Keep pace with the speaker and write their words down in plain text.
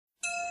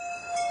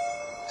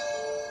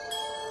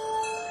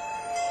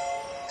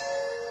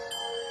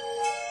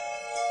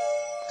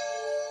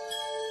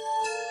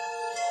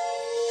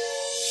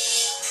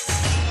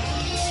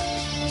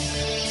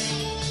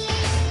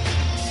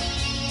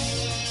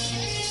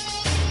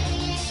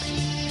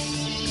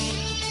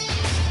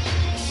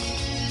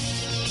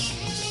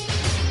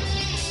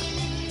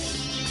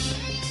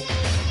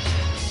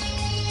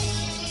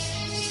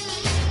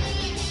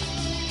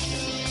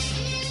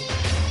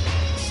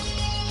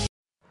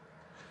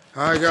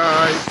Hi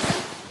guys,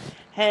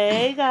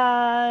 Hey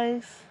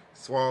guys,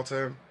 it's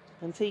Walter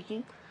I'm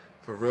Tiki,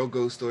 for Real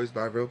Ghost Stories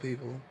by Real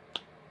People.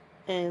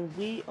 and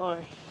we are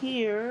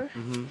here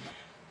Mm-hmm.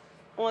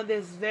 on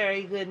this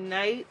very good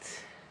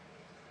night,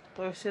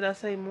 or should I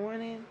say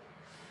morning?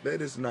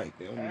 That is night.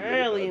 They don't know what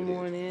Early time it is.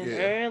 morning, Yeah.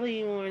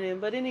 early morning.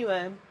 But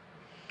anyway,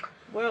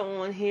 we're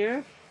on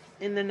here,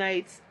 and the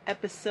night's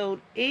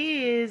episode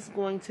is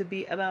going to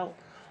be about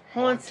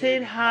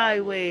haunted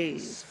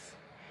highways.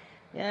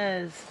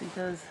 Yes,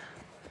 because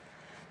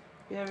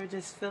you ever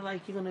just feel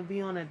like you're gonna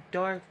be on a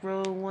dark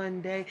road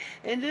one day?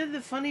 And then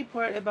the funny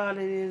part about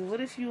it is,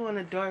 what if you on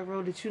a dark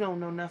road that you don't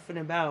know nothing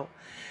about?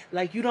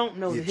 Like you don't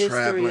know You're the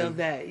history of traveling.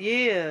 that.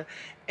 Yeah.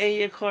 And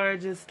your car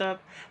just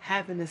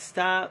happen to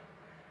stop.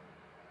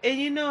 And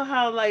you know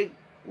how like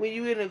when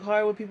you in a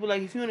car with people,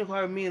 like if you're in a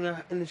car with me and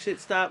the shit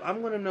stop, I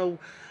wanna know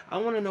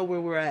where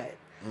we're at.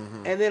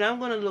 Mm-hmm. And then I'm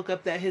gonna look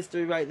up that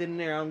history right then and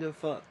there. I don't give a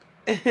fuck.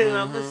 And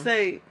I'm gonna Mm-hmm.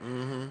 say,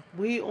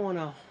 Mm-hmm. we on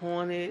a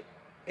haunted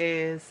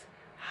ass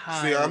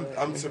See, I'm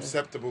highway.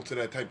 susceptible to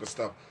that type of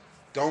stuff.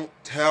 Don't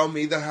tell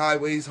me the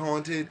highway's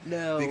haunted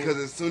No. because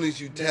as soon as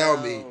you tell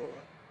me,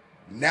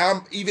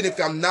 now even if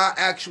I'm not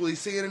actually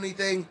seeing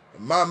anything,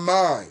 my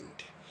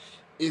mind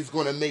is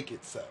gonna make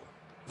it so.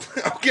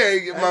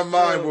 Okay, my That's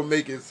mind true. will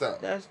make it so.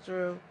 That's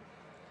true.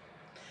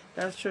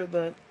 That's true,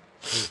 but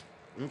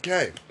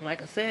Okay.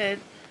 like I said,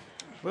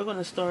 we're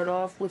gonna start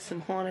off with some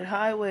haunted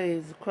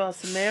highways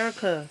across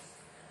America.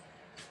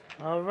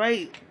 All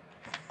right.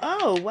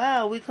 Oh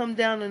wow, we come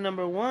down to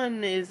number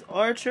one is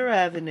Archer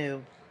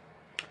Avenue.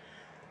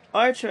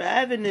 Archer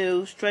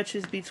Avenue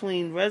stretches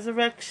between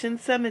Resurrection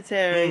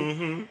Cemetery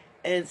Mm-hmm.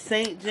 and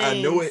St.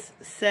 I knew it.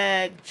 James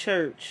Sag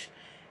Church.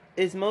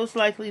 Is most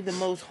likely the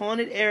most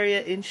haunted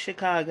area in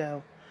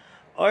Chicago.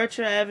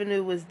 Archer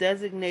Avenue was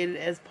designated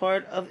as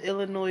part of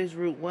Illinois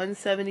Route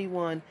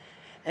 171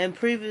 and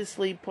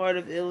previously part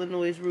of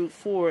Illinois Route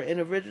 4, an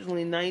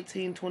originally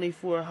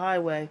 1924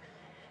 highway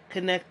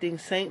connecting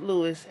St.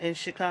 Louis and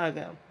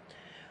Chicago.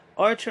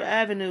 Archer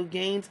Avenue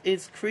gains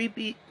its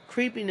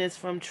creepiness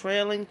from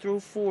trailing through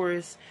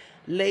forests,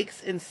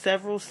 lakes, and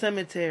several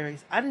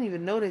cemeteries. I didn't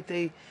even know that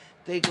they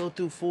go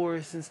through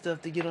forests and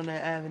stuff to get on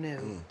that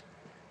avenue.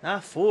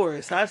 Not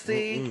forests, I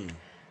see, Mm-mm.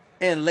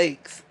 and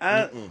lakes.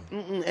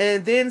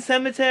 And then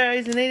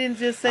cemeteries, and they didn't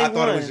just say I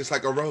thought it was one. just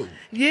like a road.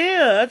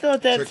 Yeah, I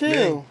thought that Tricked me.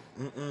 too.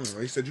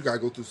 He said you gotta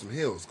go through some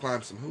hills,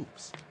 climb some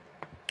hoops,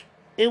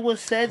 It was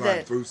said climb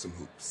that through some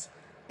hoops.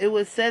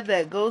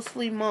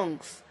 ghostly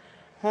monks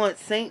haunt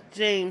St.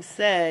 James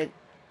Sag,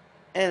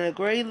 and a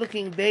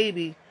gray-looking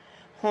baby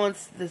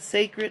haunts the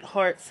Sacred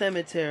Heart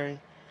Cemetery.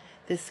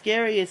 The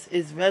scariest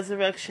is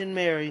Resurrection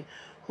Mary,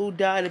 who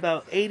died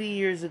about 80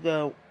 years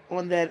ago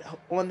on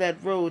that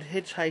road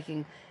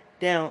hitchhiking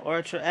down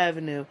Archer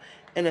Avenue,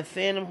 and a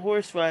phantom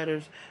horse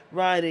riders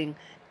riding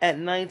at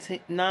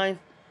 95th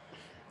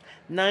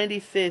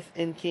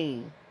and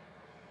King.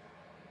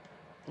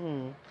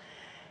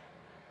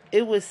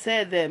 It was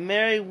said that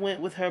Mary went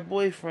with her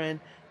boyfriend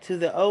to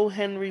the O.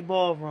 Henry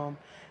Ballroom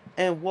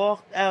and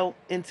walked out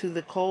into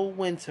the cold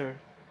winter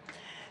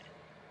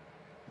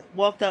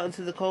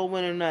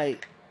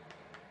night.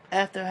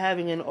 After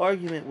having an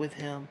argument with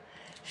him,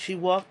 she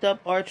walked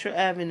up Archer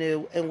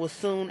Avenue and was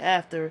soon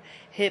after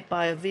hit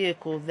by a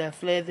vehicle that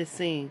fled the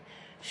scene.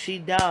 She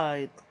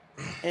died,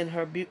 and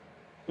her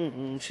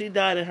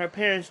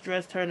parents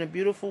dressed her in a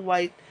beautiful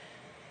white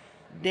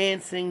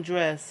dancing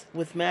dress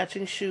with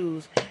matching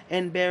shoes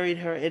and buried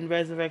her in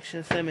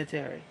Resurrection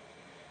Cemetery.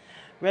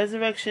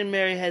 Resurrection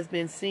Mary has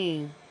been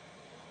seen.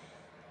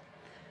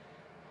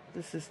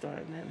 This is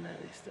starting that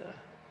nutty stuff.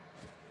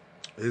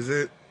 Is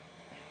it?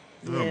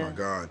 Oh Yeah. my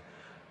god!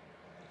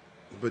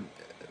 But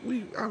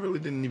I really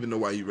didn't even know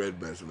why you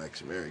read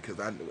Resurrection Mary because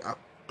I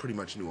pretty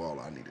much knew all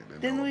I needed to know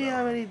Didn't we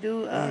about already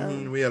do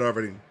her. We had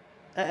already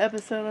an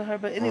episode on her?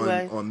 But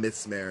anyway, on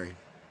Miss Mary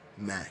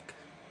Mack.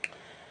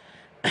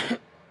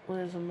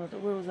 where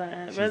was I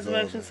at? She's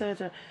Resurrection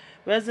Cemetery.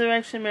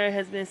 Resurrection Mary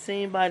has been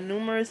seen by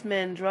numerous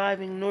men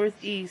driving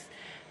northeast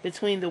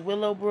between the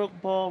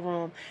Willowbrook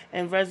Ballroom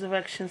and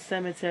Resurrection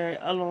Cemetery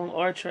along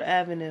Archer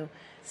Avenue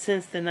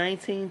since the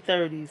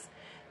 1930s.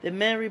 The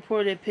men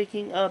reported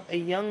picking up a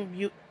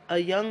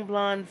young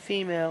blonde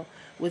female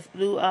with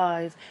blue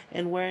eyes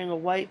and wearing a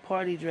white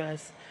party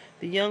dress.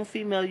 The young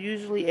female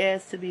usually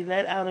asks to be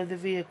let out of the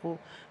vehicle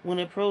when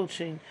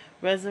approaching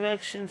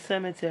Resurrection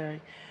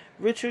Cemetery.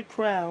 Richard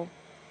Crow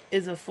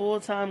is a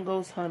full-time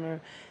ghost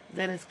hunter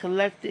that has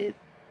collected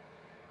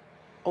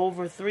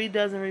over 3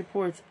 dozen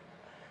reports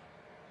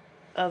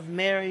of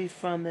Mary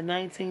from the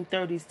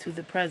 1930s to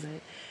the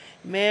present.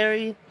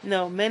 Many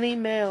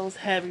males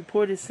have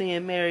reported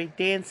seeing Mary,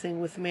 dancing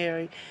with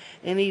Mary,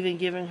 and even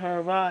giving her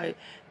a ride,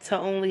 to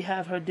only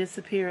have her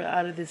disappear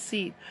out of the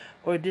seat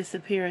or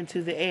disappear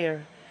into the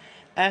air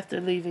after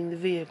leaving the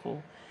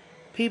vehicle.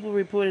 People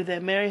reported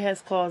that Mary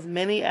has caused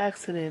many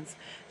accidents.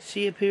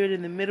 She appeared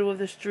in the middle of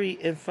the street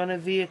in front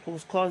of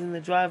vehicles, causing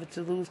the driver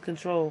to lose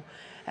control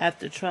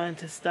after trying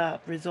to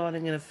stop,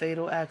 resulting in a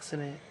fatal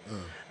accident.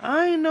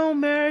 I didn't know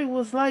Mary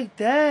was like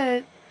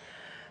that.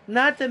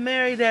 Not the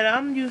Mary that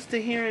I'm used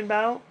to hearing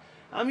about.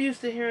 I'm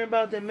used to hearing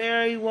about the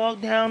Mary walk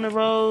down the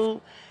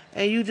road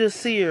and you just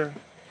see her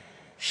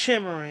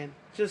shimmering,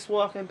 just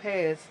walking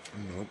past.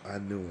 Nope, I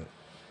knew it.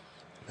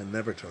 I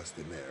never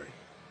trusted Mary.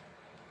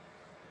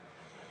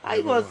 How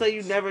you gonna say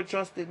you never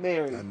trusted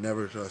Mary? I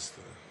never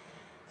trusted her.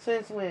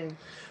 Since when?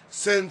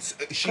 Since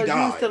she died. Because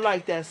you used to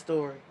like that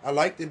story. I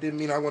liked it, didn't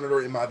mean I wanted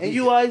her in my vehicle. And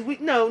you always,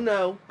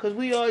 because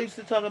we all used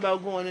to talk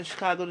about going to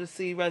Chicago to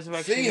see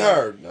Resurrection. See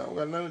her. No,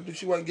 got nothing to do.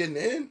 She wasn't getting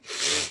in.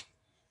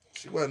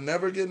 She wasn't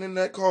never getting in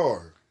that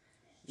car.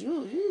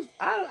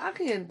 I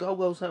can't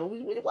go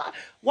hunting.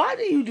 Why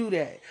do you do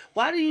that?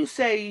 Why do you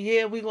say,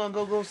 yeah, we're going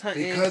to go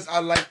hunting? Because I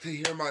like to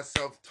hear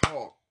myself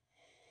talk.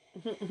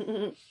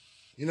 You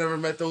never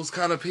met those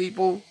kind of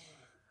people?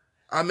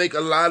 I make a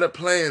lot of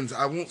plans.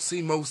 I won't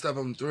see most of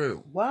them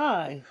through.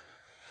 Why?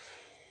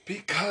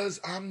 Because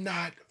I'm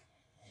not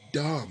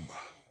dumb.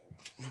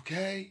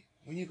 Okay?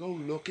 When you go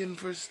looking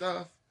for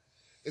stuff,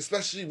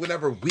 especially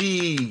whenever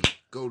we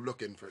go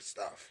looking for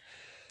stuff,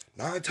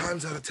 9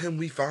 times out of 10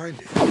 we find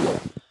it.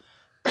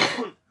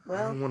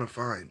 Well, I don't want to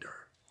find her.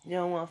 You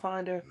don't want to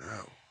find her?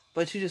 No.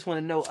 But you just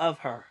want to know of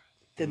her,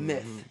 the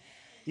myth.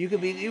 You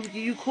could be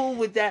you cool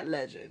with that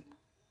legend.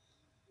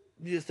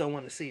 You just don't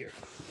want to see her.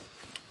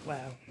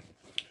 Wow.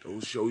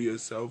 Don't show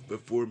yourself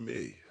before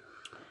me.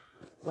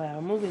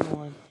 Wow, moving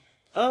on.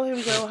 Oh, here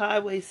we go.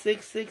 Highway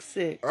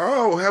 666.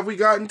 Oh, have we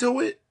gotten to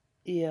it?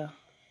 Yeah.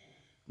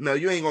 No,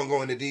 you ain't going to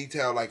go into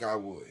detail like I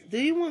would.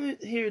 Do you want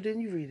to hear it?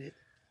 Didn't you read it?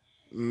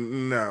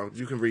 No,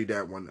 you can read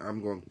that one.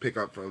 I'm going to pick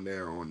up from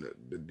there on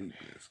the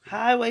deepness.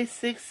 Highway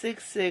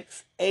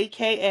 666,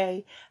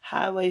 a.k.a.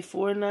 Highway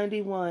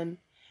 491,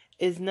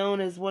 is known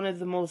as one of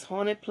the most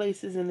haunted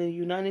places in the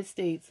United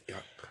States.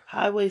 Yuck.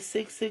 Highway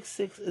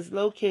 666 is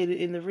located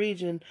in the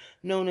region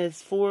known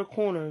as Four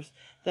Corners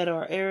that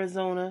are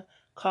Arizona,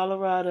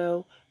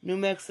 Colorado, New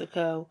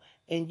Mexico,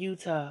 and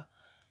Utah.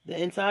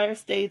 The entire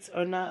states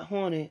are not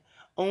haunted,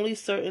 only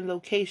certain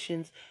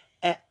locations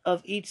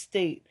of each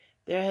state.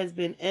 There has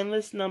been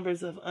endless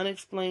numbers of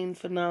unexplained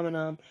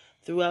phenomenon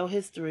throughout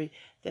history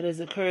that has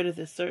occurred at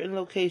the certain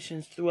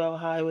locations throughout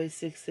Highway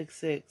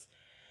 666.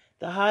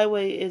 The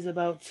highway is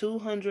about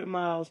 200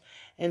 miles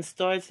and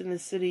starts in the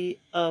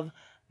city of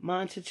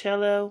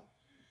Monticello,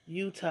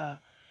 Utah,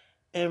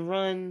 and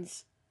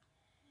runs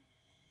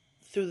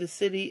through the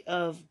city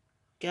of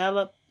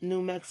Gallup,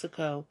 New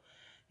Mexico.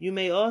 You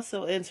may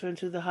also enter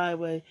into the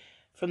highway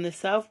from the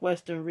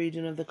southwestern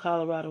region of the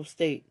Colorado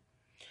state.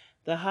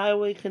 The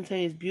highway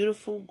contains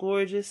beautiful,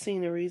 gorgeous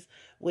sceneries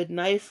with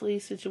nicely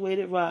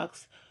situated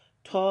rocks,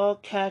 tall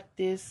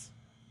cactus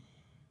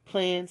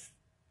plants,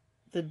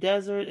 the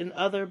desert, and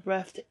other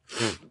breathtaking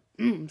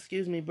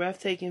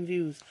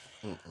views.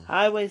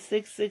 Highway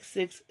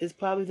 666 is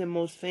probably the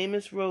most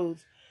famous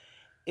roads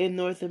in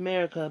North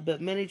America,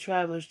 but many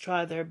travelers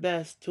try their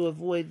best to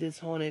avoid this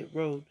haunted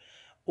road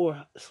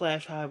or /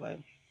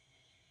 highway.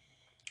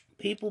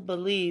 People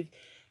believe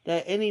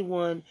that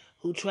anyone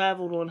who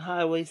traveled on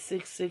Highway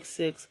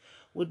 666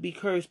 would be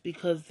cursed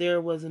because there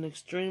was an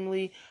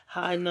extremely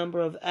high number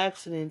of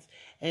accidents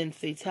and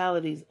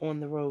fatalities on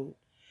the road.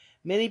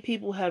 Many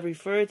people have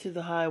referred to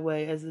the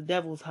highway as the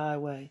Devil's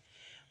Highway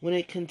when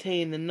it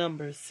contained the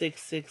number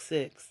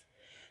 666.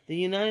 The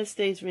United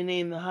States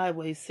renamed the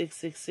highway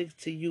 666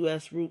 to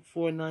U.S. Route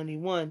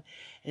 491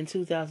 in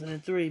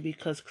 2003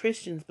 because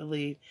Christians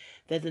believe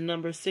that the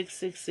number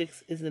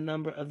 666 is the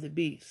number of the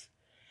beast,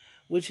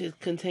 which is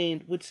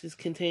contained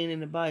in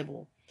the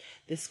Bible.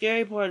 The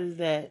scary part is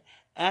that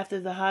after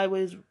the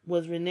highway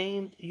was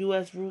renamed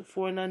U.S. Route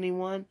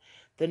 491,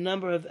 the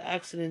number of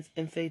accidents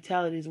and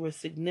fatalities were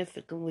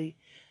significantly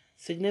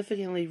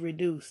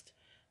reduced.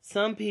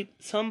 Some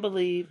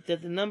believe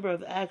that the number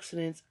of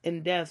accidents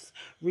and deaths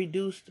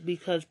reduced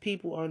because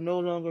people are no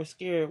longer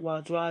scared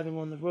while driving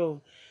on the road,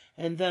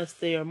 and thus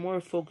they are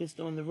more focused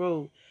on the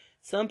road.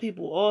 Some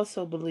people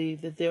also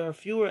believe that there are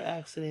fewer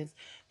accidents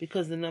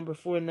because the number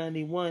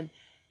 491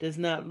 does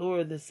not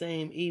lure the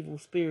same evil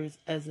spirits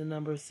as the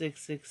number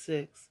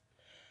 666.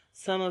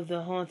 Some of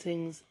the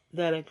hauntings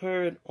that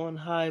occurred on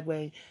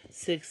Highway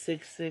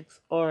 666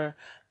 are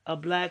a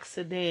black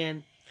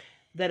sedan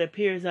that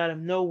appears out of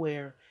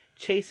nowhere,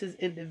 chases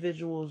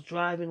individuals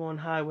driving on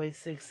Highway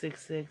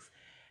 666,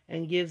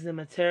 and gives them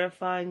a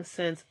terrifying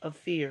sense of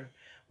fear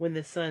when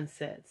the sun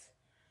sets.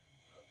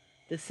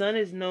 The car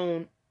is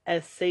known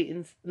as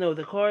Satan's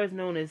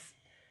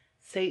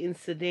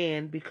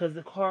sedan because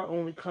the car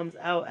only comes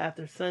out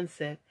after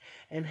sunset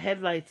and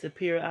headlights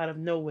appear out of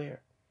nowhere.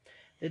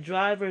 The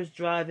drivers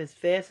drive as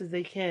fast as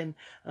they can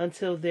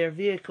until their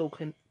vehicle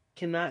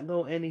cannot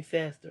go any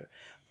faster,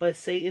 but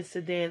Satan's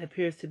sedan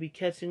appears to be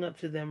catching up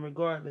to them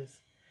regardless.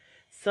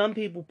 Some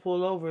people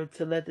pull over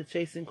to let the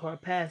chasing car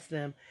pass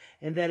them,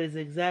 and that is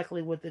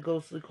exactly what the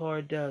ghostly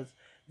car does,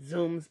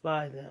 zooms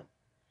by them.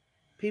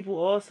 People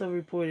also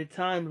reported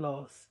time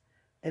loss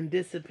and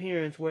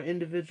disappearance where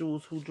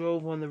individuals who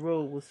drove on the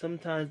road will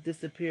sometimes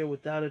disappear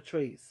without a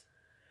trace.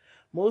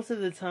 Most of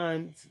the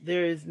time,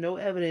 there is no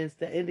evidence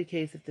that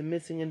indicates if the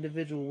missing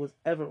individual was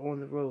ever on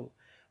the road,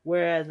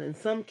 whereas in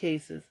some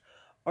cases,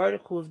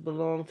 articles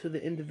belong to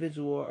the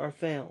individual are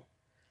found.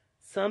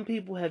 Some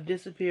people have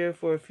disappeared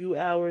for a few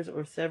hours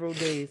or several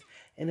days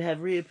and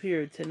have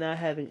reappeared to not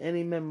having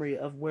any memory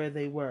of where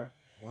they were.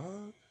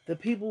 What? The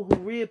people who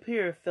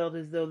reappear felt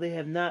as though they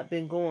have not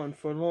been gone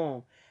for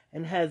long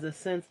and has a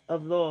sense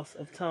of loss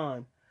of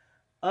time.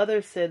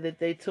 Others said that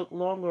they took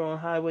longer on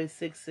Highway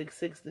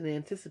 666 than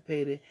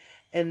anticipated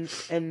and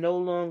no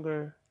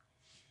longer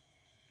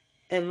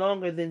and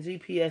longer than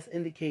GPS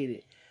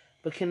indicated,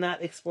 but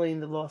cannot explain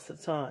the loss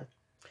of time.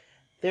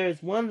 There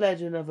is one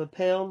legend of a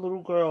pale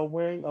little girl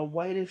wearing a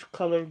whitish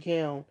colored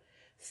gown,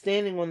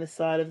 standing on the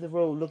side of the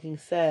road looking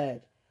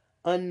sad,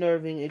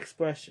 unnerving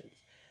expressions.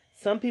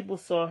 Some people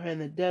saw her in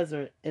the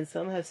desert, and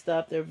some have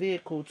stopped their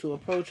vehicle to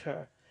approach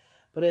her,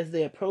 but as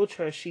they approach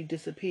her, she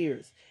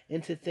disappears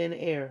into thin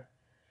air.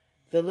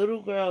 The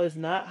little girl is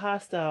not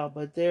hostile,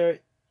 but there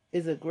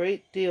is a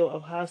great deal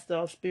of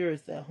hostile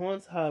spirits that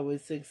haunts Highway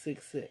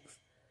 666.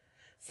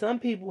 Some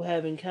people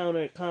have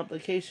encountered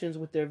complications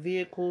with their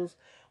vehicles,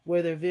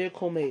 where their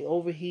vehicle may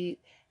overheat,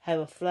 have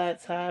a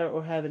flat tire,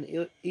 or have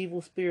an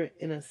evil spirit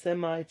in a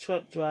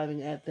semi-truck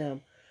driving at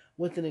them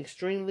with an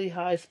extremely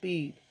high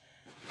speed.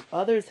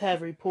 Others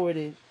have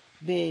reported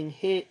being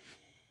hit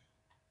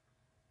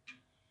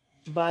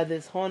by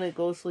this haunted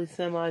ghostly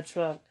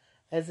semi-truck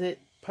as it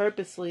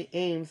purposely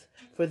aims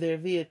for their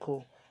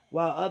vehicle,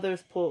 while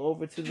others pull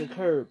over to the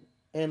curb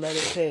and let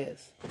it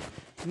pass.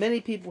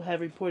 Many people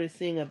have reported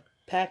seeing a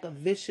pack of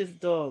vicious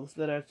dogs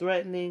that are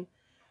threatening,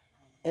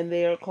 and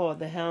they are called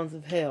the Hounds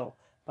of Hell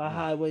by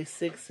Highway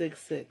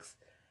 666.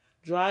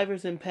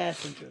 Drivers and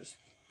passengers.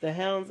 The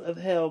Hounds of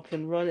Hell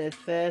can run as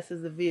fast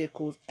as the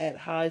vehicles at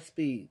high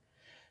speed.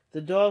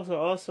 The dogs are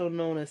also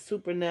known as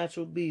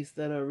supernatural beasts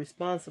that are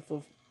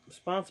responsible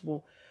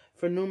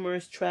for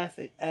numerous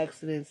traffic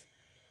accidents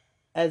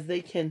as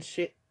they can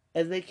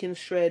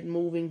shred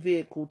moving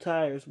vehicle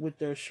tires with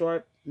their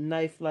sharp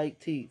knife-like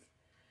teeth.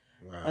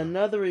 Wow.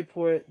 Another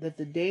report that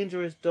the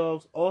dangerous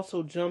dogs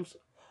also jumps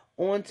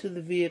onto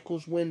the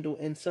vehicle's window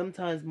and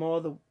sometimes maul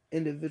the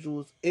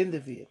individuals in the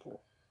vehicle.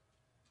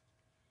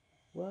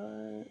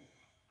 What?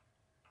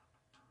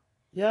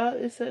 Yeah,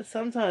 it says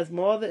sometimes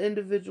maul the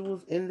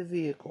individuals in the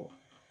vehicle.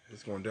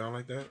 It's going down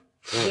like that?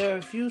 There are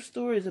a few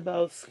stories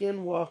about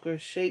skinwalkers,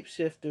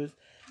 shapeshifters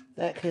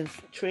that can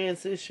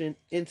transition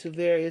into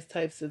various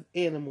types of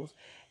animals,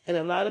 and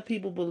a lot of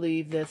people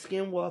believe that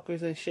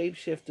skinwalkers and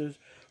shapeshifters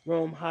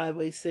roam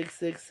Highway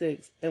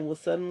 666 and will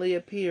suddenly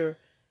appear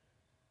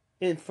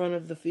in front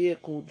of the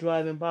vehicle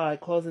driving by,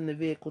 causing the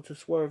vehicle to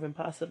swerve and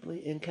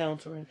possibly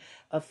encountering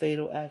a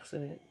fatal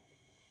accident.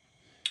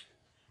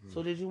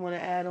 So did you want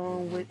to add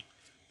on with...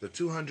 The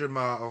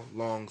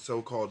 200-mile-long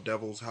so-called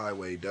Devil's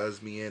Highway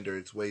does meander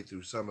its way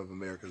through some of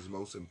America's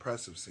most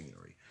impressive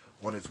scenery,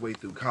 on its way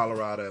through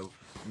Colorado,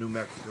 New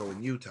Mexico,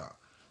 and Utah.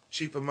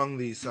 Chief among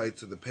these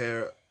sites are the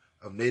pair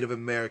of Native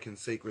American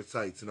sacred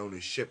sites known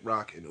as Ship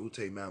Rock and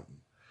Ute Mountain.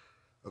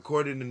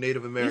 According to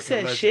Native American You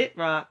said legend, Ship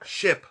Rock.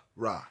 Ship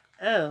Rock.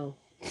 Oh.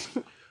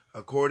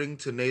 According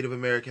to Native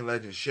American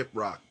legend, Ship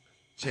Rock,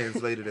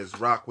 translated as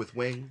rock with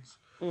wings,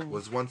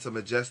 was once a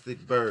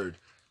majestic bird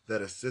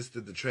that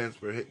assisted the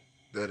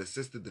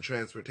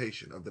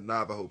transportation of the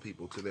Navajo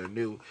people to their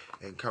new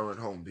and current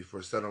home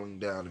before settling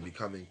down and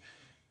becoming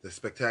the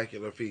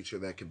spectacular feature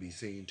that can be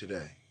seen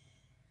today.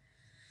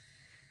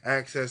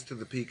 Access to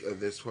the peak of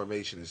this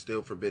formation is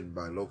still forbidden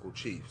by local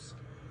chiefs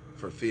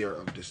for fear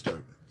of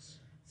disturbance.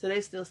 So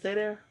they still stay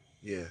there?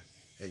 Yeah,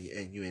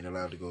 and you ain't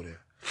allowed to go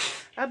there.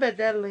 I bet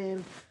that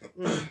land...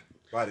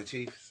 By the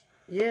chiefs?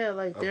 Yeah,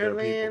 like their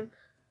land,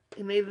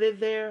 and they live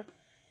there.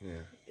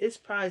 Yeah. It's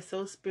probably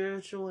so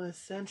spiritual and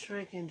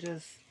eccentric and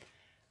just...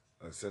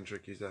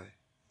 Eccentric, you say?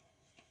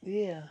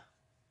 Yeah.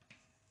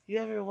 You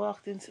ever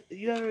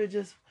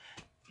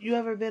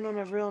been on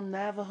a real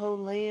Navajo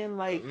land,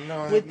 like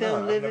with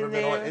them living I've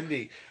never there?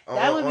 Been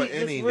That would be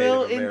just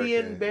real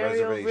Indian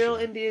burial, real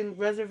reservation. Indian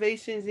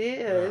reservations. Yeah,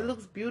 it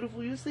looks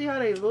beautiful. You see how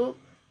they look?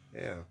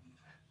 Yeah.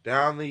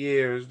 Down the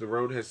years, the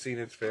road has seen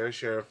its fair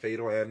share of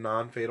fatal and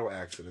non-fatal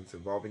accidents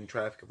involving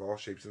traffic of all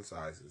shapes and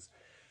sizes.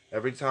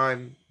 Every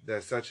time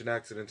that such an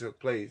accident took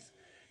place,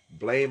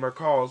 blame or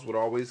cause would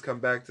always come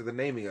back to the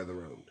naming of the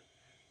road.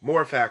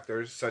 More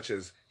factors, such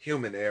as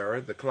human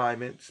error, the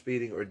climate,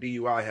 speeding, or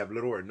DUI, have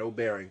little or no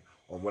bearing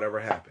on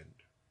whatever happened.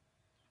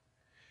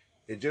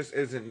 It just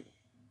isn't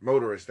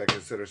motorists that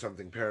consider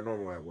something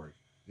paranormal at work.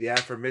 The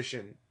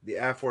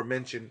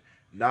aforementioned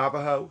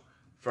Navajo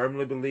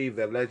firmly believe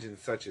that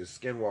legends such as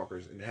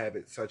skinwalkers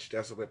inhabit such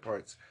desolate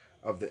parts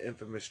of the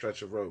infamous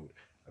stretch of road,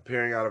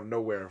 appearing out of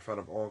nowhere in front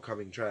of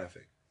oncoming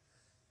traffic.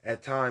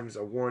 At times,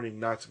 a warning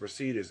not to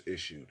proceed is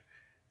issued,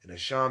 and a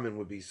shaman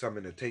would be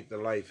summoned to take the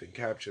life and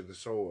capture the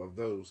soul of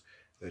those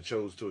that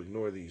chose to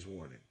ignore these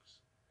warnings.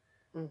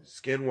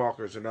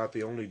 Skinwalkers are not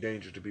the only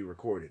danger to be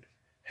recorded.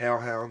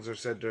 Hellhounds are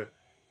said to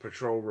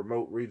patrol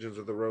remote regions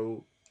of the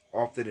road,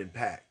 often in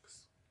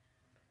packs.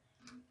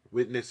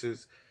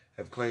 Witnesses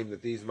have claimed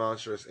that these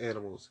monstrous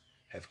animals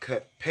have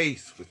cut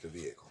pace with the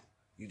vehicle.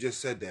 You just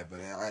said that,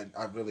 but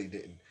I really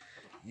didn't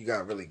you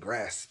gotta really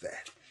grasp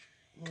that.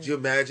 Could you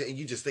imagine? And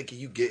you just thinking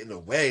you getting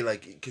away,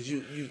 like, because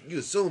you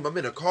assume I'm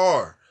in a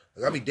car.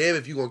 Like, I'll be damned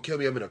if you gonna kill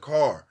me. I'm in a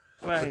car,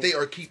 Right. but they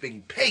are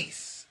keeping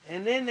pace.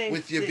 And then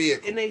with your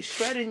vehicle, and they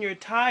shredding your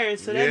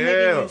tires, so they're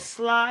making you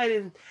slide,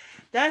 and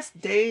that's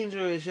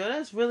dangerous, yo.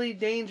 That's really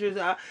dangerous.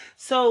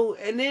 So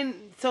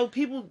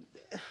people,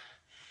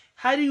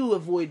 how do you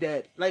avoid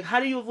that? Like, how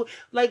do you avoid?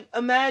 Like,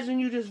 imagine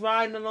you just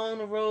riding along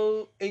the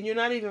road and you're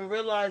not even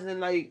realizing,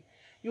 like,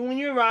 when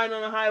you're riding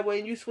on a highway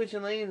and you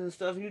switching lanes and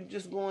stuff, you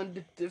just going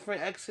to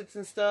different exits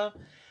and stuff.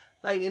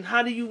 Like, and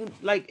how do you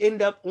like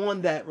end up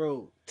on that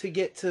road to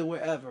get to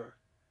wherever?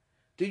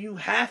 Do you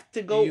have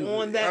to go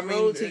on that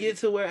road to get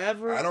to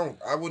wherever?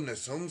 I wouldn't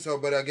assume so,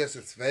 but I guess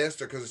it's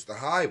faster because it's the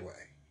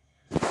highway.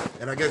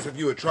 And I guess if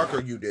you're a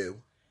trucker, you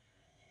do.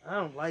 I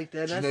don't like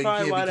that. That's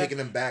probably why taking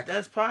them back.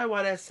 That's probably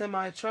why that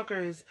semi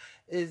trucker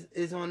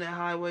is on that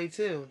highway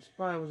too. It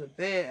probably was a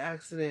bad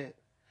accident.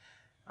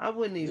 I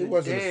wouldn't even. It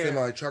wasn't a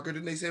semi trucker.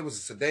 Didn't they say it was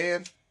a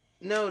sedan?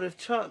 No,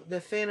 the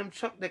phantom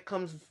truck that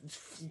comes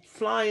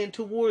flying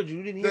towards you.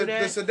 You didn't hear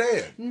that? The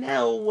sedan.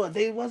 No,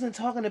 they wasn't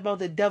talking about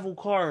the devil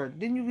car.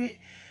 Didn't you read?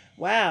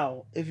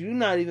 Wow, if you're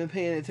not even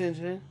paying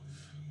attention.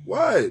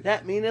 What?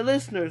 That mean the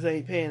listeners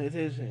ain't paying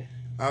attention.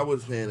 I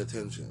was paying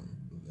attention.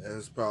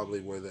 That's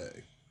probably where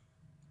they.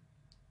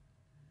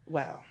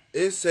 Wow.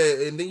 It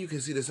said, and then you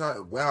can see the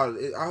sign. Wow,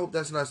 I hope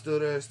that's not still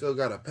there. It still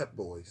got a Pep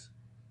Boys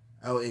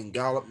out in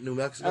Gallup, New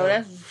Mexico.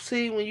 Oh,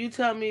 see, when you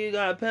tell me you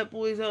got Pep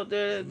Boys out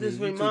there, this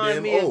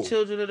remind me of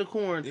Children of the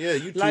Corn. Yeah,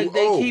 you too like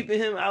they keeping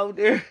him out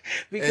there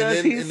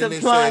because he's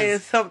supplying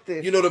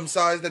something. You know them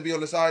signs that be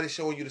on the side is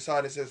showing you the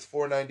sign that says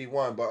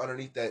 491, but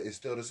underneath that is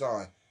still the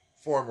sign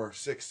former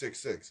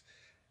 666.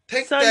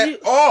 Take that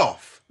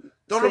off.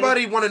 Don't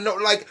nobody want to know.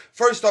 Like,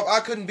 first off, I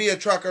couldn't be a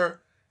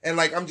trucker and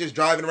like I'm just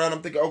driving around.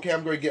 I'm thinking, okay,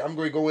 I'm going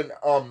to go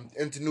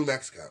into New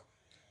Mexico.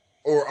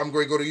 Or I'm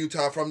going to go to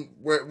Utah from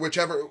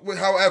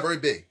however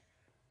it be.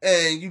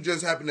 And you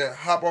just happen to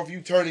hop off,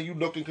 you turn and you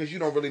looking because you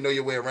don't really know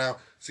your way around.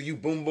 So you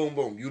boom, boom,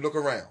 boom. You look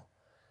around.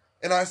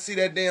 And I see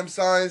that damn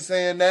sign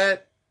saying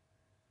that.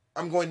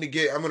 I'm going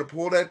to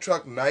pull that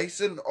truck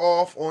nice and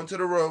off onto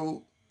the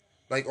road.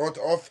 Like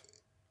off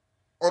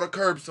on a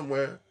curb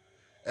somewhere.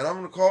 And I'm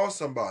going to call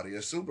somebody,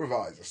 a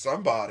supervisor,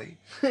 somebody.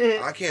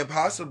 I can't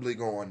possibly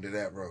go onto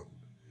that road.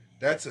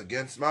 That's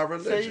against my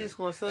religion.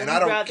 And I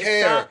don't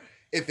care.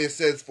 If it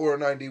says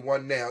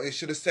 491 now, it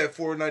should have said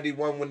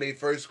 491 when they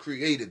first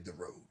created the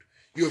road.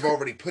 You have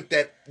already put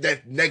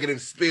that negative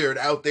spirit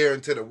out there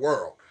into the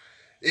world.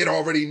 It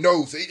already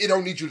knows. It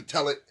don't need you to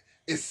tell it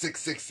it's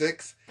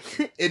 666.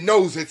 It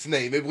knows its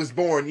name. It was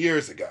born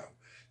years ago.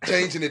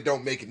 Changing it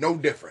don't make it no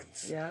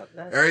difference. Yeah,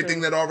 that's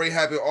everything true. That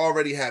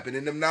already happened.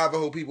 And them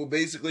Navajo people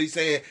basically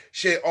saying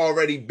shit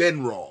already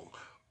been wrong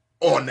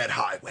on that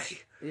highway.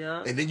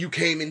 Yeah. And then you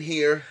came in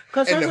here,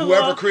 and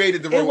whoever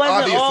created the road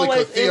obviously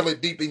could feel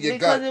it deep in your gut.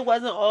 Because it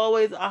wasn't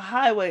always a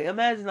highway.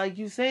 Imagine, like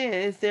you saying,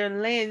 it's their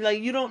land.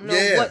 Like, you don't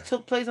know what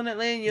took place on that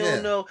land. You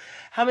don't know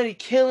how many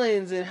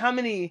killings and how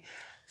many...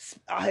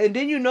 And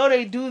then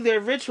they do their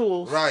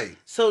rituals. Right.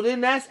 So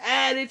then that's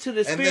added to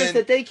the spirits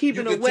that they keep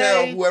in the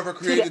way. Whoever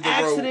created to the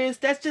accidents.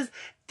 Road, that's just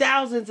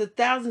thousands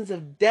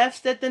of deaths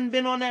that then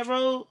been on that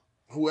road.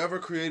 Whoever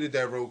created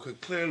that road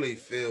could clearly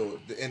feel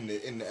in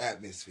the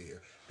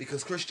atmosphere.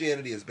 Because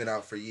Christianity has been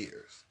out for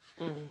years.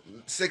 Mm-hmm.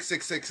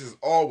 666 has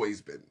always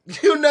been.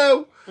 You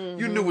know? Mm-hmm.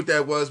 You knew what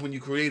that was when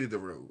you created the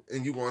road.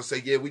 And you're going to say,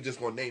 yeah, we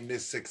just going to name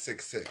this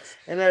 666.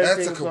 And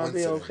that's a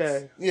coincidence.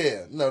 Okay.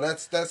 Yeah. No,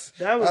 that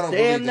was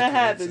damn to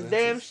happen.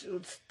 Damn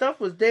stuff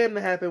was damn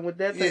to happen with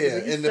that.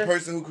 And the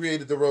person who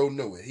created the road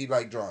knew it. He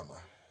liked drama.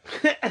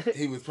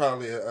 He was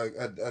probably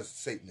a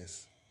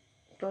Satanist.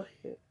 Go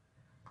ahead.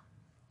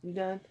 You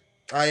done?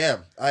 I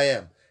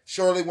am.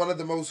 Surely one of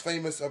the most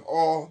famous of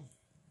all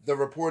the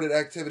reported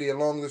activity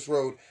along this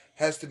road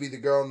has to be the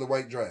girl in the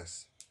white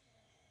dress.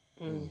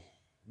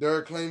 There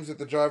are claims that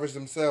the drivers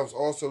themselves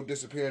also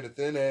disappear into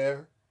thin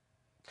air.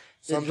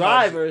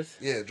 Drivers?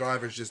 Yeah,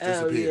 drivers just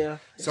disappear. Yeah.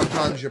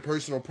 Sometimes your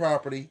personal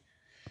property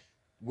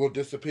will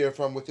disappear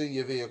from within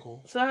your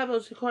vehicle. So how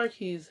about your car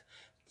keys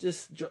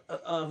just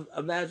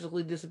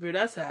magically disappear?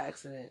 That's an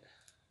accident.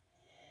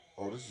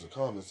 Oh, this is a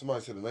comment. Somebody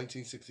said in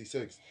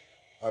 1966...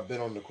 I've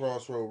been on the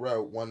Crossroad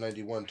Route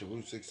 191 to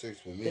Route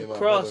 66 with me and my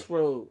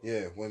Crossroad. brother.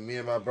 Yeah, when me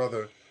and my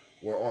brother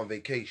were on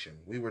vacation.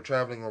 We were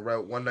traveling on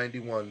Route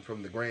 191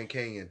 from the Grand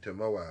Canyon to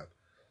Moab.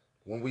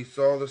 When we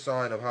saw the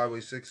sign of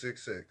Highway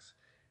 666,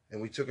 and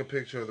we took a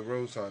picture of the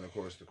road sign, of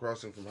course, the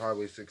crossing from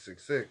Highway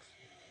 666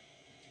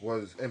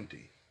 was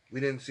empty. We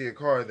didn't see a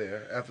car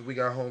there. After we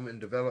got home and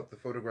developed the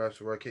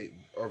photographs of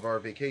our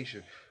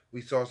vacation,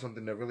 we saw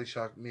something that really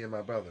shocked me and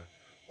my brother.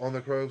 On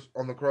the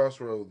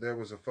crossroad, there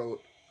was a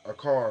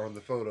car on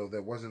the photo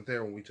that wasn't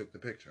there when we took the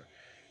picture.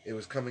 It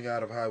was coming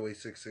out of Highway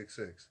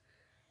 666.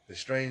 The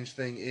strange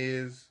thing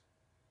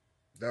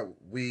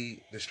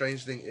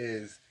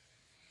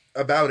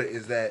about it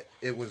is that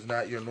it was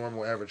not your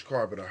normal average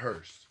car, but a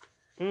hearse.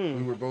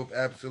 We were both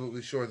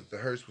absolutely sure that the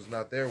hearse was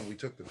not there when we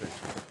took the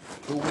picture.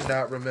 Who would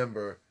not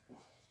remember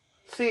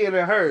seeing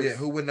a hearse. Yeah,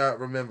 who would not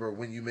remember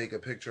when you make a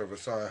picture of a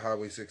sign,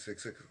 Highway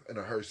 666, and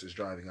a hearse is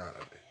driving out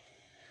of it?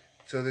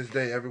 To this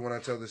day, everyone I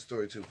tell this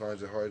story to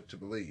finds it hard to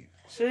believe.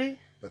 See?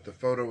 But the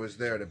photo is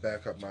there to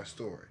back up my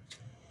story.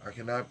 I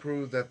cannot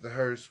prove that the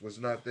hearse was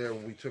not there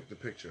when we took the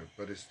picture,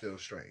 but it's still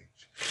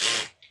strange.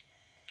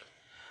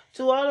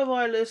 To all of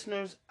our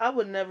listeners, I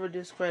would never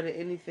discredit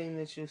anything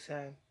that you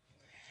say.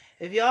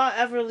 If y'all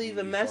ever leave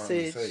a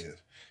message,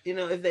 you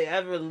know, if they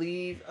ever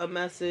leave a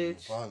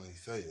message, finally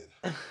say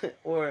it,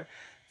 or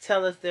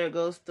tell us their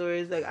ghost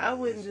stories, like, I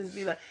wouldn't just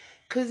be like,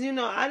 cause you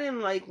know, I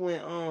didn't like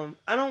when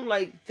I don't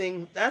like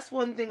things. That's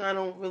one thing I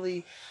don't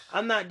really.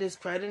 I'm not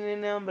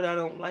discrediting them, but I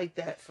don't like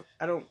that.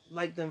 I don't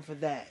like them for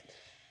that.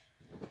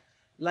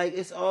 Like,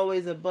 it's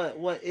always a but.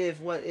 What if?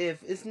 What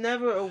if? It's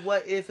never a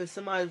what if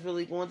somebody's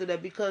really going through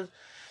that, because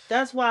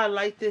that's why I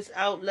like this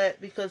outlet,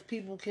 because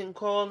people can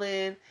call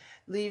in,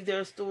 leave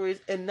their stories,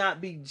 and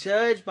not be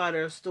judged by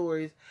their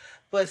stories,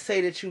 but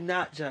say that you're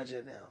not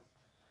judging them.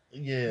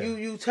 Yeah.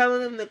 You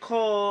telling them to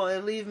call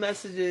and leave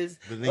messages.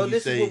 Oh,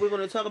 this is what we're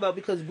going to talk about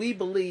because we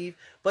believe.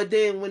 But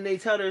then when they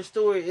tell their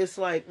story, it's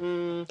like,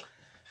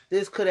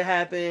 this could have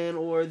happened,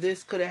 or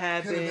this could have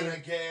happened. Could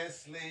have been a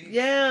gas leak.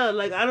 Yeah,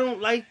 like, I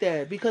don't like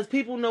that, because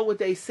people know what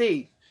they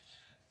see.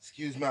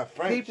 Excuse my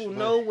French. People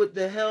know what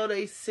the hell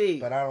they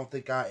see. But I don't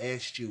think I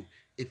asked you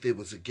if it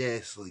was a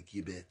gas leak,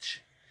 you bitch.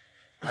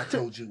 I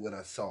told you what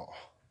I saw.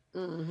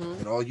 Mm-hmm.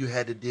 And all you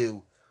had to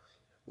do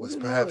was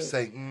perhaps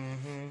say,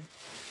 mm-hmm.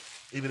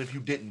 Even if you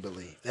didn't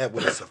believe, that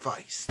would have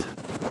sufficed.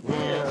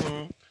 Yeah.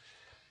 Mm-hmm.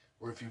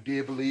 Or if you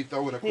did believe,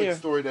 throw in a quick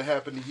story that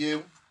happened to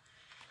you.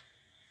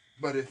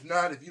 But if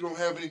not, if you don't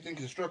have anything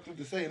constructive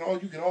to say, and all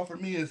you can offer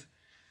me is,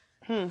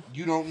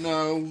 you don't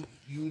know,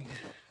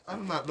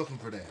 I'm not looking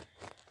for that.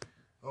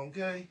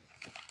 Okay?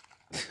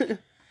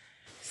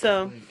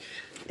 So,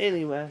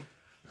 anyway.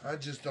 I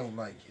just don't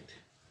like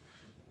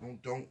it.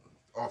 Don't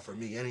offer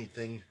me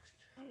anything.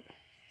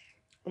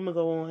 I'm going to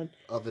go on.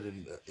 Other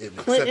than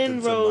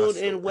Clinton Road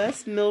in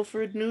West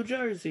Milford, New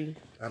Jersey.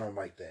 I don't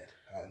like that.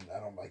 I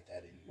don't like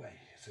that anyway.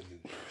 It's in New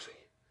Jersey.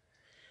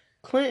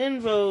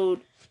 Clinton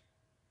Road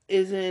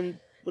is in,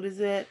 what is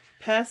that?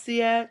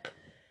 Passaic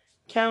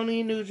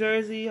County, New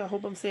Jersey. I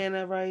hope I'm saying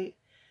that right.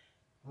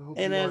 I hope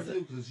you are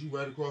too, because you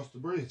right across the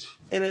bridge.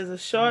 And there's a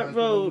sharp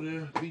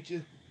road. Beat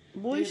you.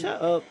 Boy,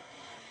 shut up.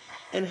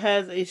 And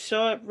has a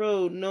sharp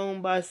road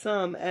known by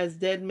some as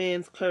Dead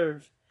Man's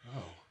Curve.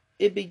 Oh.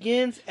 It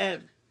begins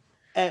at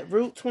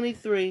Route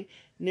 23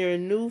 near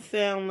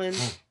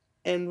Newfoundland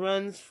and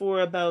runs for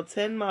about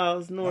 10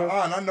 miles north.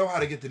 And I know how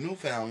to get to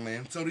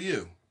Newfoundland. So do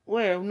you.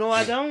 Where? No,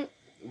 I don't.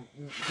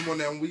 Come on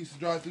now, when we used to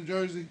drive through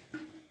Jersey.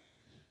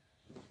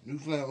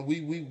 Newfoundland. We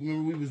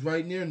remember we was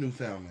right near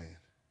Newfoundland.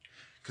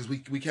 Because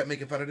we kept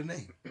making fun of the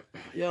name.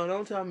 Yo,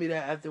 don't tell me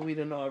that after we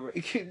done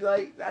already.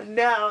 Like,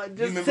 now,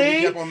 just we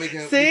see? kept on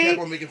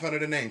making fun of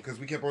the name because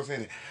we kept on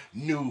saying it.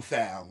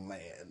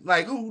 Newfoundland.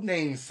 Like, who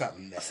names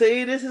something that?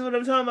 See, this is what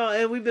I'm talking about.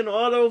 And we've been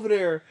all over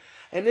there.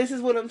 And this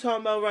is what I'm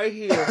talking about right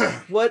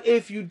here. What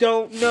if you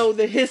don't know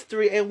the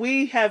history? And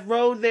we have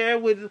rode there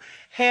with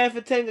half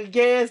a tank of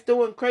gas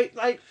doing crazy.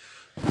 Like,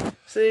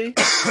 see?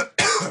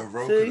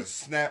 Road could have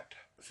snapped.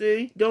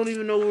 See? Don't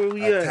even know where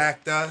we are.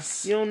 Attacked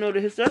us. You don't know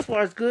the history. That's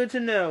why it's good to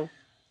know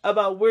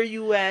about where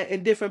you at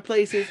in different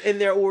places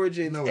and their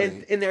origins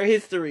and in their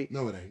history.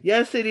 No, it ain't.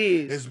 Yes, it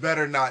is. It's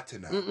better not to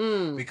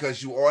know.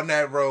 Because you on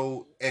that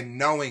road and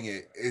knowing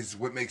it is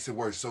what makes it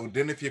worse. So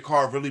then if your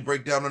car really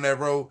break down on that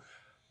road,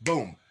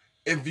 boom.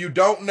 If you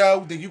don't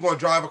know, then you're going to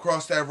drive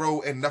across that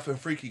road and nothing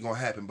freaky going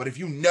to happen. But if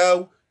you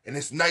know, and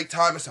it's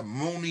nighttime, it's a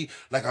moony,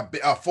 like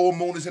a full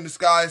moon is in the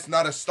sky, it's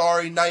not a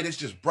starry night, it's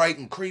just bright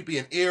and creepy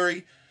and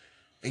eerie,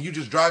 and you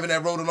just driving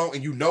that road alone,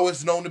 and you know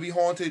it's known to be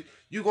haunted,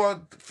 you're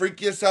going to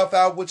freak yourself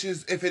out, which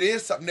is, if it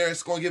is something there,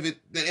 it's going to give it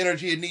the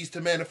energy it needs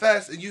to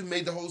manifest, and you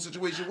made the whole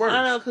situation worse.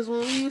 I know, because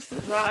when we used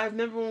to drive,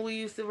 remember when we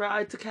used to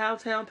ride to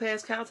Cowtown,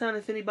 past Cowtown,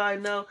 if anybody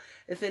know,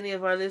 if any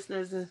of our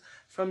listeners is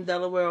from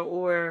Delaware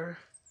or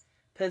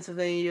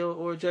Pennsylvania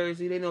or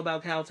Jersey, they know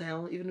about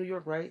Cowtown, even New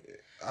York, right?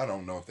 I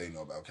don't know if they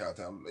know about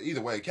Cowtown. Either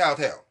way,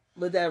 Cowtown.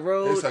 But that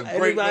road, it's a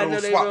great little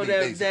swap meet,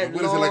 basically.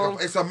 What is it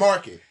like? It's a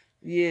market.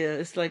 Yeah,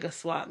 it's like a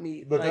swap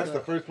meet. But like that's the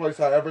first place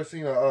I ever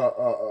seen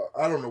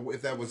I don't know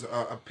if that was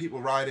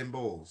people riding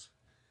bulls.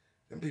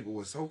 Them people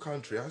were so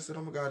country. I said,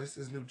 oh my God, this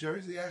is New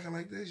Jersey acting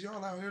like this.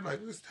 Y'all out here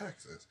like this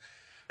Texas.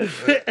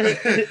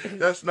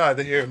 That's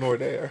neither here nor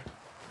there.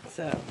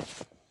 So,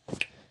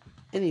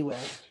 anyway,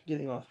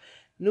 getting off.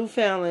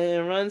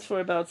 Newfoundland and runs for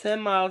about 10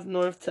 miles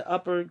north to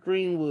Upper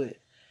Greenwood.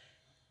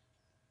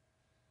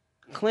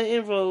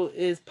 Clinton Road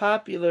is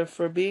popular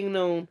for being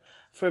known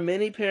for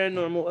many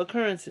paranormal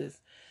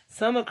occurrences.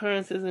 Some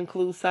occurrences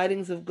include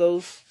sightings of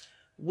ghosts,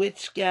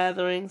 witch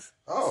gatherings,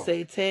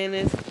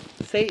 Satanists,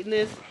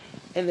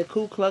 and the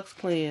Ku Klux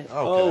Klan. Okay.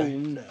 Oh,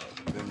 no.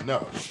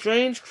 No.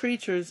 Strange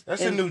creatures.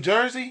 That's in New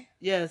Jersey?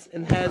 Yes,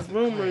 and has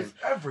rumors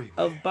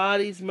of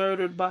bodies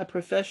murdered by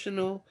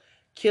professional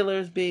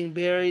killers being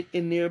buried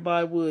in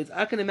nearby woods.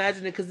 I can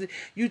imagine it because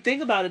you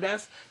think about it.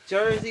 That's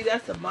Jersey.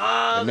 That's the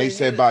mob. And they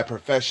said by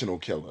professional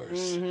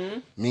killers, Mm-hmm.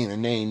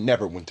 meaning they ain't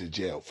never went to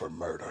jail for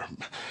murder.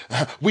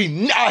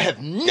 I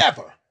have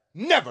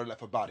never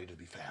left a body to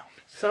be found.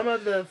 Some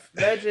of the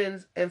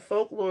legends and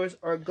folklores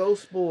are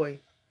Ghost Boy.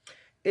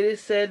 It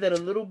is said that a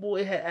little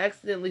boy had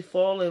accidentally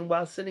fallen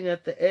while sitting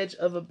at the edge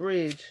of a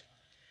bridge.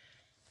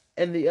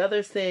 And the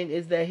other saying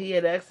is that he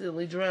had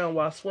accidentally drowned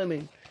while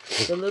swimming.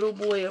 The little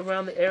boy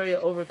around the area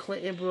over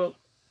Clinton Brook,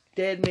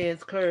 Dead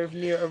Man's Curve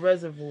near a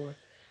reservoir.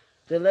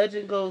 The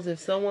legend goes if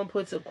someone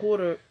puts a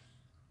quarter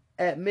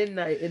at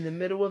midnight in the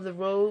middle of the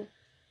road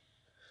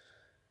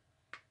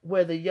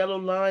where the yellow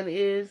line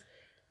is,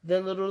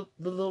 then the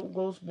little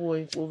ghost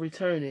boy will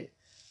return it.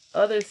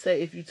 Others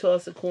say if you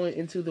toss a coin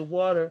into the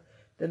water,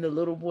 then the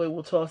little boy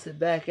will toss it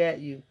back at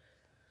you.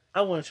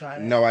 I want to try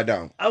that. No, I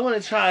don't. I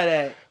want to try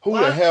that. Who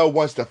the hell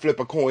wants to flip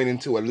a coin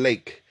into a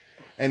lake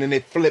and then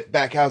it flip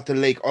back out the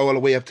lake all the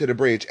way up to the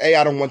bridge?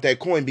 I don't want that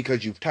coin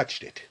because you've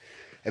touched it.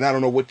 And I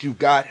don't know what you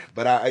got,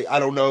 but I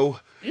don't know.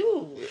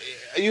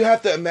 You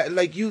have to imagine,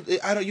 like, you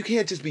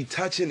can't just be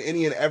touching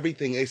any and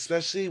everything,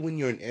 especially when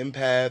you're an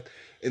empath.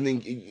 And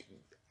then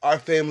our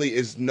family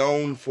is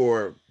known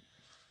for,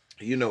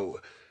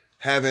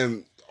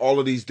 having all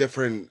of these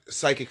different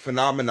psychic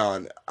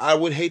phenomenon. I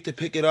would hate to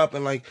pick it up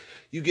and like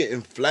you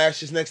getting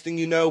flashes. Next thing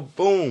you know,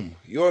 boom,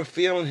 you're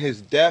feeling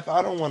his death.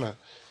 I don't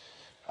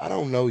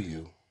know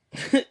you,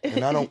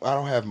 and I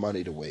don't have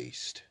money to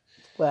waste.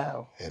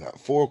 Wow. And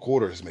 4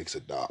 quarters makes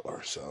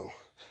 $1. So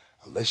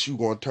unless you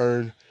gonna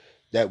turn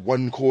that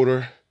 1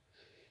 quarter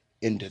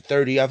into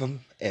 30 of them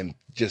and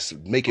just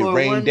make it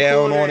rain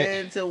down on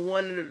it into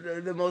one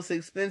of the most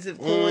expensive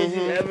coins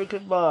you ever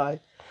could buy.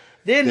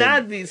 Then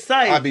I'd be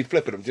psyched. I'd be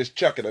flipping them, just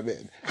chucking them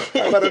in.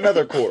 How about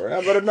another quarter? How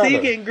about another? So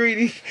you getting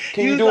greedy?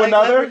 Can you do like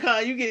another?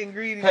 Leprechaun, you getting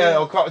greedy?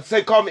 Hell,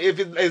 call me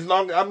as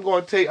long. I'm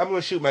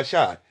gonna shoot my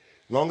shot.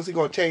 As long as he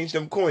gonna change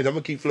them coins, I'm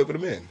gonna keep flipping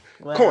them in.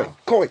 Wow.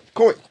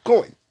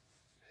 Coin.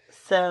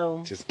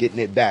 So just getting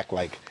it back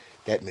like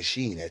that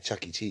machine at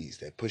Chuck E. Cheese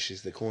that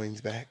pushes the coins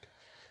back.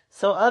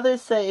 So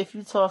others say if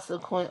you toss a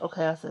coin,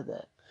 okay, I said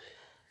that.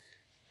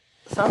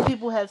 Some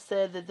people have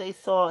said that they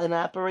saw an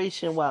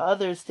apparition, while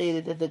others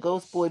stated that the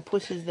ghost boy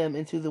pushes them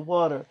into the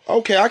water.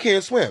 Okay, I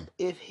can't swim.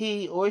 If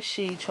he or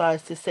she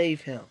tries to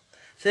save him.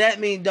 So that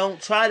means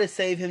don't try to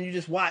save him, you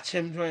just watch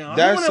him drown.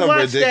 That's some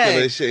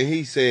ridiculous shit.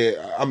 He said,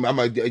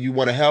 you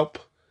want to help?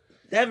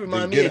 That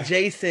reminds me of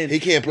Jason. He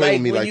can't play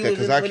with me like that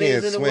because I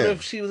can't swim.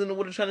 She was in the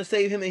water trying to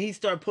save him and he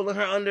started pulling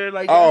her under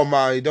like oh,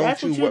 mommy,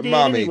 don't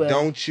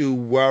you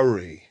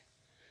worry.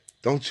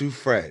 Don't you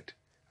fret.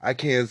 I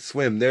can't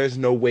swim. There's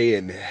no way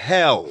in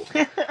hell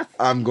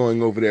I'm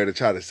going over there to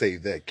try to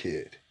save that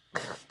kid.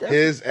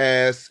 His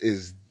ass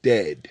is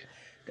dead.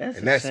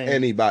 That's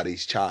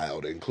anybody's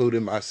child,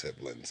 including my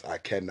siblings. I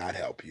cannot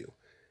help you.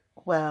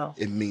 Wow.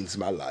 It means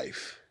my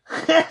life.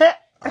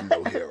 I'm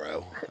no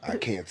hero. I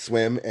can't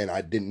swim, and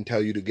I didn't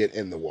tell you to get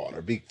in the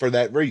water. For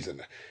that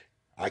reason,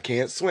 I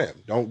can't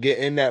swim. Don't get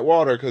in that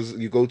water because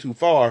you go too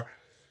far.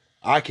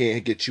 I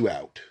can't get you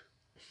out.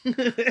 And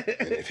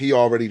if he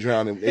already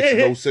drowning, it's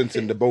no sense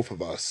in the both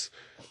of us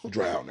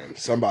drowning.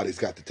 Somebody's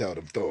got to tell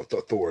the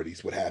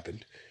authorities what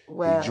happened.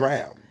 Wow. He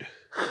drowned.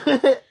 Wow.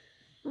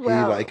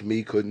 He, like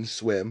me, couldn't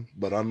swim,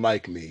 but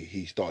unlike me,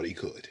 he thought he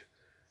could.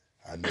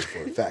 I know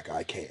for a fact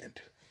I can't.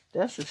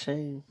 That's a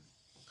shame.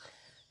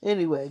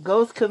 Anyway,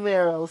 Ghost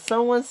Camaro.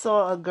 Someone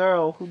saw a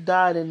girl who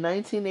died in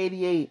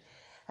 1988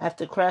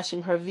 after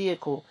crashing her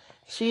vehicle.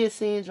 She is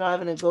seen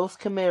driving a Ghost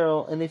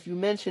Camaro, and if you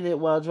mention it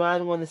while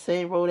driving on the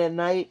same road at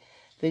night,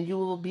 then you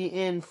will be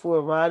in for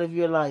a ride of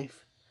your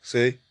life.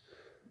 See?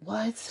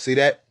 What? See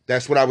that?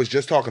 That's what I was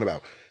just talking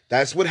about.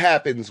 That's what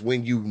happens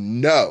when you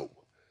know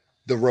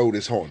the road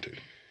is haunted.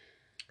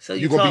 So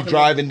you're going to be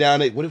driving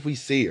down it. What if we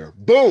see her?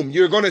 Boom,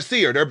 you're going to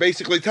see her. They're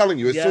basically telling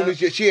you as soon as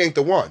she ain't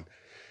the one.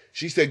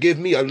 She said, give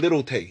me a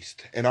little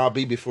taste and I'll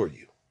be before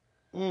you.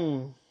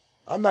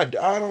 I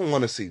don't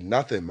want to see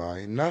nothing,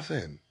 man.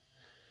 Nothing.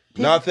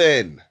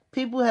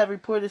 People have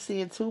reported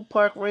seeing 2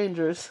 park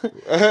rangers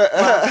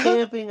while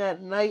camping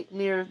at night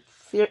near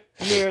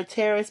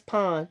Terrace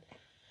Pond,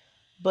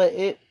 but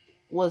it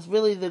was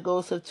really the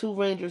ghosts of 2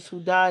 rangers who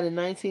died in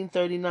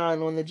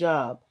 1939 on the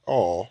job.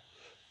 Oh,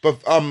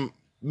 but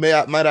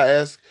might I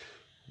ask,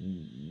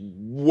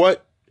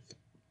 what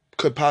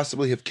could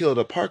possibly have killed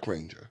a park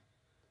ranger?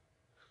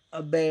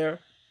 A bear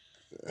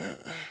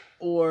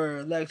or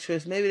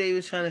electricity. Maybe they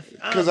was trying to.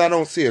 Because I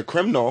don't see a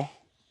criminal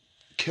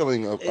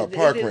killing a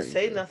park ranger. It didn't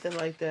say nothing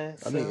like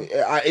that. So. I mean,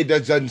 it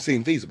doesn't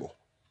seem feasible.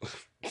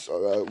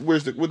 So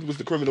what was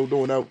the criminal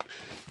doing out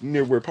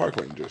near where park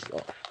rangers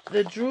are?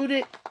 The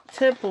Druidic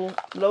temple,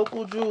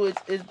 local Druids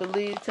is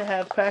believed to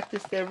have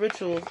practiced their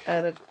rituals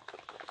at a.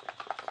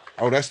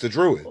 Oh, that's the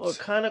Druids. Or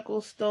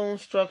conical stone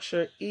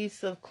structure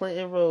east of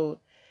Clinton Road,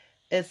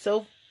 and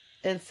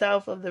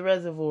south of the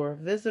reservoir.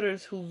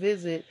 Visitors who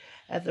visit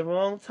at the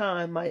wrong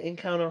time might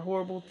encounter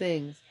horrible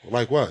things.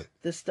 Like what?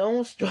 The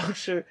stone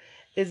structure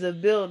is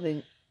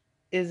an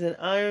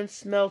iron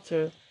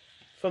smelter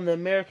from the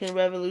American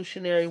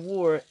Revolutionary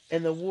War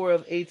and the War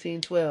of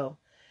 1812.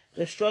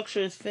 The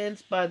structure is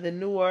fenced by the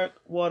Newark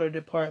Water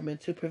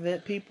Department to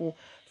prevent people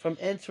from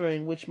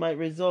entering, which might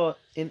result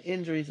in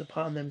injuries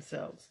upon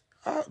themselves.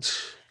 I'm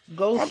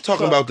Ghost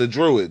talking truck. about the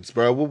druids,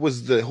 bro. What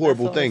was the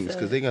horrible That's all I things? said.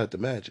 Because they got the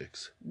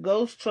magics.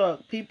 Ghost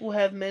truck. People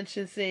have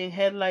mentioned seeing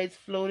headlights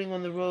floating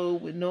on the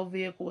road with no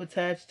vehicle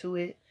attached to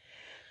it.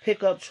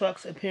 Pickup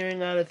trucks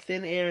appearing out of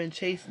thin air and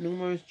chase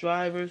numerous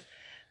drivers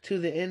to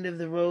the end of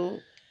the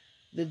road.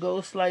 The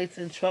ghost lights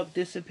and truck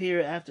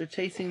disappear after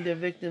chasing their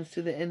victims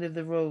to the end of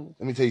the road.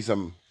 Let me tell you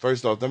something.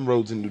 First off, them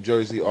roads in New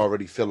Jersey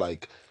already feel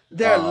like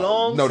They're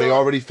long. No, they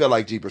already feel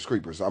like Jeepers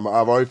Creepers. I've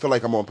already feel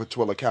like I'm on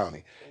Petula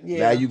County. Yeah.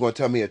 Now you gonna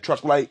tell me a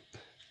truck light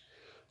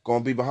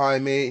gonna be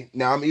behind me?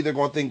 Now I'm either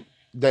gonna think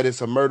that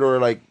it's a murderer,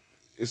 like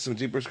it's some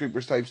Jeepers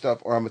Creepers type stuff,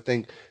 or I'm gonna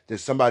think that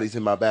somebody's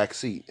in my back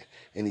seat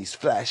and he's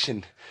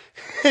flashing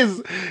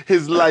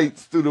his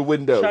lights through the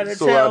window. Trying to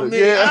tell me.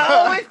 Yeah. I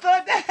always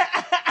thought that.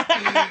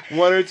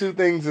 One or two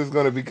things is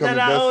gonna be coming.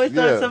 And I always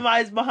thought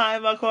somebody's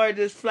behind my car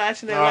just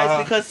flashing their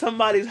lights because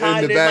somebody's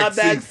hiding in my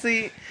back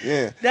seat.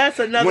 Yeah, that's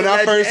another. When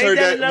I first heard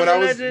that, when I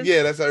was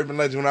that's an urban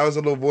legend. When I was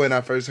a little boy and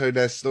I first heard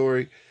that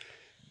story,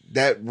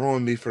 that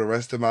ruined me for the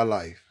rest of my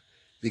life.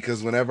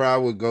 Because whenever I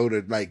would go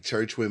to like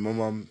church with my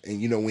mom,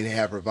 and you know when they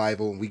have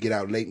revival and we get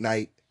out late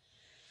night,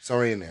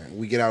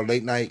 we get out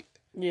late night.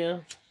 Yeah.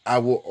 I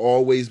will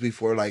always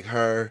before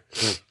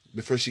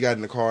she got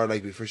in the car,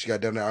 like before she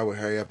got down there, I would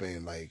hurry up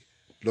and like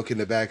look in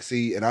the back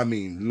seat, and I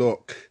mean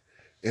look,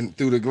 and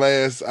through the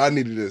glass, I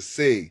needed to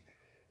see.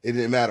 It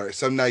didn't matter.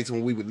 Some nights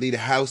when we would leave the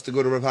house to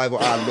go to revival,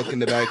 I look in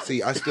the back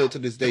seat. I still to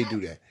this day do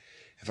that.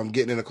 If I'm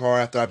getting in the car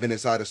after I've been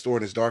inside the store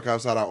and it's dark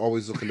outside, I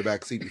always look in the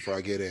back seat before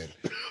I get in.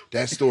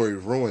 That story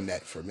ruined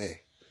that for me.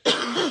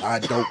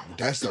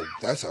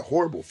 That's a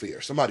horrible fear.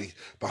 Somebody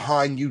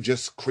behind you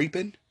just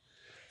creeping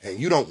and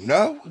you don't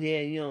know? Yeah,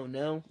 you don't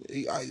know.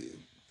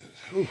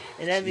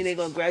 And that means they're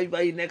going to grab you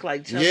by your neck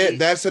like Chucky. Yeah,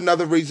 that's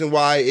another reason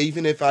why,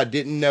 even if I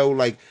didn't know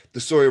like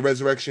the story of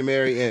Resurrection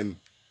Mary and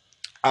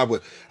I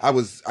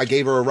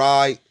gave her a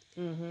ride.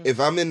 Mm-hmm. If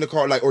I'm in the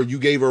car, or you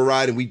gave her a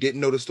ride and we didn't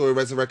know the story of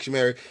Resurrection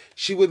Mary,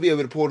 she wouldn't be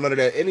able to pull none of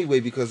that anyway,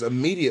 because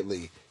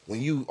immediately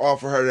when you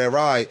offer her that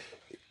ride,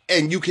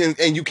 and you can't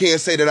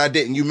say that I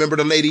didn't. You remember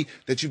the lady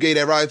that you gave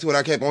that ride to, and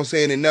I kept on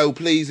saying no,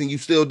 please, and you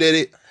still did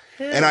it,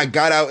 and I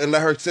got out and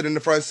let her sit in the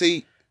front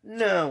seat.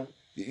 No,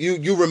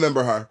 you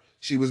remember her?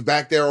 She was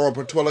back there on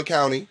Petula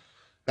County,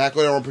 back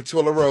there on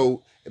Petula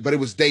Road, but it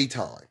was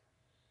daytime.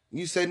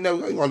 You said no.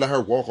 You gonna let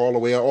her walk all the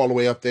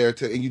way up there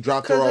and you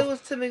dropped her off. It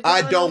was to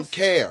McDonald's. I don't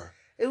care.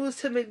 It was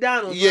to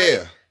McDonald's. Yeah,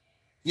 right?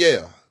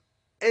 Yeah.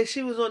 And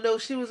she was on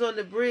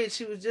the bridge.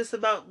 We was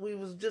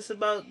just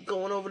about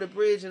going over the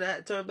bridge, and I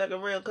had to turn back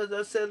around because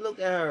I said, "Look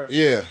at her."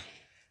 Yeah.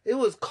 It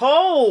was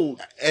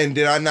cold. And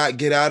did I not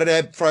get out of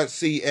that front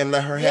seat and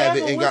let her have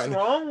it? What's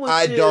wrong with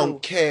I you?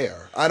 don't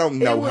care. I don't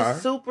know her. It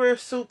was super,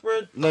 super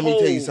cold. Let me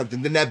tell you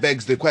something. Then that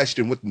begs the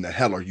question: what in the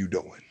hell are you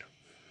doing?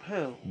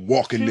 Hell,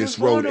 walking this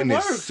road in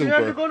this super. She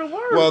had to go to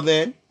work. Well,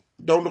 then,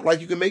 don't look like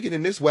you can make it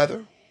in this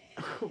weather.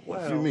 Wow.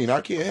 What do you mean?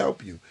 I can't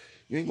help you.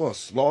 You ain't gonna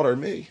slaughter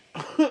me.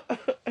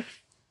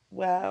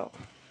 Wow.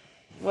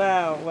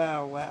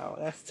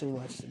 That's too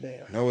much to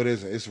bear. No, it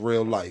isn't. It's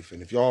real life.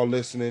 And if y'all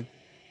listening,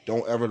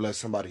 don't ever let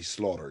somebody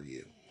slaughter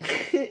you.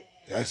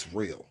 That's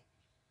real.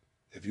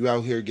 If you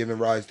out here giving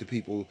rides to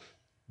people,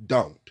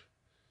 don't.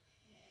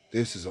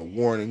 This is a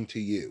warning to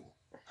you.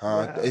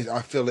 Wow.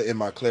 I feel it in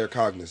my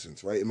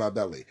claircognizance, right in my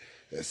belly.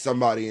 There's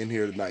somebody in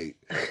here tonight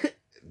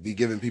be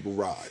giving people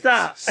rides.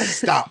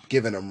 Stop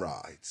giving them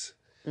rides.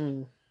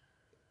 Mm.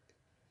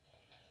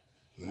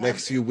 The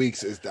next few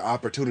weeks is the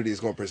opportunity is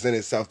going to present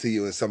itself to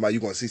you, and you're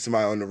going to see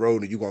somebody on the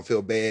road and you're going to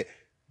feel bad.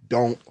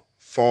 Don't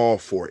fall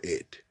for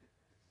it.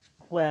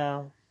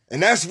 Wow.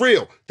 And that's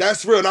real.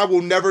 That's real. And I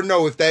will never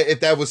know if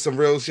that was some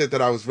real shit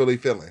that I was really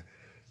feeling.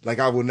 Like,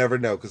 I will never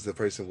know, because the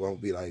person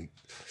won't be like,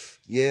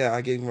 yeah,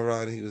 I gave him a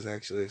ride and he was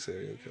actually a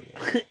serial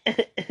killer.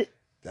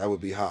 That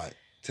would be hot.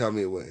 Tell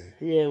me it wouldn't.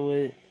 Yeah, it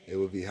would. It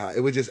would be hot.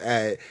 It would just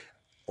add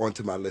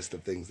onto my list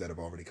of things that have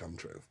already come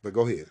true. But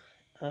go ahead.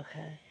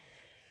 Okay.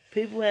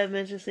 People have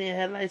mentioned seeing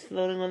headlights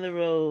floating on the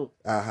road.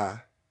 Uh-huh.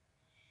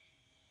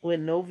 With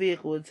no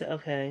vehicle.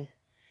 Okay.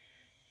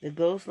 The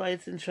ghost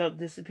lights and truck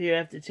disappear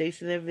after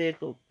chasing their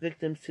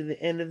victims to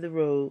the end of the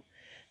road.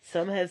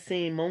 Some have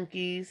seen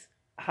monkeys,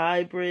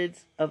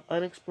 hybrids of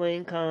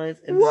unexplained kinds,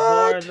 and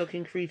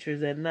bizarre-looking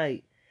creatures at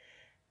night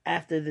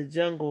after the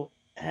jungle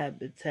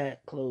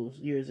habitat closed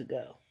years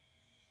ago.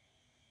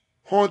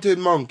 Haunted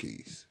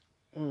monkeys.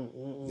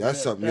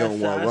 That's something you don't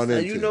want to run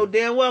into. You know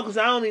damn well, because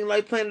I don't even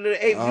like Planet of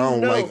the Apes. I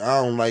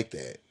don't like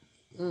that.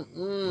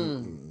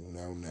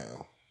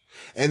 No.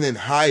 And then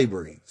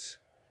hybrids.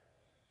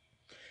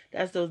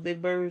 That's those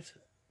big birds?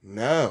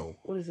 No.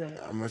 What is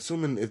that? I'm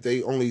assuming if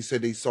they only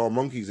said they saw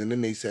monkeys and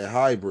then they said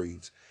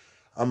hybrids,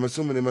 I'm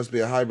assuming it must be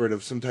a hybrid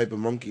of some type of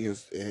monkey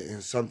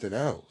and something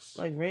else.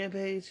 Like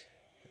Rampage?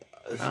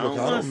 I Look, don't I want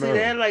don't to see know.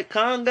 that. Like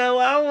Congo,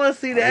 I don't want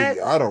to see that.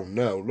 I don't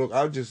know. Look,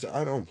 I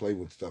don't play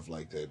with stuff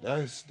like that.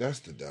 That's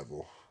the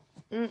devil.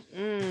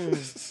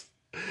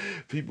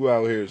 People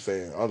out here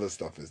saying other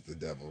stuff is the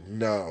devil.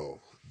 No,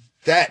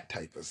 that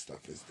type of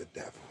stuff is the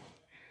devil.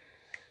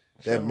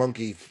 That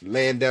monkey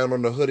laying down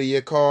on the hood of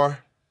your car.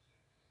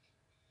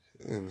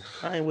 And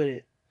I ain't with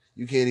it.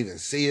 you can't even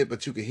see it,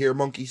 but you can hear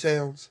monkey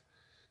sounds.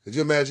 Could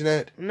you imagine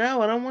that?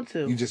 No, I don't want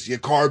to. Your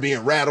car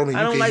being rattled and I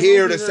you don't can like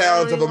hear the monkeys.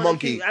 sounds of a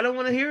monkey. I don't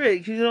want to hear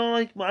it.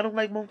 I don't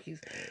like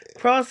monkeys.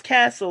 Cross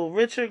Castle.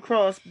 Richard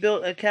Cross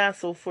built a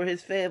castle for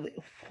his family.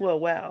 Well,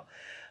 wow.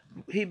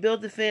 He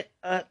built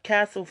a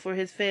castle for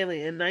his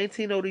family in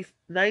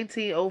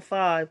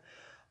 1905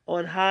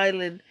 on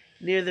Highland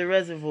near the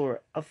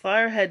reservoir. A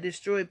fire had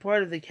destroyed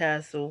part of the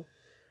castle,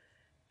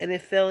 and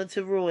it fell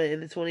into ruin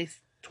in the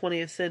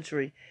 20th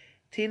century.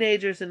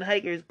 Teenagers and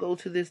hikers go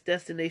to this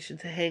destination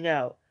to hang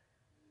out,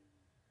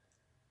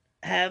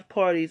 have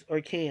parties,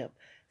 or camp.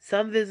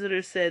 Some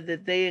visitors said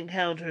that they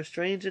encounter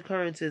strange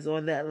occurrences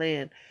on that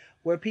land,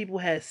 where people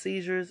had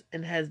seizures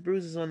and has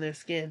bruises on their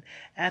skin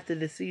after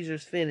the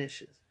seizures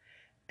finishes.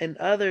 And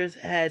others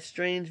had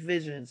strange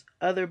visions.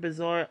 Other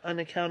bizarre,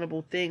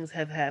 unaccountable things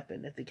have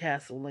happened at the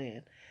castle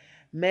land.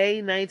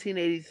 May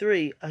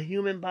 1983, a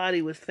human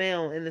body was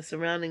found in the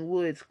surrounding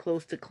woods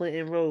close to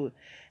Clinton Road,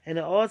 and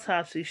an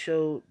autopsy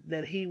showed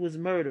that he was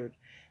murdered,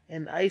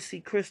 and icy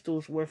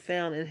crystals were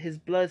found in his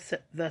blood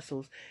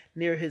vessels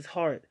near his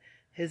heart.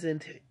 His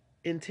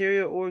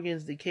interior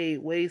organs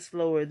decayed way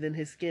slower than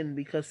his skin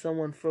because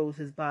someone froze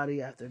his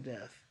body after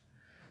death.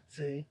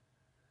 See?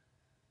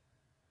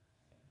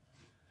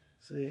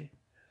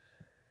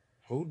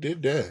 Who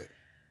did that?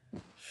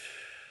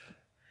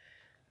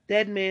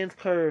 Dead Man's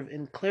Curve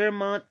in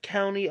Claremont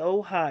County,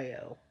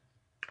 Ohio.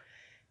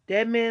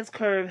 Dead Man's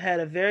Curve had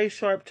a very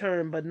sharp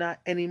turn, but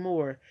not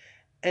anymore,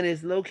 and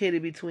is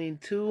located between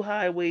two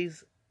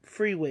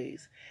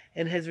freeways,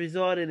 and has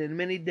resulted in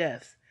many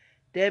deaths.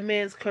 Dead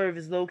Man's Curve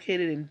is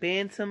located in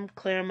Bantam,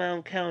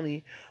 Claremont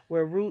County,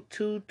 where Route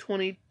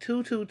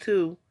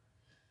 222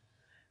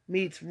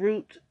 meets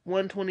Route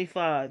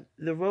 125.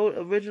 The road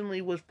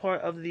originally was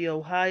part of the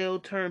Ohio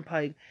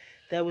Turnpike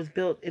that was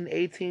built in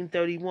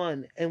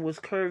 1831 and was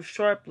curved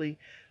sharply,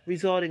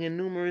 resulting in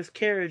numerous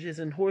carriages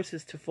and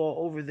horses to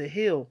fall over the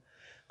hill,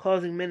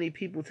 causing many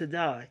people to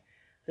die.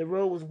 The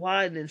road was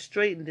widened and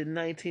straightened in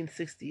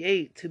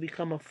 1968 to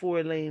become a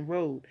 4-lane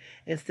road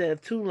instead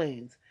of 2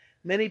 lanes.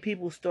 Many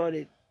people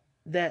started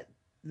that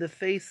the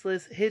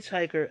faceless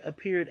hitchhiker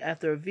appeared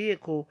after a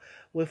vehicle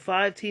with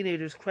 5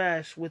 teenagers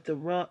crashed with the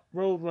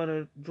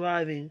Roadrunner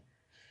driving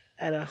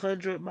at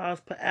 100 miles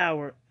per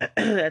hour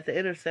at the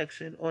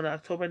intersection on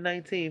October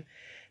 19,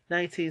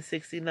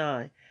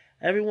 1969.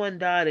 Everyone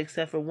died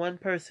except for one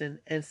person,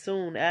 and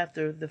soon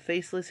after, the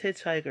faceless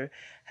hitchhiker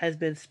has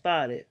been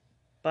spotted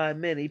by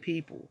many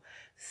people.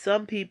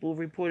 Some people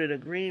reported a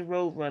green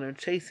Roadrunner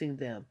chasing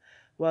them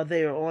while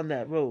they are on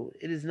that road.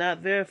 It is not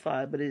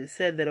verified, but it is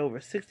said that over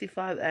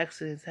 65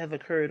 accidents have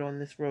occurred on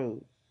this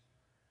road.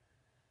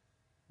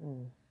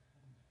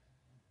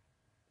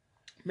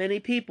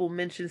 Many people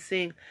mention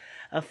seeing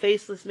a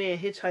faceless man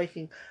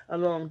hitchhiking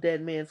along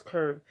Dead Man's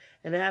Curve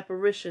and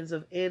apparitions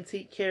of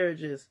antique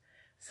carriages.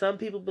 Some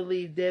people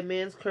believe Dead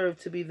Man's Curve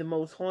to be the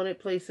most haunted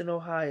place in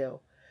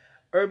Ohio.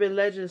 Urban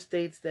legend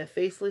states that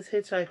faceless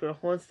hitchhiker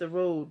haunts the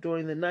road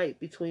during the night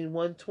between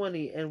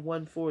 1:20 and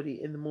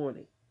 1:40 in the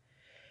morning.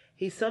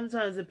 He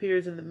sometimes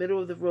appears in the middle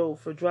of the road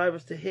for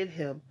drivers to hit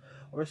him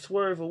or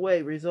swerve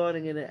away,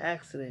 resulting in an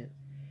accident.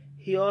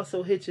 He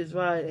also hitches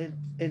ride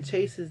and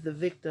chases the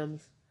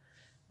victims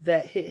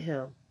that hit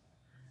him.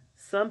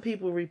 Some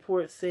people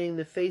report seeing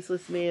the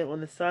faceless man on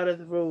the side of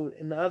the road,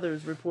 and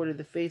others reported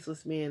the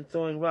faceless man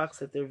throwing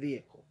rocks at their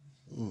vehicle.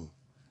 You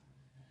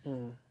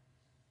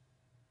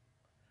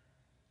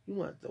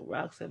want to throw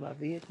rocks at my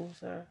vehicle,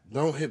 sir?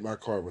 Don't hit my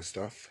car with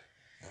stuff.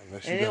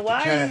 Unless you got why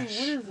the cash.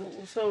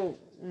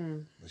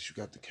 Unless you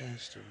got the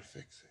cash to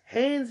fix it.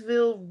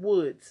 Haynesville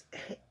Woods,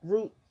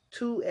 Route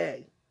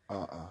 2A.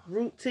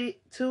 Route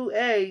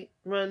 2A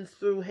runs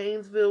through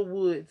Haynesville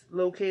Woods,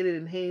 located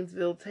in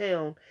Haynesville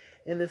Town,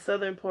 in the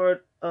southern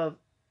part of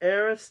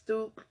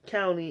Aroostook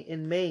County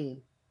in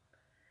Maine.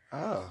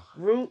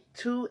 Route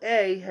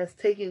 2A has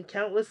taken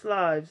countless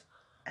lives,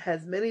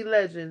 has many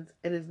legends,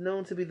 and is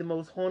known to be the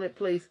most haunted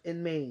place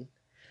in Maine.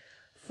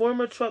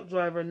 Former truck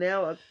driver,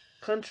 now a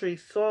country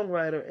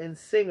songwriter and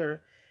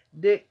singer,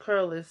 Dick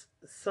Curless'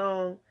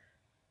 song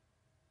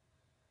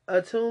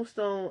A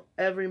Tombstone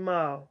Every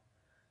Mile.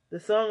 The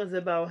song is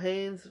about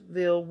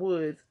Haynesville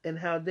Woods and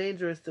how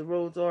dangerous the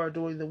roads are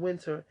during the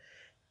winter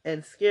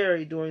and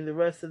scary during the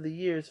rest of the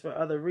years for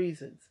other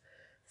reasons.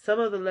 Some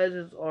of the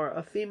legends are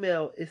a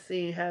female is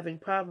seen having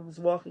problems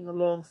walking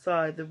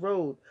alongside the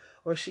road,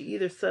 or she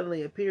either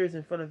suddenly appears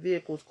in front of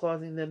vehicles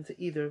causing them to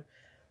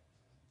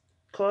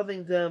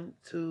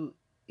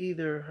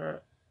either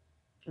her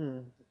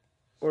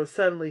or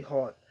suddenly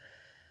halt.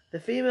 The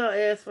female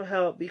asks for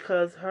help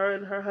because her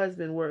and her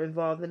husband were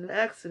involved in an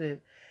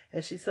accident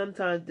and she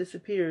sometimes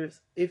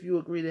disappears if you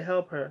agree to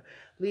help her,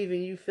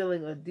 leaving you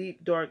feeling a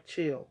deep, dark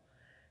chill.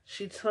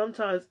 She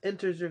sometimes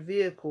enters your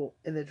vehicle,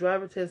 and the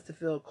driver tends to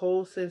feel a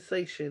cold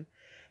sensation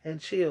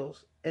and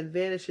chills, and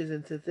vanishes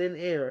into thin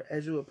air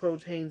as you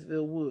approach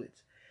Haynesville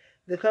Woods.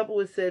 The couple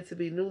is said to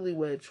be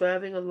newlywed,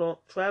 traveling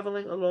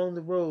along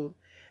the road,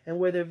 and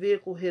where their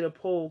vehicle hit a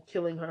pole,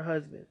 killing her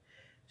husband.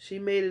 She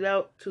made it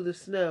out to the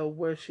snow,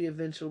 where she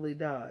eventually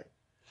died.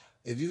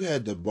 If you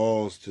had the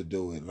balls to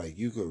do it, like,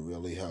 you could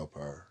really help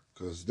her.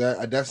 Because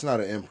that's not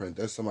an imprint.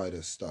 That's somebody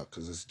that's stuck.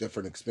 Because it's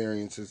different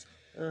experiences.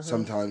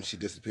 Sometimes she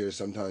disappears.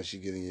 Sometimes she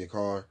get in your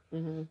car.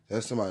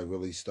 That's somebody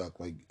really stuck.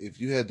 Like, if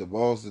you had the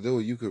balls to do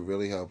it, you could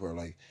really help her.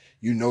 Like,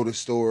 you know the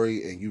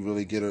story and you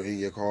really get her in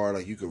your car.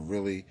 Like, you could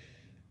really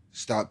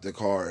stop the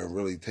car and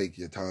really take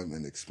your time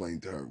and explain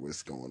to her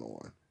what's going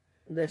on.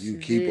 You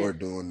keep her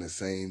doing the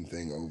same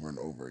thing over and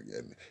over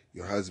again.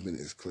 Your husband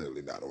is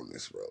clearly not on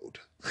this road.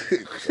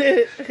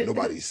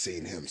 Nobody's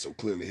seen him, so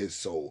clearly his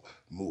soul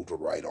moved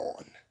right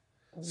on.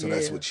 So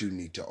that's what you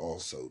need to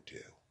also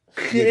do.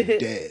 You're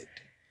dead.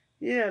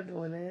 You're not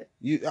doing that.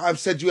 I've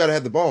said you got to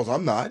have the balls.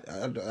 I'm not.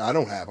 I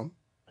don't have them.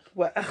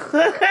 Wow.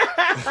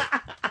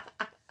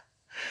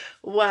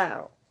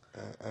 Wow.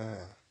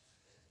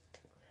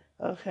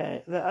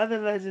 Okay. The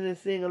other legend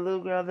is seeing a little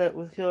girl that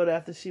was killed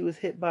after she was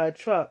hit by a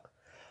truck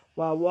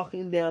while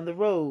walking down the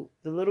road.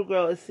 The little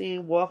girl is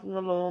seen walking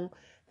along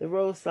the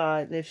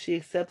roadside, and if she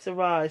accepts a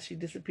ride, she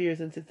disappears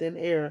into thin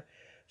air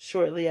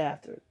shortly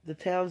after. The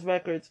town's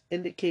records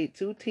indicate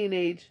two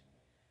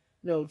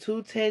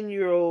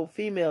 10-year-old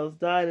females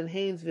died in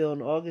Haynesville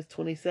on August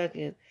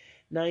 22nd,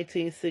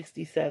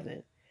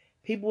 1967.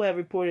 People have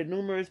reported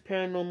numerous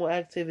paranormal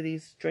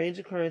activities, strange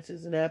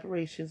occurrences, and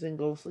apparitions and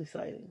ghostly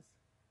sightings.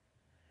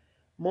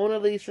 Mona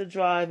Lisa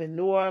Drive in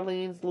New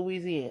Orleans,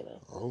 Louisiana.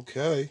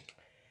 Okay.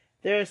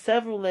 There are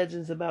several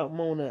legends about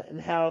Mona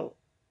and how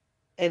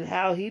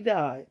he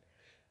died.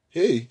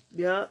 He?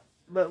 Yeah,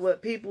 but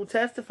what people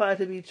testify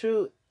to be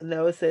true,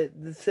 no,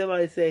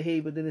 somebody said he,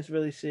 but then it's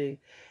really she,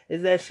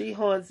 is that she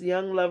haunts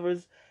young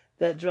lovers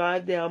that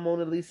drive down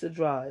Mona Lisa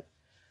Drive.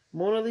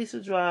 Mona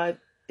Lisa Drive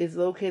is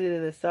located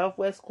in the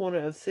southwest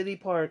corner of City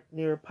Park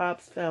near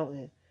Pops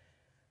Fountain.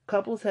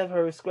 Couples have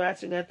heard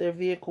scratching at their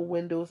vehicle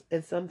windows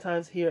and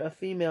sometimes hear a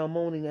female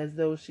moaning as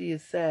though she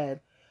is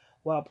sad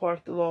while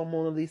parked along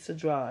Mona Lisa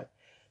Drive.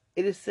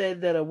 It is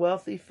said that a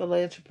wealthy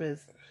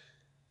philanthropist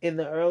in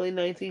the early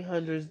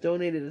 1900s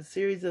donated a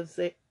series of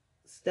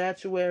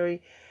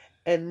statuary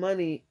and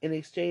money in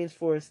exchange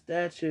for a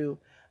statue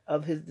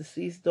of his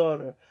deceased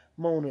daughter,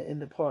 Mona, in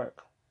the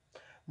park.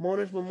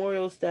 Mona's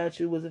memorial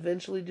statue was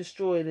eventually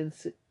destroyed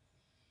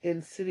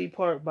in City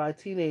Park by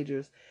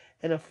teenagers,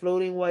 and a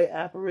floating white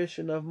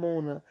apparition of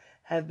Mona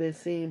have been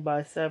seen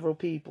by several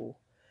people.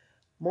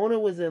 Mona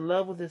was in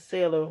love with a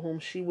sailor whom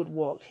she would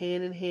walk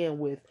hand in hand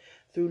with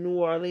through New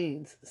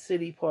Orleans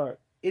City Park.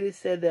 It is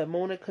said that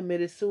Mona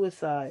committed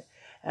suicide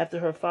after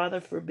her father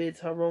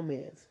forbids her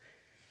romance.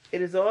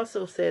 It is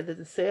also said that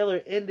the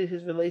sailor ended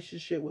his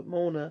relationship with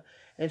Mona,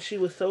 and she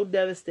was so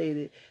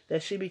devastated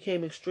that she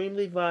became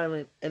extremely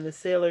violent, and the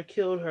sailor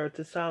killed her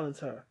to silence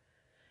her.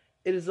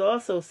 It is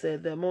also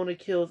said that Mona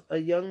kills a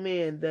young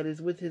man that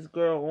is with his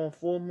girl on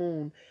full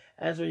moon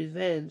as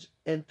revenge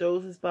and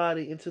throws his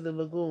body into the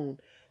lagoon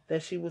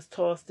that she was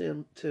tossed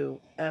into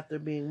after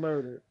being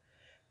murdered.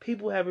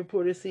 People have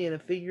reported seeing a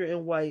figure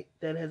in white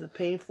that has a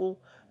painful,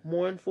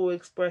 mournful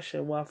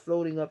expression while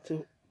floating up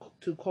to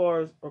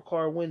cars or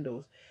car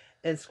windows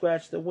and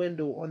scratch the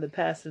window on the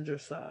passenger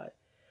side.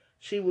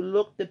 She would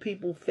look the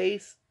people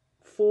face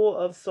full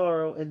of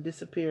sorrow and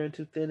disappear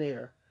into thin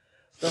air.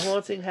 The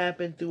haunting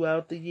happened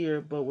throughout the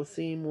year, but was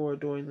seen more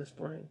during the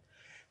spring.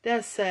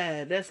 That's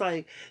sad. That's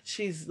like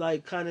she's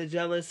like kind of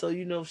jealous, so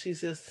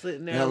she's just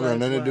sitting there. That got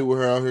nothing to do with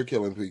her out here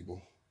killing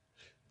people.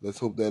 Let's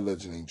hope that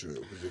legend ain't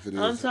true. If it is,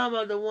 I'm talking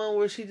about the one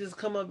where she just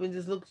come up and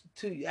just look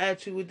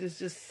at you with this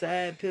just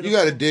sad, pitiful. You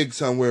got to dig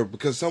somewhere,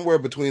 because somewhere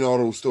between all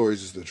those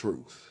stories is the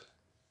truth.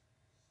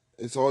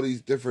 It's all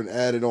these different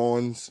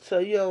added-ons.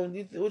 So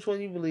which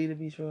one you believe to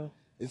be true?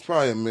 It's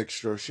probably a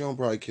mixture. She don't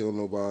probably kill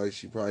nobody.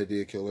 She probably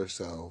did kill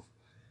herself,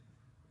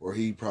 or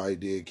he probably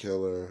did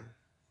kill her.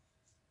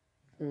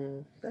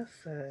 That's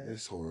sad.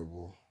 It's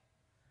horrible.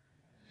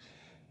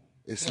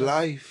 It's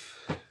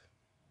life.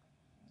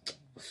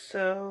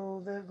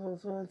 So that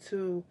goes on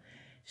to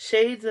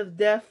Shades of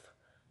Death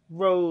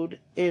Road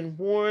in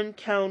Warren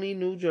County,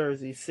 New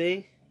Jersey.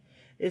 See?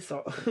 It's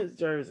all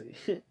Jersey.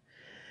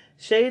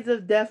 Shades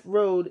of Death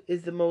Road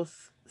is the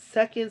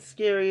second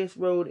scariest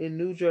road in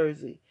New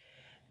Jersey,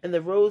 and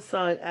the road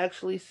sign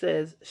actually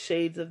says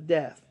Shades of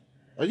Death.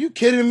 Are you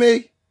kidding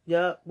me?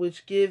 Yup,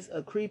 which gives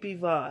a creepy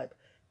vibe.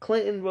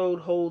 Clinton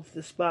Road holds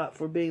the spot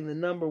for being the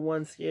number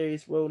one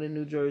scariest road in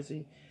New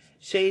Jersey.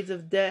 Shades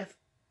of Death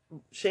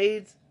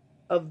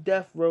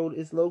Road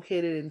is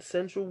located in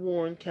central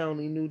Warren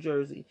County, New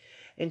Jersey,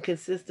 and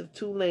consists of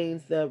 2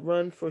 lanes that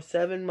run for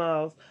 7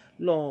 miles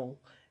long.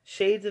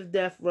 Shades of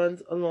Death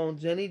runs along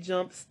Jenny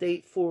Jump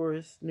State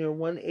Forest near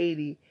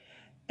 180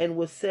 and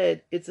was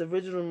said its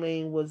original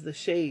name was the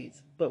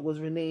Shades, but was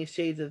renamed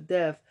Shades of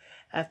Death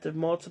after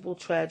multiple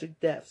tragic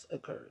deaths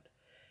occurred.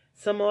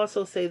 Some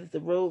also say that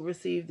the road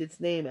received its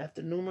name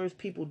after numerous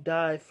people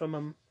died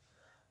from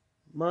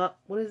what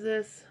is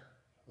this?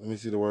 Let me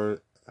see the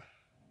word.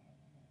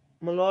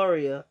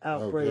 Malaria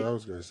outbreak. Okay, I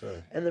was gonna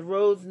say. And the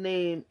road's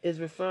name is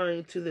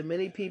referring to the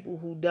many people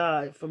who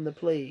died from the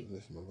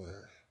plague.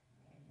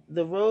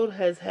 The road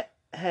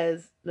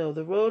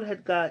the road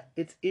had got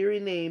its eerie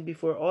name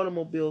before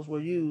automobiles were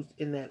used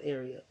in that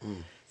area.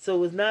 So it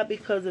was not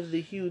because of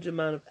the huge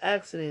amount of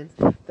accidents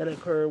that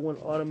occurred when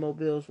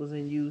automobiles was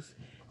in use.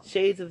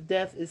 Shades of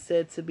Death is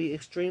said to be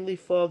extremely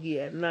foggy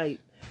at night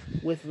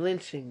with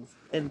lynchings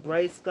and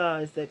bright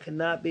skies that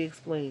cannot be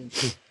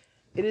explained.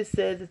 It is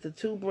said that the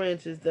two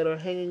branches that are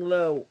hanging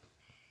low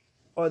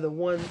are the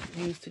ones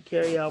used to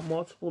carry out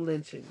multiple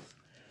lynchings.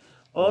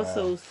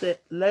 Also,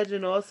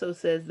 legend also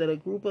says that a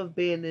group of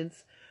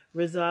bandits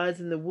resides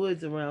in the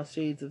woods around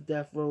Shades of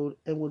Death Road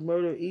and would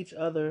murder each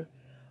other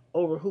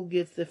over who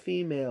gets the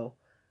female,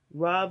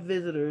 rob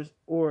visitors,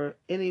 or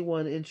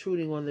anyone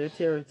intruding on their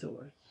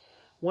territory.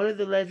 One of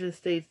the legends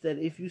states that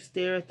if you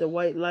stare at the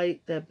white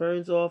light that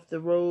burns off the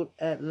road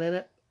at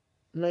Lennep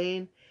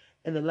Lane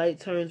and the light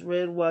turns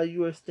red while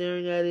you are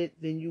staring at it,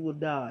 then you will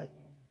die.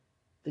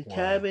 The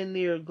cabin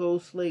near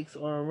Ghost Lakes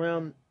are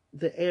around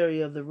the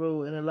area of the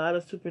road, and a lot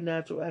of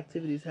supernatural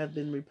activities have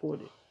been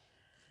reported.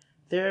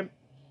 There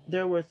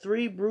were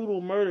 3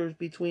 brutal murders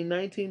between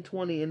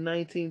 1920 and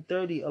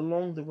 1930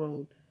 along the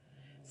road.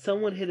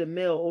 Someone hit a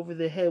male over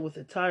the head with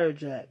a tire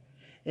jack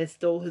and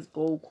stole his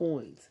gold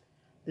coins.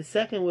 The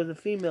second was a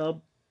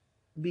female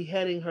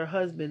beheading her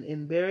husband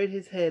and buried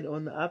his head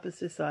on the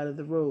opposite side of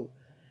the road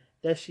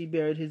that she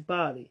buried his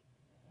body.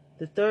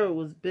 The third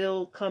was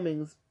Bill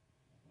Cummings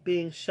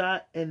being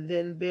shot and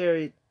then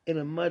buried in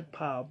a mud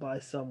pile by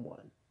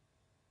someone.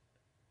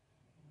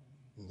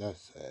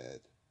 That's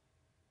sad.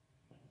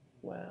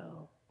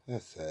 Wow.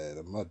 That's sad.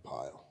 A mud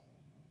pile.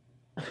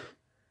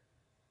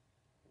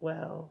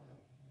 Wow.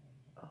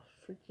 A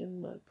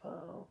freaking mud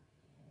pile.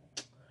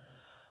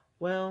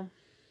 Well,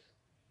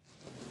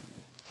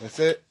 that's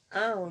it?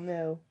 I don't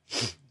know.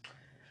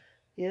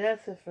 Yeah,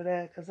 that's it for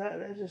that. Cause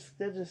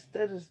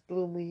that just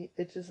blew me.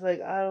 It's just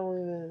like I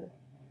don't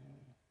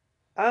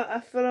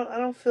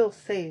feel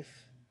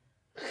safe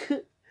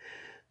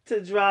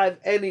to drive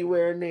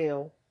anywhere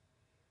now.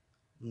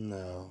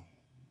 No.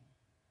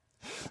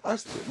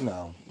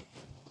 No.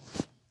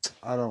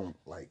 I don't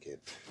like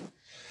it.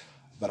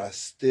 But I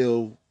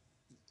still,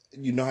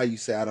 you know how you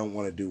say I don't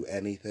want to do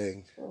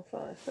anything? Oh,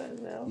 fine,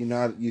 now. You know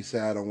how you say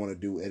I don't want to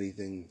do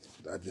anything,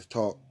 I just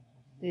talk?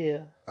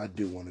 Yeah. I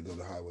do want to go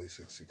to Highway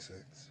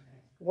 666.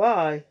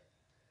 Why?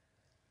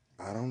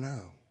 I don't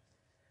know.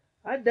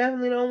 I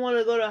definitely don't want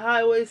to go to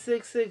Highway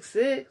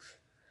 666.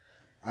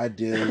 I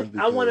do.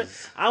 I want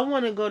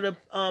to go to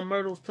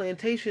Myrtle's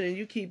Plantation, and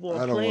you keep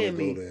on playing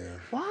me. I don't want to go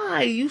there.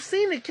 Why? You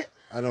seen it?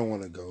 I don't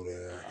want to go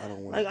there. I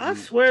don't want. Like I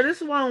swear,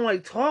 this is why I don't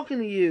like talking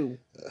to you.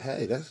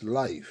 Hey, that's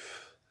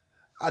life.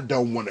 I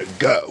don't want to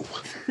go.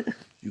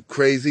 You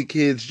crazy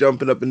kids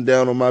jumping up and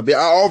down on my bed.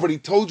 I already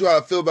told you how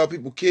I feel about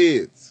people,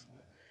 kids.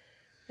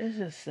 It's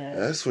just sad.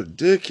 That's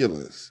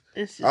ridiculous.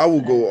 It's just I will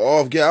sad. go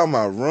off. Get out of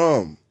my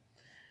room.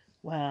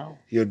 Wow.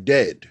 You're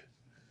dead.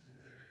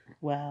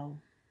 Wow.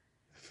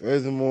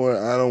 Furthermore,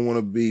 I don't want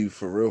to be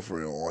for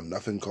real on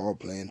nothing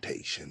called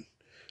Plantation.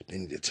 They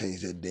need to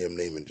change their damn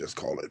name and just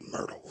call it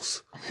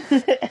Myrtles. Now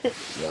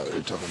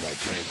they're talking about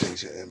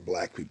Plantation and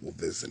black people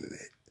visiting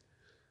it.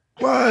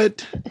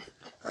 What?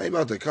 I ain't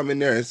about to come in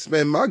there and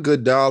spend my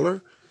good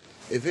 $1.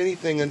 If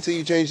anything, until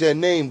you change that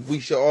name, we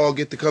should all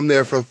get to come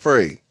there for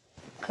free.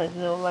 Cause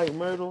you don't like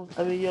Myrtle?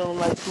 I mean, you don't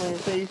like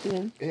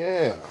Plantation?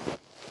 Yeah.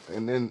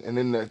 And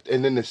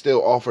then they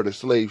still offer the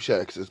slave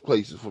shacks as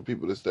places for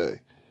people to stay.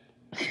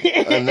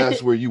 And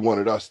that's where you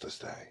wanted us to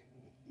stay.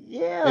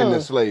 Yeah. In the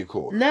slave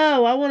quarters.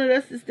 No, I wanted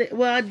us to stay.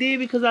 Well, I did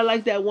because I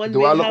like that one.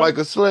 Do I look like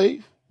a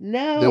slave?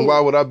 No. Then why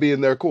would I be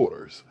in their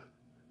quarters?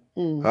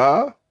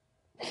 Huh?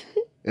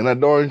 And I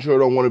darn sure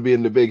don't want to be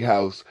in the big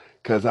house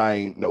because I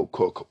ain't no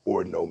cook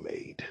or no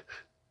maid.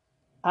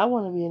 I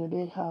want to be in a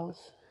big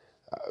house.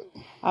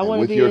 I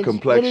want to be with your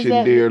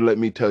complexion, dear, let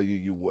me tell you,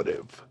 you would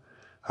have.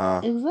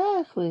 Huh?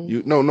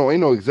 Exactly. No,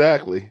 ain't no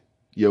exactly.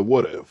 You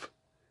would have.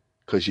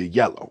 Because you're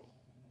yellow.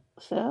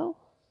 So?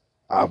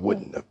 I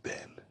wouldn't have been.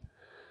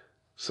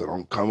 So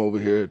don't come over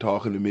here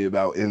talking to me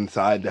about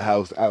inside the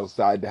house,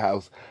 outside the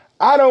house.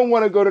 I don't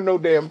want to go to no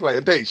damn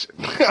plantation.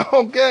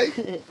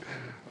 Okay?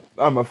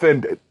 I'm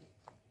offended.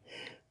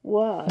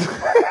 Why?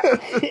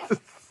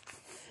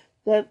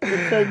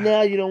 So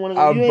now you don't want to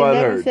go. You ain't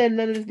never said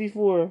none of this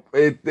before.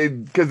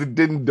 Because it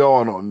didn't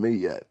dawn on me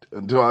yet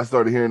until I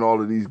started hearing all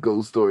of these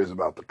ghost stories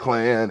about the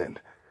Klan and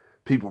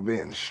people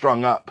being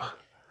strung up.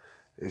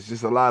 It's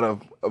just a lot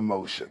of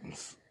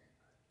emotions.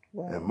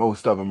 Wow. And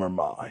most of them are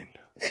mine.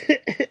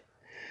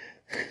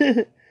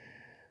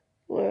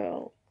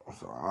 Well.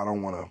 So I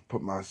don't want to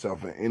put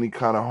myself in any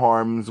kind of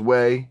harm's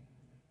way.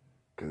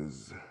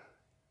 Because,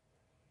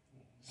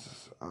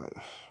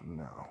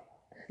 no.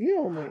 You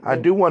don't know. I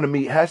do want to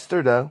meet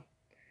Hester, though.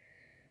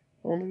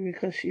 Only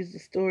because she's a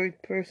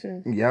storied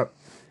person. Yep.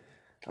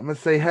 I'm going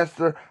to say,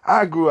 Hester,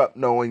 I grew up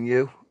knowing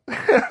you.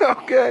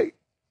 Okay?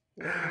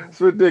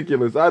 It's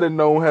ridiculous. I didn't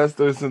know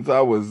Hester since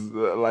I was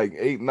like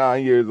 8,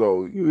 9 years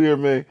old. You hear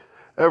me?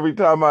 Every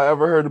time I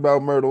ever heard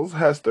about Myrtles,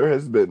 Hester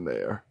has been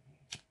there.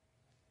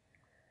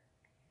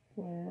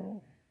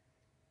 Wow.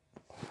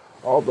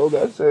 Although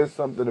that says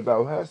something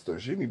about Hester.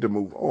 She need to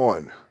move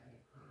on.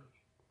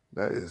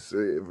 That is,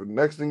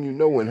 next thing you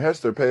know, when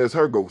Hester passed,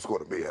 her ghost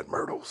going to be at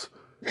Myrtles.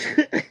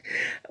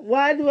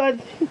 Why do I...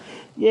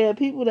 Yeah,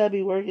 people that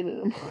be working in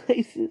them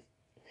places.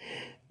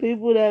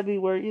 People that be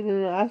working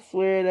in them, I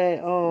swear that...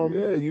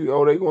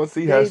 Yeah, they going to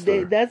see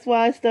Hester. That's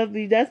why stuff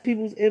be... That's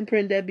people's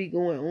imprint that be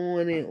going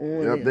on and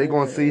on. Yep, they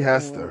going to see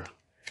Hester.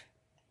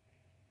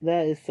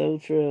 That is so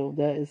true.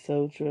 That is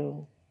so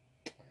true.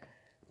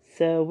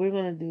 So we're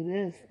going to do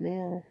this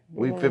now.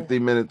 We 50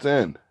 minutes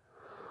in.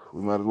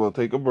 We might as well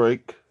take a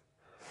break.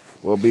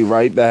 We'll be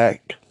right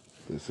back.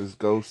 This is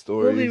Ghost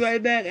Stories. We'll be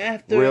right back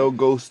after. Real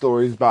ghost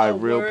stories by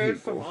real word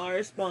people. From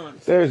our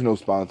sponsor. There is no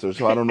sponsor,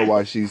 so I don't know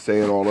why she's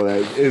saying all of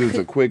that. It is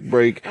a quick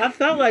break. I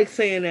felt like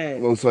saying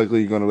that. Most likely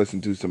you're going to listen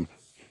to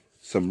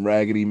some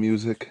raggedy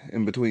music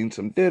in between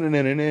some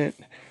din-din-din-din.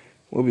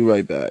 We'll be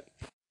right back.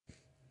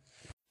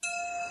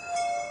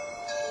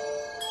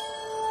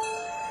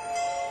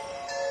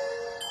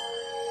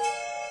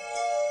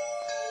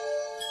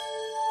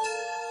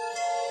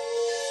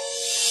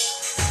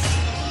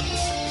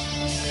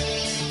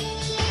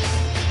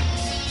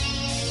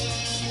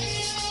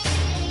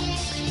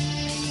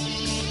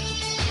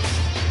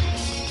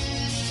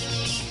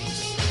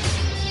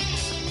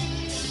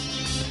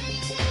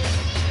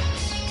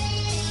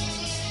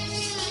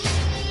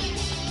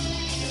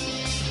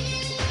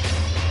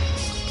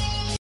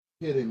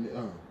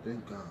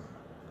 Thank God. I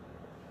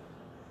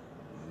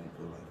didn't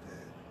feel like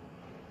that.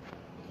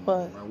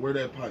 What? Now, where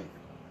that pipe?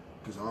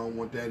 Because I don't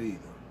want that either.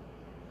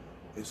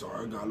 It's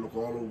alright, I gotta look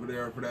all over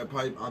there for that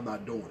pipe. I'm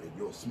not doing it.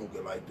 You'll smoke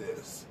it like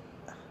this.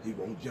 He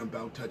won't jump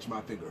out, touch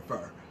my finger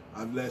fur.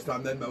 Last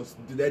time that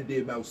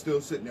dead mouse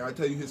still sitting there. I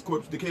tell you, his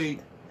corpse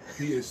decayed.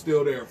 He is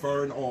still there,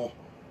 fur and all.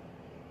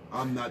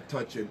 I'm not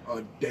touching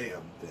a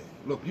damn thing.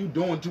 Look, you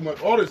doing too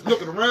much. All this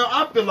looking around,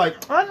 I feel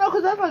like... I know,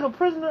 because that's like a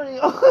prisoner.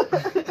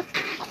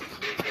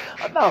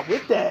 I'm not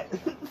with that.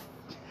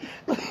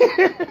 What's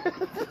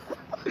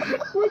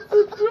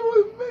it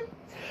doing, Minx?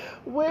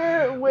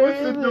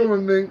 What's it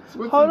doing, Minx?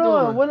 Hold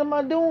on, what am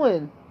I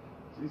doing?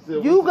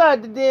 Said, you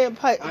got the damn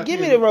pipe.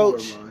 Give me the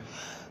roach.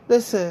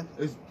 Listen.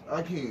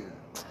 I can't.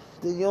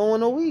 Then you don't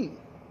want no weed.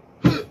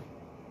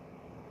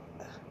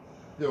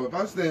 Yo, if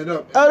I stand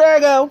up... Oh, there I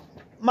go.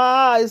 My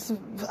eyes.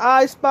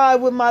 I spy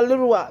with my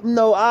little eye.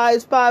 No, I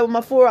spy with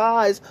my 4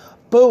 eyes.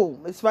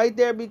 Boom. It's right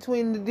there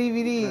between the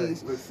DVDs.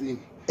 Okay, let's see.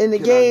 In the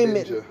game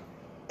and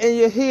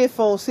your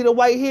headphones. See the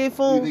white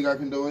headphones? You think I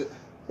can do it?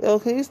 Yo,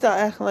 can you stop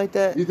acting like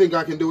that? You think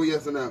I can do it,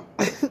 yes or no?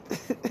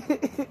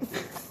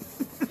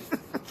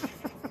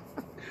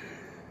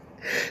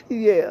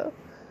 Yeah.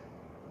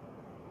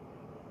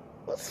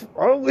 What's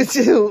wrong with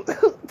you?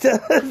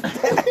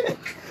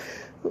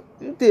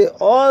 You did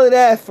all of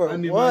that for I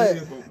need what? My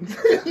headphones.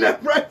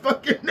 That right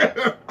fucking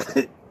there.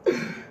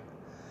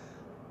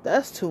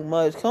 That's too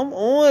much. Come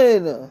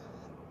on.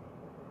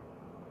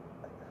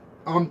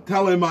 I'm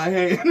telling my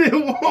hand it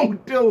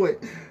won't do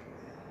it.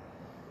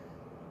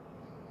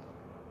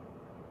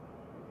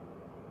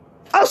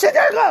 Oh shit,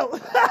 there it go.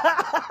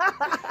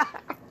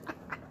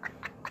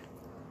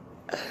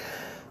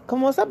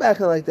 Come on, stop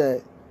acting like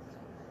that.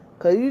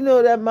 Cause you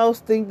know that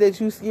mouse think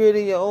that you scared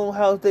in your own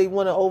house, they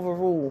want to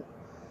overrule.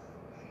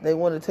 They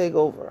want to take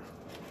over.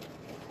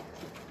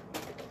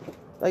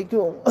 Like you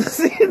don't want to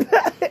see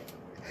that.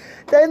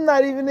 That's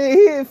not even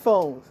in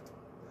headphones.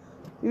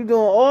 You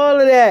doing all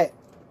of that.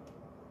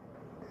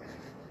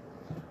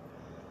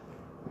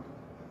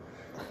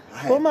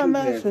 Put my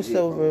mattress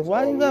over.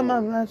 Why you got my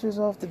mattress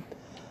off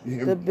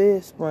the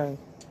bed spring?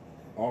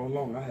 All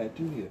along, I had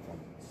 2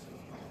 headphones.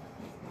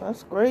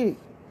 That's great.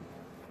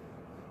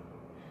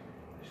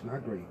 It's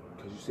not great,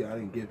 because you see, I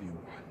didn't give you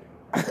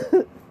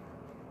one.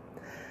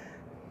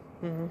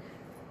 Mm-hmm.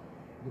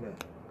 Look at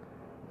that.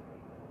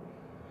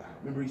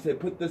 Remember, he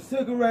said, put the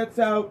cigarettes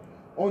out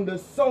on the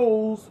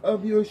soles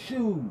of your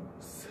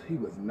shoes. He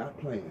was not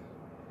playing.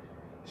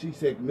 She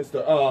said,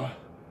 Mr.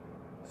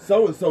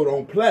 So-and-so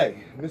don't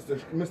play.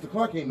 Mr.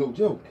 Clark ain't no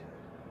joke.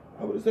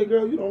 I would have said,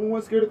 girl, you don't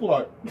want to scare the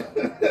Clark.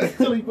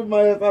 Until he put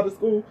my ass out of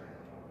school.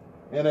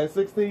 And at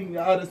 16,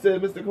 I'd have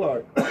said, Mr.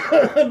 Clark,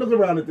 look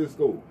around at this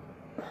school.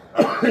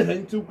 It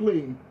ain't too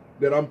clean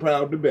that I'm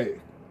proud to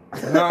beg.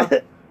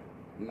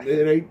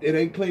 It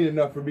ain't clean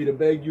enough for me to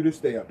beg you to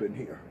stay up in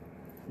here.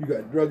 You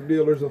got drug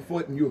dealers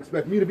afoot and you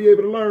expect me to be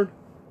able to learn?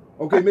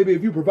 Okay, maybe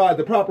if you provide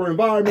the proper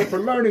environment for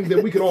learning,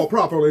 then we can all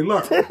properly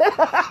learn.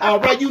 All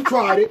right, you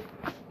tried it.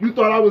 You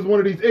thought I was one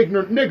of these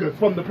ignorant niggas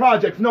from the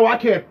projects. No, I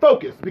can't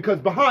focus because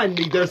behind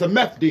me there's a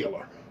meth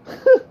dealer.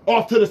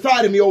 Off to the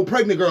side of me, old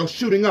pregnant girl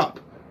shooting up.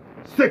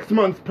 6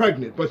 months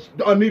pregnant, but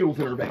needles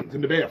in her veins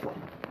in the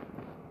bathroom.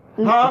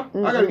 Huh?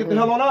 I gotta get the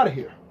hell on out of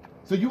here.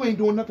 So you ain't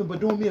doing nothing but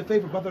doing me a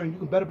favor, brother, and you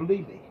can better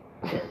believe me.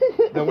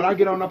 Then when I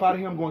get on up out of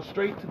here, I'm going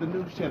straight to the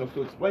news channels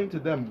to explain to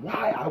them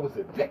why I was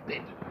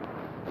evicted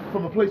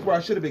from a place where I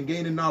should have been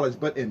gaining knowledge,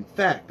 but in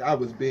fact, I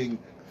was being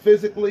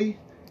physically,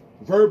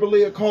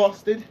 verbally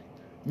accosted.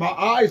 My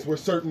eyes were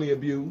certainly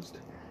abused.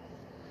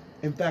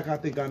 In fact, I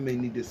think I may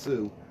need to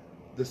sue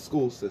the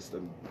school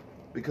system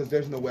because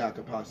there's no way I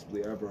could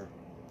possibly ever.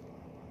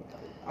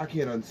 I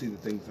can't unsee the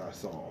things I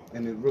saw,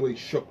 and it really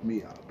shook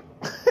me up.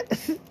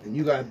 And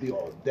you got the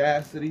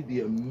audacity,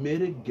 the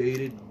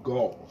unmitigated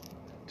gall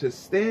to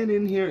stand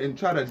in here and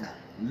try to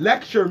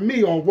lecture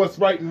me on what's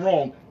right and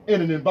wrong in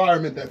an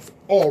environment that's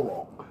all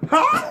wrong.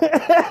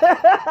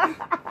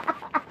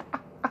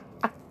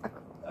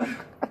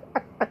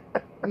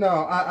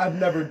 No, I've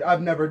never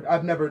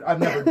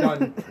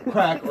done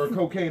crack or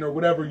cocaine or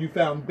whatever you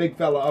found big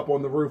fella up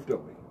on the roof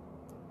doing.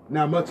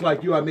 Now, much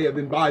like you, I may have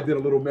imbibed in a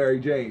little Mary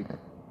Jane,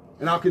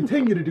 and I'll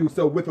continue to do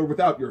so with or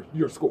without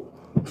your school.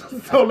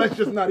 So let's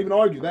just not even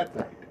argue that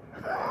fact.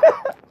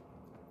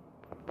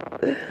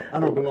 I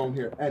don't belong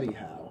here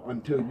anyhow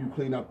until you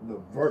clean up the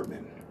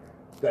vermin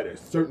that has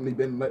certainly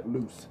been let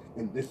loose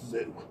in this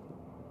zoo.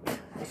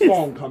 A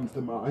song comes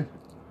to mind.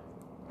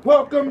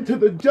 Welcome to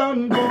the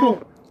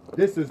jungle.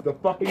 This is the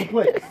fucking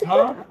place,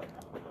 huh?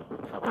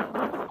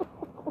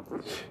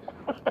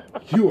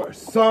 You are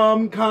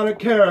some kind of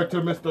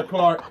character, Mr.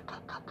 Clark,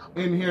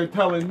 in here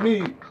telling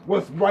me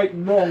what's right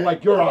and wrong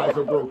like your eyes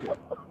are broken.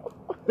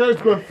 There's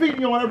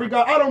graffiti on every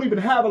guy. I don't even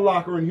have a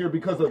locker in here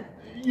because of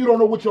you don't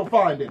know what you'll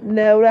find in it.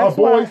 No, that's a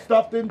boy why.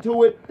 stuffed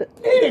into it.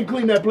 He didn't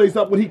clean that place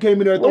up when he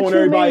came in there throwing What you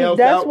everybody mean? else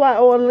That's out. why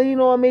on Lean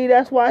On Me,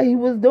 that's why he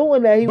was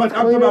doing that. He was But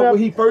I'm talking cleaning about up.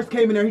 when he first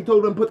came in there, he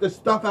told them to put the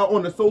stuff out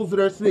on the soles of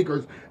their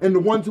sneakers, and the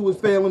ones who was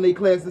failing their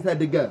classes had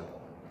to go.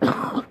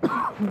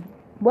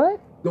 What?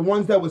 The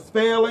ones that was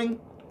failing,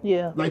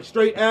 Yeah. like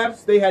straight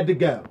F's, they had to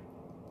go.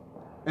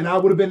 And I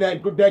would have been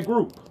that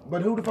group.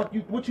 But who the fuck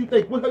you? What you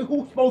think?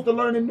 Who's supposed to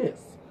learn in this?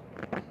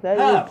 That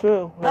How? is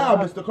true. How,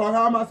 Mr. Clark?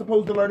 How am I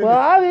supposed to learn in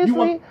Well, this?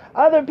 obviously,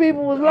 other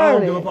people was I don't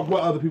learning. give a fuck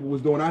what other people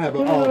was doing. I have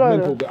Who was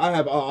learning?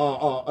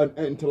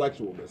 an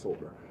intellectual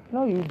disorder.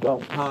 No, you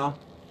don't. Huh?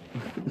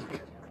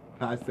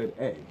 I said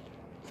A.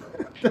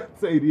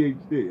 That's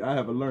ADHD. I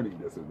have a learning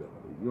disability.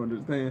 You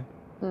understand?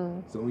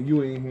 So when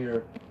you in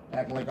here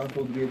acting like I'm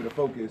supposed to be able to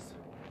focus,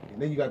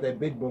 and then you got that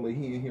big bully,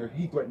 he in here,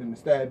 he threatening to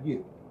stab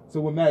you.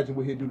 So imagine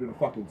what he'll do to the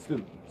fucking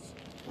students.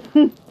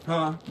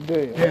 Huh?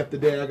 Damn. Half the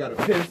day I gotta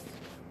piss.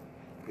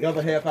 The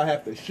other half I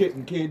have to shit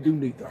and can't do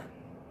neither.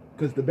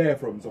 Because the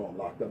bathroom's all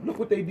locked up. Look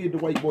what they did to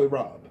white boy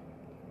Rob.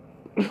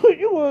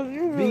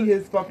 you Beat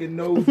his fucking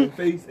nose and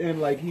face in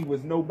like he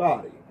was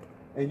nobody.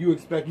 And you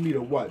expect me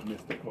to what,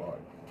 Mr. Clark?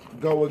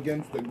 Go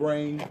against the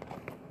grain?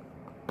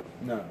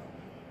 No.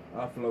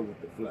 I flow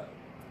with the flow.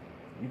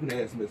 You can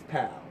ask Miss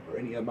Powell or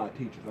any of my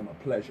teachers. I'm a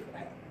pleasure to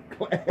have in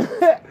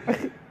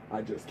class.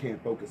 I just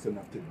can't focus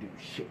enough to do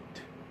shit.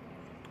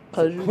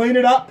 So clean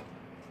it up,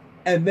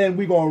 and then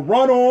we gonna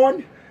run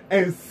on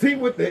and see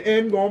what the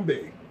end gonna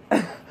be.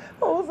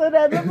 Who said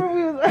that? Remember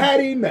we was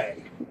Hattie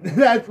Mae.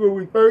 That's where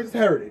we first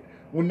heard it.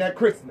 When that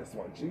Christmas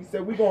one. She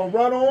said, we gonna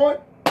run on,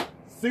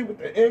 see what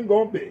the end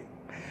gonna be.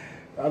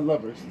 I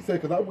love her. She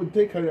said, because I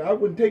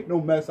wouldn't take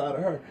no mess out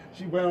of her.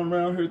 She ran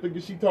around here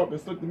thinking she talking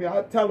slick to me.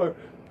 I'd tell her,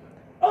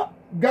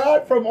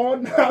 God from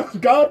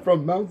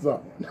Mount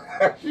Zion.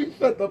 She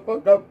shut the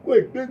fuck up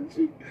quick, didn't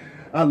she?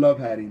 I love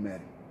Hattie Mae.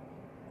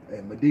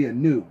 And Medea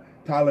knew.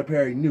 Tyler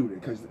Perry knew it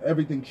because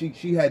everything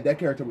she had, that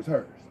character was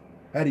hers.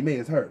 Hattie Mae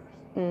is hers.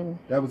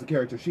 That was the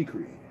character she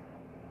created.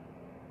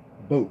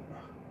 Boom.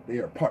 They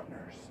are partners.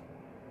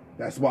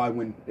 That's why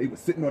when they were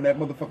sitting on that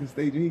motherfucking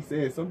stage and he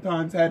said,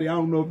 sometimes, Hattie, I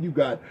don't know if you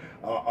got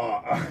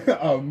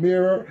a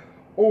mirror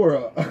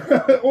or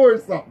or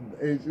something.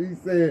 And she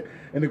said,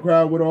 and the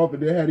crowd went off,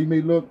 and then Hattie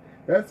Mae look,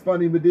 that's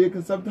funny, Medea,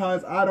 because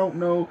sometimes I don't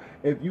know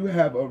if you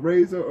have a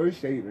razor or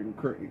shaving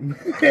cream.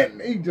 And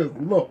he just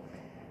looked.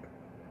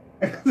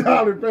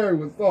 Tyler Perry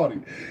was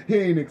salty. He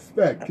ain't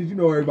expect, because you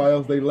know everybody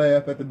else, they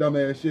laugh at the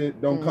dumbass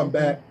shit, don't come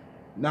back.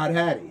 Not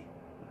Hattie.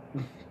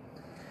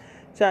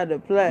 Tried to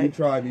play. You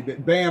tried me,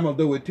 but Bam will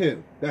do it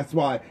too. That's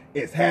why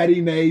it's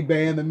Hattie Mae,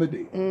 Bam, and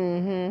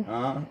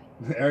Medea.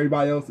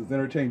 Everybody else is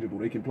interchangeable.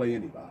 They can play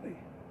anybody.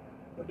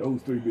 But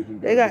those three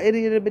bitches. They got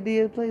Idiot and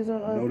Medea plays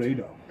on. No, they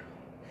don't.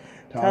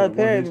 Tyler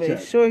Perry won his made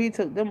check. sure he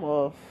took them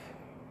off.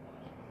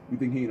 You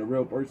think he ain't a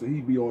real person?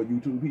 He be on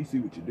YouTube. He see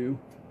what you do.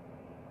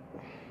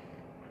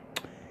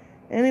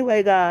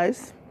 Anyway,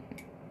 guys.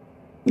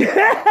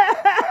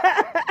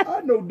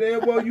 I know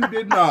damn well you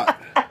did not.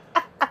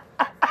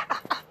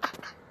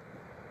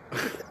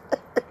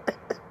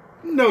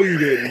 No, you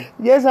didn't.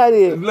 Yes, I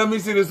did. Let me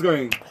see the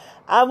screen.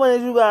 I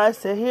wanted you guys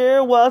to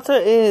hear Walter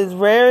in his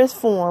rarest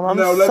form. I'm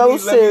No, let so me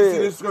serious.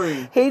 see the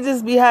screen. He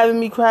just be having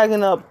me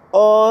cracking up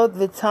all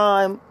the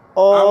time, I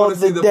all want to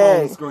see the the day.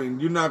 phone screen.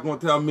 You're not going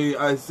to tell me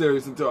I'm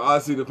serious until I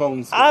see the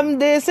phone screen. I'm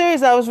dead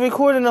serious. I was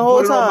recording the whole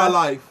Put it time. on my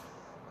life.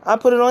 I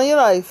put it on your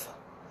life.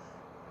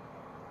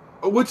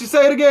 What you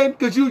say it again?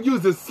 Because you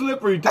used a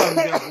slippery tongue.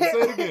 Say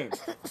it again.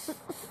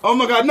 Oh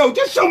my God, no!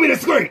 Just show me the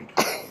screen.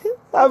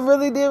 I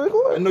really did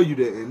record. No, you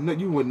didn't. No,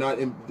 you would not.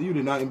 You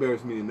did not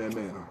embarrass me in that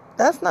manner.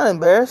 That's not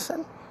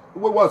embarrassing.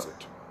 What was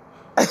it?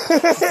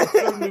 It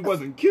certainly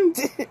wasn't cute.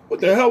 What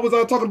the hell was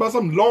I talking about?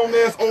 Some long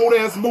ass, old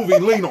ass movie.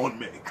 Lean on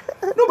me.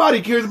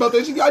 Nobody cares about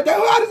that shit. How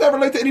does that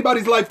relate to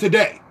anybody's life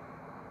today?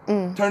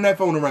 Turn that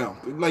phone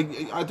around. Like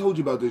I told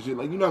you about this shit.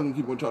 Like you're not gonna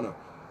keep on trying to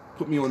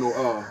put me on no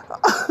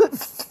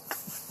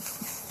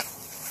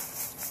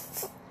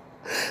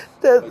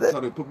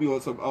trying to put me on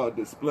some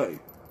display.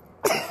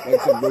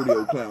 Like some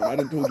rodeo clown. I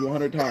done told you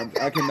 100 times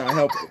I cannot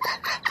help it.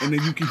 And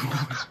then you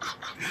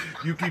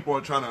keep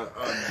on trying to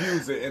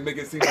abuse it and make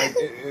it seem like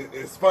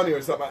it's funny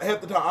or something.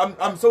 Half the time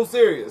I'm so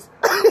serious.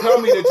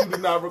 Tell me that you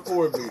did not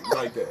record me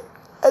like that.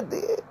 I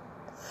did.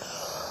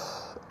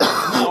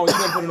 No, you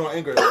didn't put it on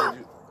Anchor, did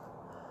you?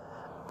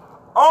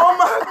 Oh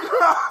my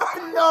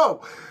God,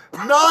 no.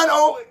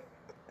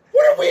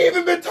 What have we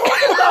even been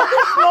talking about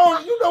this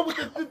long? You know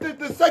what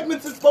the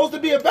segments is supposed to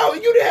be about.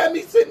 And you done had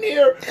me sitting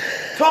here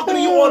talking to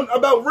you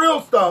about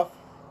real stuff,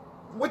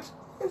 which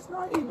is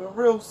not even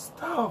real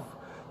stuff.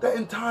 That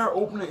entire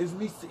opening is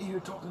me sitting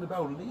here talking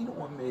about Lean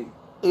On Me.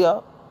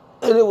 Yeah.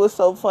 And it was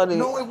so funny.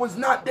 No, it was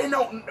not. You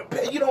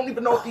don't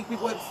even know if these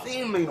people have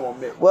seen Lean On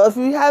Me. Well, if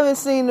you haven't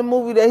seen the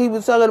movie that he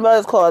was talking about,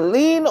 it's called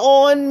Lean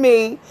On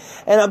Me.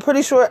 And I'm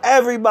pretty sure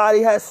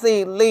everybody has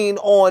seen Lean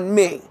On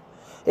Me.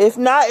 If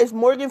not, it's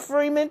Morgan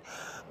Freeman.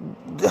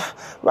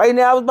 Right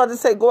now, I was about to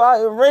say go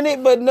out and rent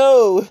it, but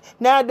no.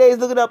 Nowadays,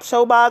 look it up,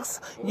 Showbox,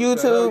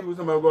 YouTube. You was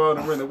talking about go out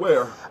and rent it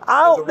where?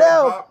 I don't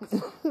know.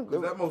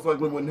 Because that most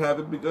likely wouldn't have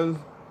it because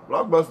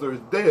Blockbuster is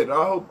dead.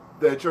 I hope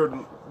that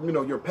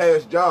your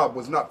past job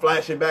was not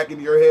flashing back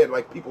into your head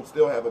like people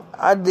still have it.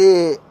 I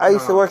did. I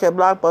used to work at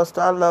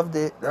Blockbuster. I loved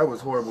it. That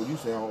was horrible. You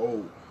sound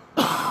old.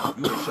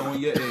 You were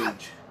showing your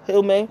age.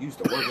 Who, me? You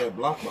used to work at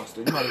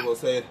Blockbuster. You might as well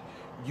say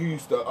you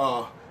used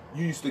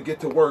to get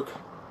to work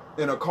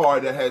in a car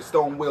that had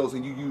stone wheels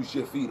and you used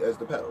your feet as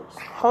the pedals.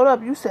 Hold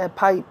up. You said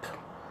pipe.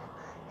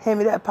 Hand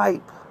me that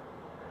pipe.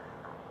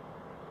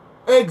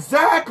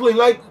 Exactly.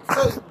 Like,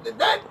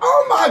 that.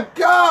 Oh, my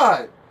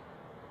God.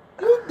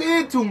 You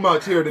did too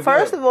much here today.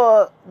 First of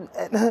all...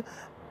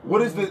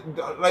 What is the...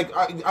 Like,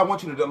 I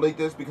want you to delete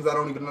this because I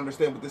don't even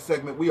understand what this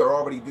segment... We are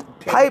already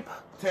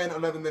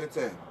 11 minutes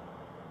in.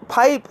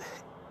 Pipe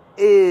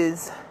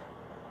is...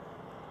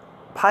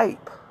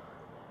 Pipe.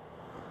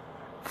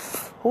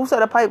 Who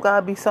said a pipe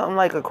gotta be something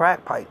like a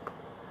crack pipe?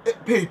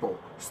 People,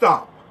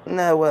 stop.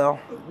 Nah, well.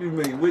 You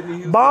mean Whitney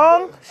Houston?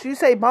 Bong? She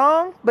say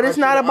bong, but it's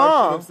not a bong.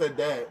 I should have said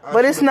that.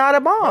 But it's not a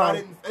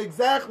bong.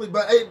 Exactly,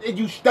 but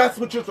that's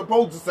what you're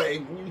supposed to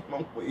say.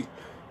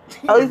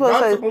 You're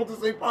not supposed to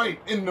say pipe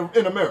in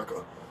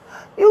America.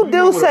 You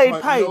do say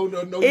pipe.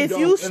 No, if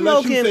you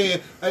smoking,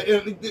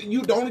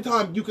 the only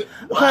time you could.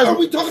 Why are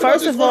we talking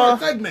first about this of all,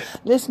 segment?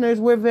 Listeners,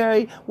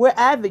 we're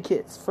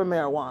advocates for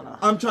marijuana.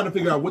 I'm trying to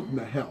figure out what in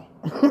the hell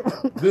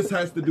this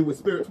has to do with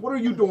spirits. What are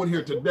you doing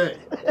here today?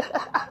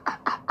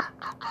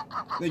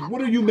 Like,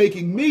 what are you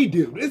making me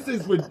do? This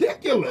is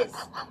ridiculous.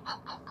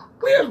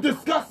 We have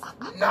discussed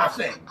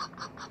nothing.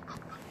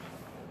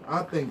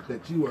 I think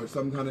that you are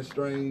some kind of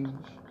strange.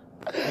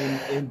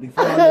 And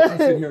before I let you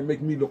sit here and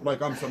make me look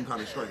like I'm some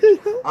kind of strange,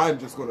 I'm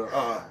just going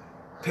to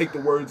take the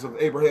words of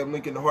Abraham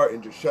Lincoln to heart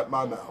and just shut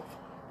my mouth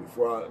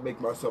before I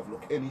make myself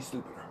look any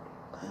stupider.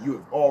 You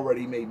have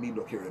already made me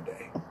look here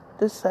today.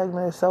 This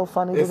segment is so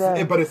funny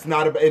today. But it's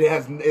not about,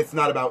 it's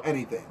not about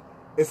anything.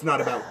 It's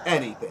not about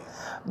anything.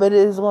 But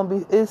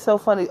it's so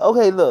funny.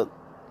 Okay, look.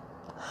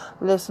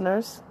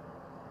 Listeners,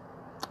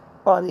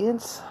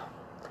 audience,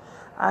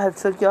 I have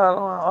took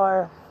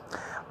y'all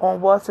on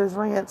Walter's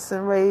rants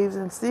and raves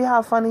and see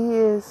how funny he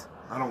is.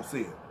 I don't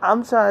see it.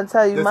 I'm trying to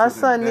tell you, my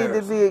son need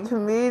to be a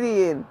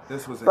comedian.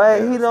 This was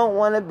but he don't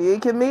want to be a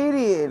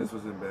comedian. This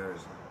was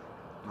embarrassing.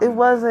 It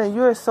wasn't.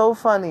 You're so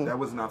funny. That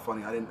was not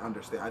funny. I didn't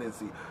understand. I didn't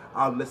see.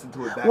 I'll listen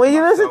to it back. When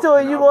you listen to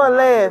it, you're going to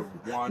laugh.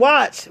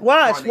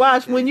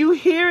 Watch. When you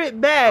hear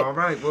it back,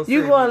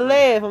 you're going to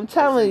laugh. I'm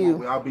telling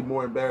you. I'll be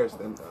more embarrassed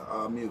than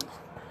amused.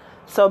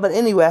 So, but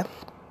anyway,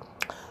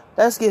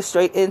 let's get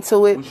straight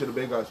into it. We should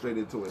have got straight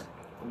into it.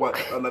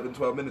 11,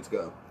 12 minutes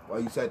ago.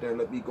 While you sat there and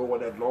let me go on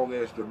that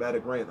long-ass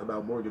dramatic rant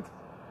about Morgan.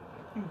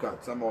 You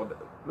got some on that.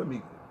 Let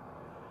me...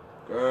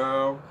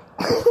 Girl...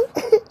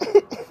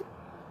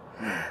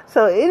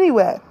 So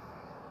anyway,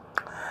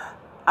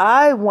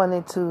 I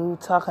wanted to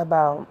talk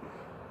about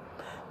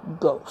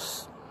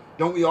ghosts.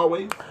 Don't we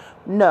always?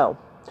 No,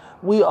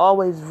 we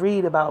always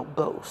read about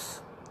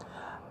ghosts.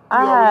 We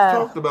always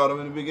talked about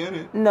them in the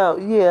beginning. No,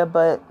 yeah,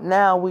 but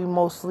now we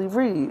mostly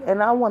read,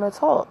 and I want to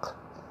talk.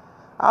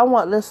 I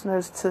want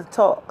listeners to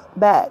talk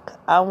back.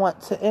 I want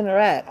to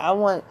interact. I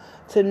want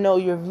to know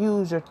your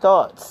views, your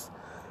thoughts.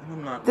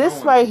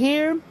 This right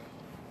here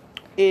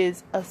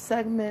is a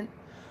segment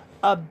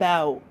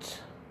about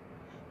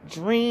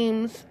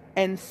dreams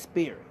and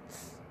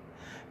spirits,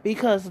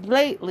 because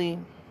lately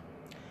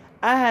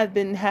I have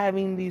been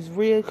having these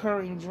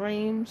reoccurring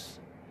dreams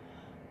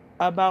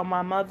about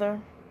my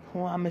mother,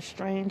 who I'm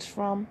estranged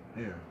from.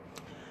 Yeah.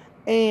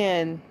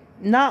 And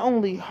not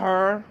only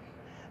her,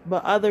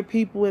 but other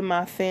people in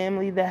my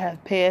family that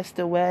have passed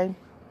away.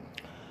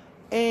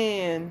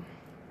 And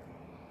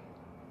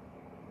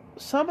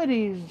some of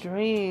these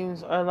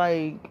dreams are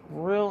like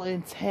real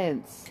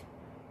intense.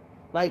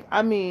 Like,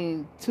 I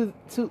mean, to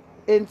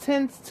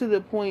intense to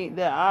the point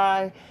that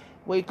I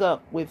wake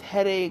up with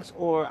headaches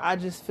or I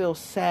just feel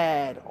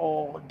sad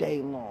all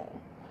day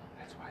long.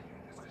 That's because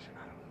you're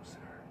not a lucid.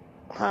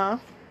 Huh?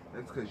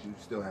 That's because you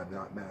still have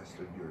not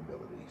mastered your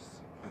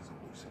abilities as a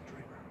lucid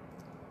dreamer.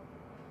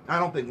 I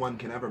don't think one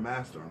can ever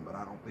master them, but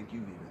I don't think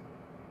you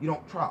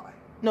don't try.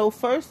 No,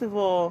 first of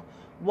all,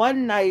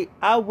 one night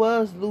I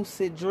was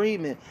lucid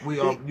dreaming.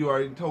 You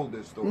already told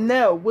this story.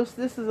 No,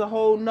 this is a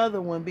whole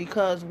nother one,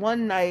 because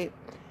one night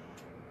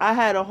I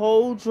had a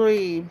whole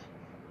dream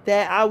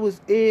that I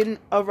was in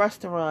a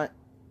restaurant,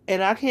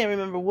 and I can't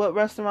remember what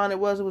restaurant it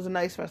was. It was a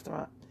nice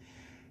restaurant.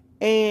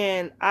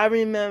 And I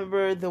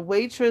remember the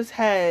waitress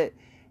had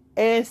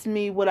asked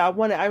me what I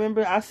wanted. I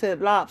remember I said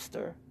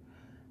lobster.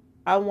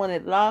 I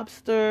wanted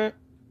lobster.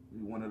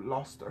 You wanted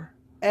lobster?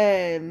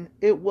 And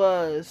it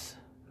was...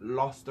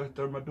 Lobster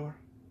Thermidor?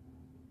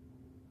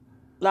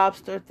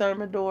 Lobster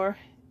Thermidor.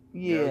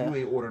 Yeah. You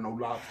ain't order no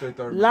lobster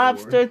Thermidor.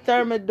 Lobster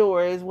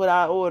Thermidor is what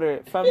I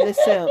ordered from the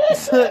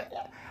Sims.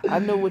 I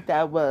knew what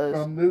that was.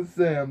 From the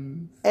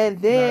Sims.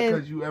 And then... Not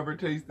because you ever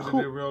tasted it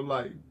in real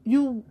life.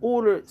 You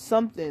ordered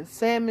something.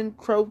 Salmon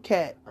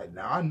croquette.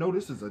 Now I know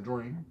this is a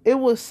dream. It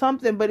was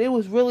something, but it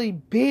was really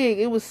big.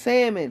 It was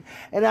salmon.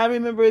 And I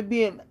remember it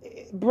being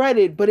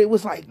breaded, but it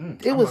was like...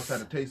 I must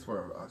have a taste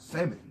for a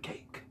salmon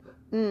cake.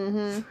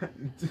 Mm-hmm.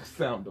 It just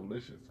sounds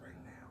delicious right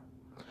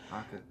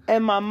now.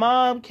 And my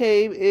mom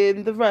came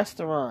in the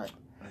restaurant.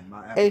 And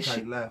my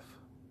appetite left.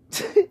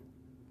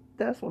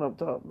 That's what I'm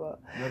talking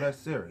about. No, that's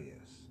serious.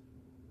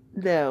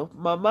 No,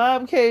 my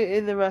mom came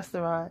in the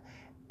restaurant,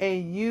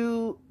 and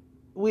me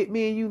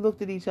and you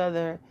looked at each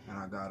other. And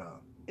I got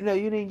up. No,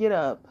 you didn't get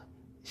up.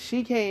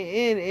 She came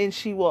in and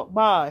she walked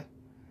by.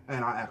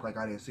 And I act like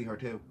I didn't see her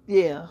too.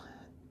 Yeah.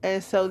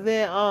 And so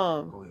then,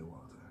 Go ahead,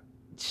 Walter.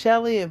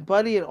 Shelly and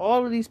Buddy and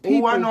all of these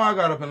people. Oh, I know I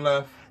got up and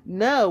left.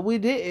 No, we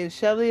didn't.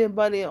 Shelly and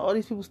Buddy and all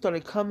these people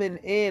started coming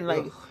in,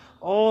 like,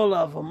 all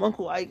of them.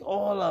 Uncle Ike,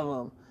 all of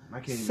them. I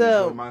can't even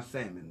enjoy my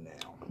salmon now.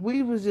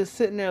 We was just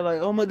sitting there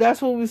like, oh my,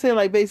 that's what we were saying.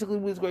 Like, basically,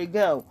 we was going to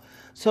go.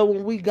 So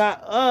when we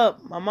got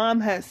up, my mom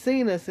had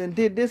seen us and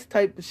did this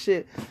type of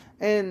shit.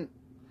 And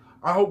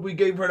I hope we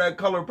gave her that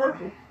color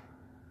purple.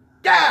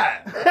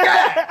 God!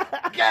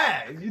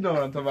 You know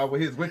what I'm talking about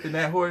with his whipping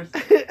that horse.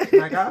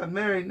 Like, I'm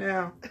married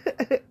now.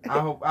 I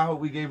hope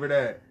we gave her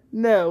that.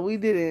 No, we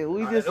didn't.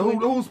 We just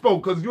who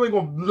spoke? Because you ain't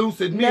gonna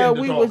lucid me. No,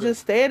 we was just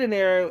standing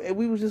there and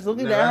we was just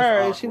looking at her,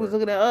 and she was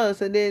looking at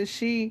us, and then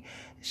she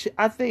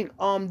I think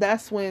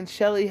that's when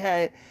Shelly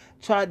had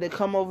tried to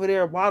come over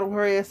there, waddle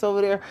her ass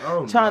over there,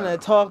 trying to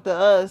talk to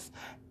us.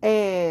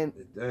 And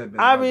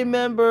I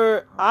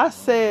remember I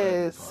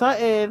said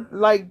something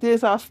like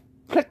this. I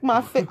plucked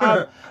my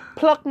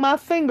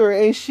finger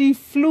and she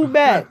flew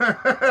back.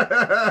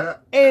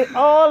 And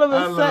all of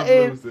a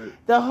sudden,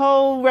 the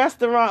whole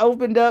restaurant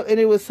opened up and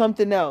it was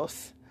something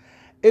else.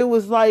 It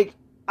was like,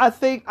 I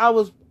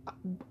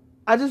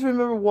just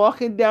remember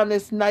walking down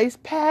this nice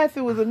path.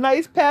 It was a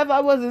nice path.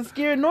 I wasn't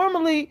scared.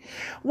 Normally,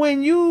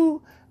 when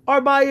you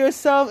are by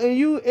yourself and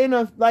you in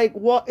a, like,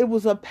 it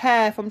was a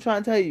path, I'm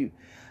trying to tell you.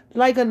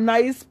 Like a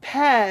nice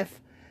path.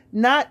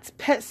 Not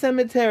Pet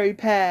Cemetery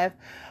path,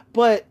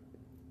 but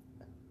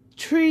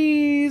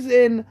trees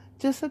and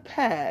just a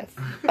path.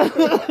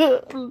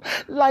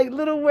 Like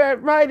Little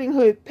Red Riding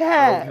Hood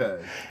path.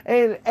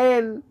 Okay.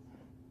 And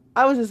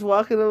I was just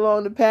walking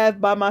along the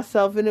path by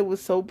myself, and it was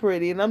so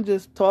pretty. And I'm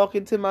just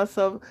talking to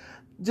myself,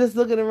 just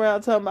looking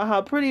around, talking about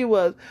how pretty it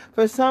was.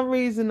 For some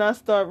reason, I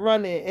start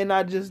running, and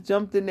I just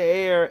jumped in the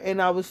air,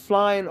 and I was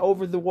flying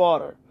over the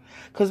water.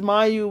 Because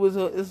mind you,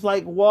 it's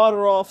like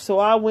water off, so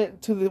I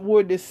went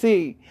toward the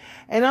sea.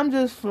 And I'm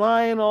just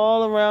flying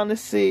all around the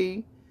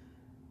sea.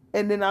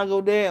 And then I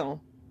go down.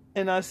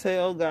 And I say,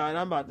 oh God,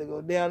 I'm about to go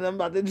down. I'm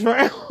about to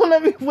drown.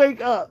 Let me wake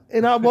up.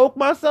 And I woke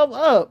myself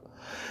up.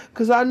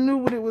 Because I knew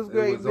what it was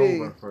going to be. It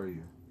was over for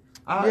you.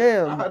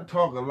 I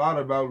talk a lot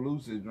about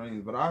lucid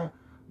dreams, but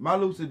my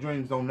lucid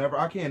dreams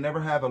I can't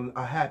never have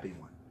a happy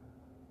one.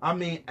 I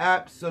mean,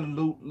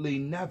 absolutely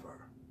never.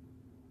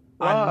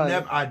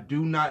 Why? I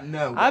do not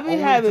know. I've been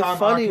having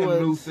funny ones. The only time I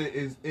can lucid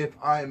is if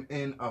I'm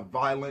in a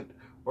violent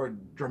or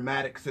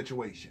dramatic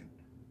situation.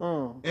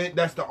 And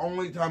that's the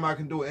only time I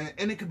can do it.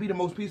 And it could be the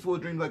most peaceful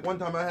dream. Like one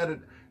time I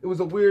had it was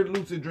a weird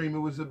lucid dream. It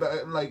was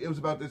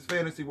about this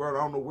fantasy world. I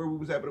don't know where we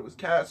was at, but it was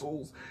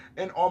castles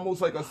and almost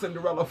like a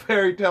Cinderella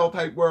fairy tale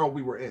type world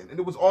we were in. And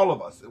it was all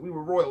of us. We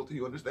were royalty,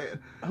 you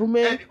understand? Who,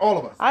 man? And all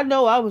of us. I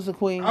know I was a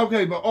queen.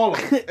 Okay, but all of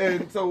us.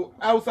 And so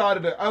outside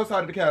of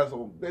the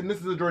castle, and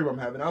this is a dream I'm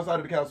having, outside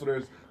of the castle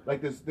there's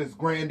like this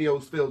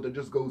grandiose field that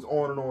just goes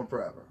on and on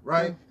forever,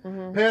 right?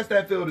 Mm-hmm. Past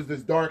that field is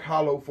this dark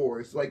hollow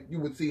forest like you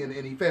would see in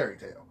any fairy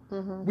tale.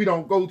 Mm-hmm. We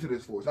don't go to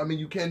this forest. I mean,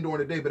 you can during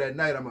the day, but at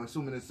night, I'm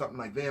assuming it's something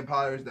like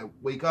vampires that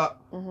wake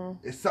up.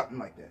 Mm-hmm. It's something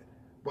like that.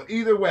 But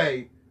either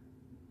way,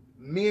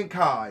 me and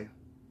Kai,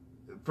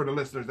 for the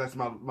listeners, that's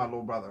my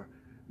little brother.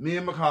 Me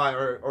and Makai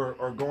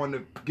are going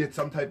to get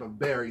some type of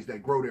berries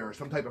that grow there or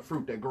some type of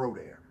fruit that grow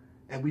there.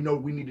 And we know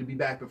we need to be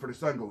back before the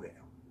sun go down.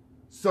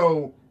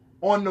 So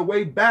on the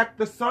way back,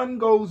 the sun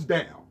goes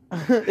down.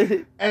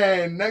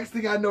 And next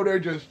thing I know, they're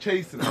just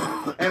chasing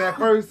us. And at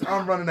first,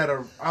 I'm running at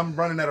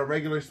a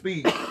regular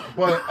speed.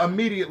 But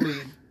immediately,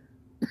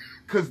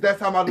 because that's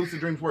how my lucid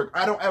dreams work,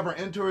 I don't ever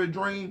enter a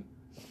dream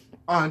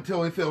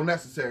until it feels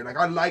necessary.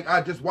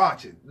 I just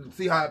watch it,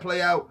 see how it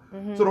play out.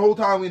 Mm-hmm. So the whole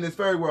time we in this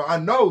fairy world, I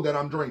know that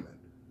I'm dreaming.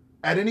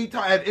 At any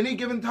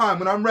given time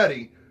when I'm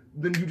ready,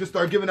 then you just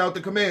start giving out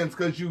the commands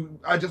because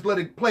I just let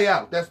it play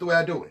out. That's the way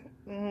I do it.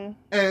 Mm-hmm.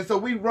 And so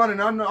we running.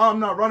 I'm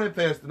not running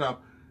fast enough,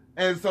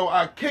 and so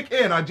I kick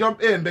in. I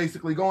jump in,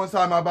 basically go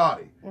inside my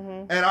body,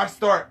 Mm-hmm. and I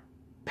start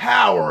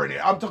powering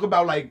it. I'm talking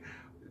about like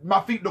my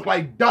feet look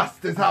like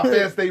dust. Is how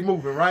fast they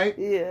moving, right?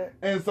 Yeah.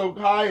 And so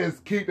Kai is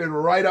keeping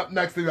right up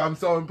next to me. I'm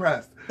so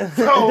impressed.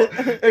 So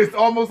it's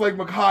almost like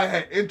Makai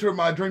had entered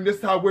my dream. This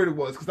is how weird it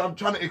was, because I'm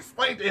trying to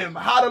explain to him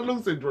how to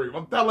lucid dream.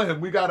 I'm telling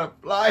him we gotta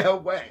fly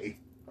away.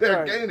 They're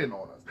Right. gaining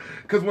on us.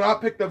 Because when I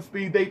picked up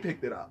speed, they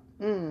picked it up.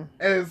 Mm.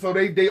 And so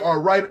they are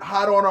right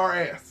hot on our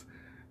ass.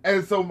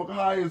 And so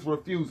Makai is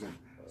refusing.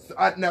 So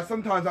now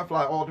sometimes I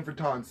fly all different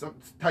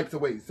types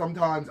of ways.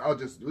 Sometimes I'll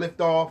just lift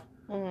off.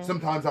 Mm.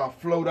 Sometimes I'll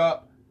float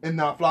up and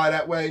not fly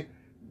that way.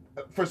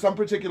 For some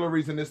particular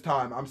reason this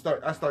time, I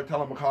start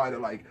telling Makai that,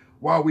 like,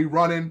 while we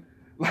running,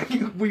 like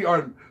we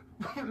are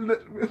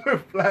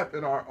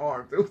flapping our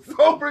arms. It was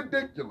so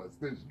ridiculous,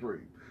 this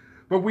dream.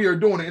 But we are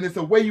doing it, and it's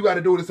a way you got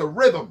to do it. It's a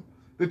rhythm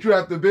that you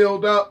have to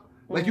build up.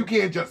 Like, you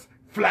can't just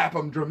flap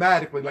them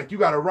dramatically. Like, you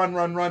got to run,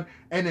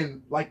 and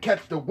then, like,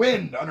 catch the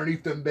wind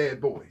underneath them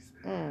bad boys.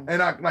 Mm.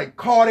 And I, like,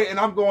 caught it, and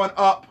I'm going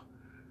up,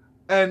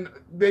 and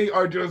they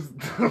are just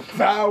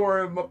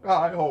devouring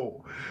Makai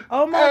whole.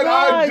 Oh my and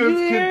God! I just you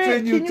hear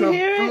continue it? Can to you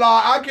hear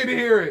fly. I can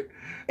hear it.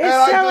 It and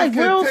I sound just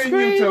like real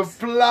continue to screams.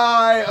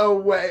 fly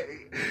away.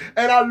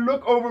 And I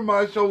look over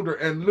my shoulder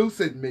and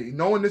lucid me,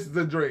 knowing this is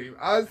a dream.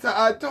 I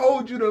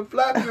told you to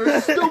flap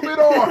your stupid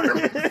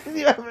arms.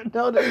 You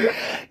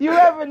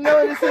ever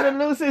notice in a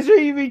lucid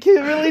dream you be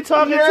really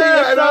talking to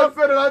Yeah, and I yourself?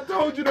 said it. I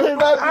told you to 'Cause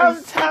flap your I'm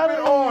stupid telling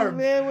you, arms.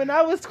 man, when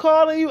I was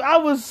calling you, I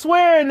was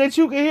swearing that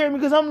you could hear me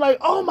because I'm like,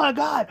 oh my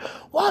God,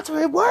 Walter,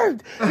 it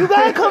worked. You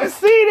gotta come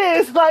see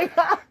this. Like,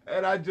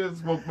 And I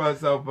just woke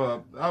myself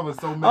up. I was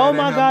so mad. Oh at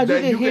my him. God, you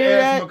can hear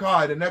ask that?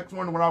 Makai. The next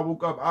morning when I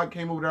woke up, I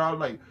came over there. I was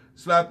like,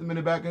 slapped him in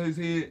the back of his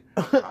head.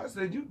 I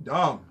said, "You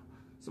dumb.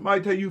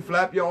 Somebody tell you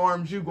flap your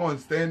arms, you going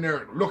to stand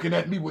there looking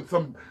at me with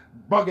some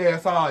bug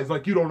ass eyes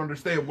like you don't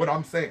understand what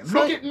I'm saying. So,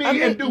 Look at me I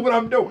mean, and do what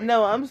I'm doing."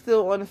 no, I'm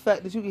still on the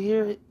fact that you can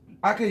hear it.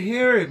 I could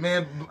hear it,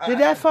 man. Did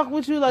that fuck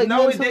with you? Like,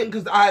 No, it mentally?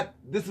 didn't, because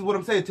this is what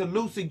I'm saying. To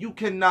lucid, you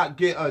cannot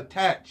get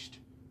attached.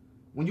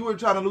 When you were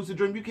trying to lucid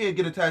dream, you can't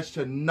get attached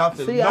to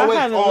nothing. See, No, I it's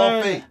haven't all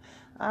learned. fake.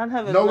 I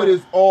haven't. No, it learned.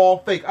 is all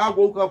fake. I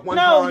woke up one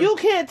time. No, you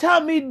can't tell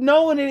me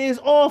knowing it is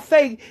all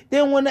fake.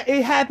 Then when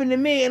it happened to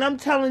me, and I'm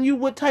telling you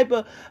what type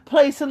of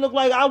place it looked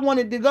like I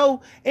wanted to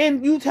go,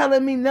 and you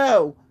telling me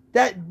no,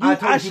 that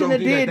I shouldn't have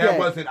did that. That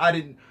wasn't. I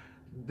didn't.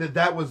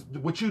 That was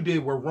what you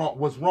did.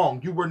 Was wrong.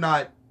 You were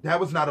not. That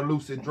was not a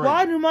lucid dream.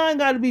 Why do mine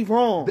got to be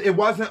wrong? It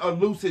wasn't a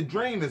lucid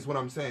dream, is what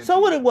I'm saying. So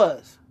what it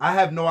was? I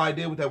have no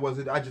idea what that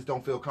was. I just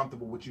don't feel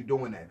comfortable with you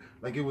doing that.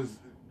 Like, it was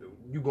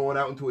you going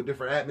out into a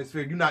different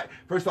atmosphere. You're not.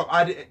 First off,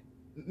 I didn't.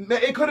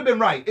 It could have been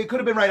right. It could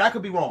have been right. I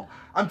could be wrong.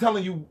 I'm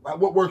telling you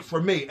what works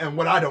for me and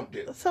what I don't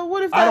do. So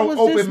what if I that don't was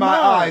open just my mine?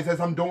 eyes as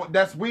I'm doing.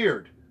 That's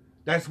weird.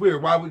 That's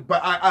weird. Why would?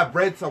 But I've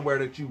read somewhere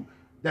that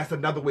that's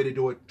another way to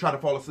do it. Try to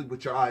fall asleep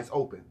with your eyes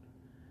open.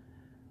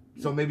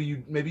 So maybe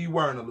you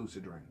were in a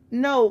lucid dream.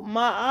 No,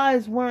 my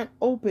eyes weren't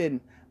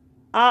open.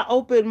 I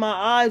opened my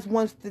eyes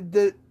once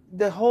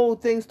the whole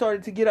thing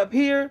started to get up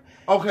here.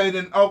 Okay,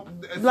 then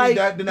see, Like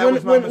that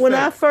was my mistake. when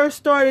I first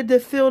started to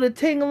feel the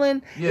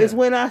tingling, Yeah. is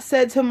when I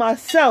said to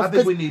myself, I think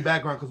 'cause- we need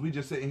background because we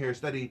just sitting here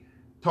steady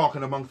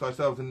talking amongst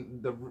ourselves,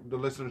 and the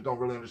listeners don't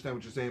really understand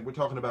what you're saying. We're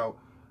talking about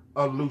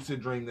a lucid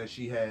dream that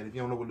she had. If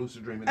you don't know what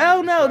lucid dream is,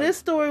 oh no, describe this it.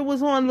 story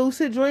was on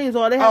Lucid Dreams.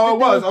 All they have Oh, to it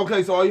do was is,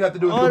 okay. So all you have to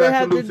do is all go they back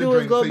have to to lucid do is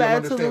dreams. go so you'll back to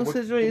understand Lucid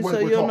what Dreams, so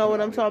we're you'll know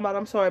what I'm about talking about.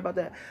 I'm sorry about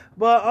that,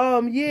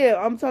 but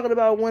yeah, I'm talking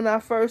about when I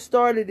first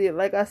started it.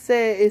 Like I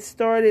said, it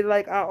started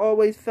like I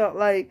always felt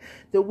like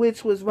the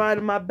witch was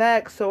riding my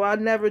back, so I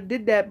never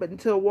did that. But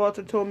until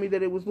Walter told me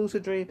that it was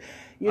Lucid Dream,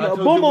 you I know,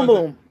 told boom, you boom,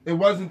 boom. It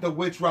wasn't the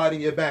witch riding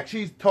your back.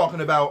 She's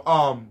talking about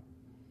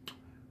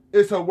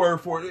it's a word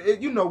for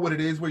it. You know what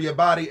it is, where your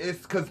body is,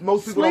 because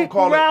most people Sleep don't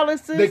call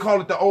paralysis? it. They call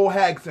it the old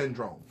hag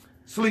syndrome,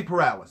 sleep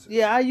paralysis.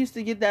 Yeah, I used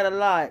to get that a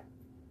lot.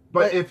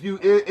 But if you,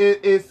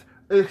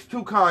 it's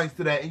two kinds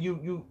to that, and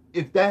you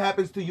if that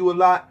happens to you a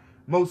lot,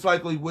 most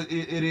likely what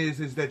it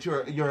is that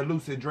you're a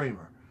lucid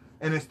dreamer,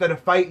 and instead of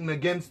fighting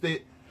against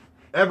it,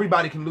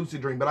 everybody can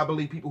lucid dream. But I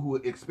believe people who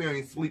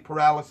experience sleep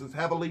paralysis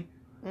heavily,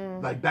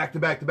 Like back to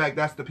back to back.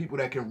 That's the people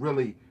that can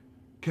really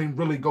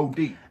go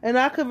deep. And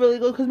I could really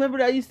go because remember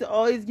that I used to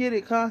always get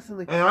it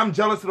constantly. And I'm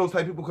jealous of those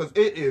type of people because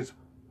it is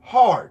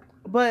hard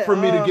for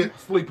me to get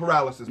sleep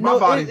paralysis. My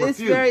body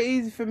refuses. It's very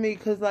easy for me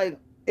because like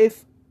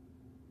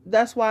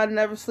that's why I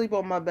never sleep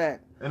on my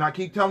back. And I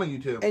keep telling you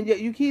to. And yet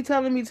you keep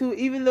telling me to,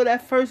 even though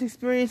that first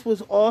experience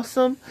was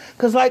awesome.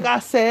 Because like I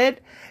said,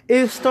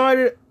 it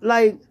started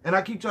like... And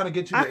I keep trying to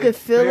get you to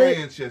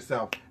experience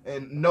yourself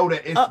and know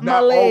that it's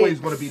not always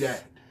going to be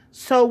that.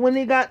 So when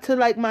it got to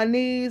like my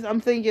knees,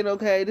 I'm thinking,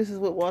 okay, this is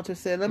what Walter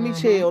said. Let me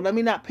chill. Let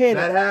me not panic.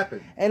 That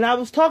happened. And I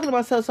was talking to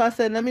myself, so I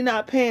said, let me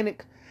not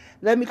panic.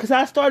 Because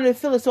I started to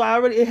feel it, so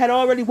it had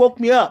already woke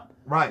me up.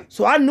 Right.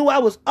 So I knew I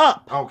was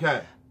up.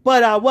 Okay.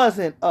 But I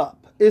wasn't up.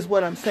 Is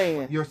what I'm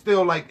saying. You're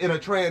still like in a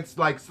trance,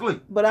 like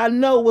sleep. But I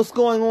know what's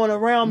going on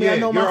around me. Yeah, I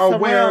know my you're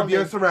aware of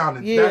your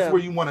surroundings. Yeah. That's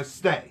where you want to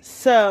stay.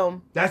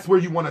 So that's where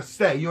you want to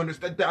stay. You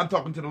understand? I'm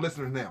talking to the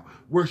listeners now.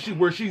 Where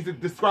she's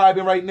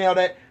describing right now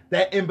that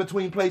in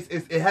between place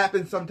it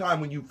happens sometime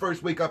when you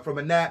first wake up from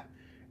a nap,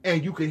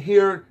 and you can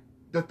hear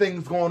the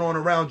things going on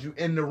around you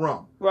in the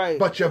room. Right.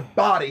 But your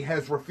body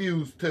has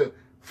refused to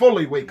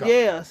fully wake up.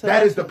 Yeah. So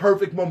that is the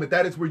perfect moment.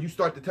 That is where you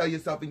start to tell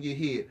yourself in your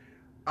head,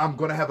 I'm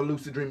gonna have a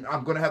lucid dream.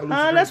 I'm gonna have a lucid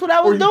dream. That's what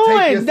I was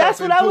doing. That's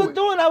what I was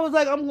doing. I was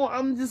like,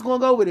 I'm just gonna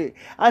go with it.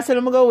 I said,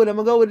 I'm gonna go with it. I'm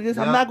gonna go with it.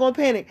 I'm not gonna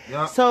panic.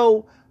 Yep.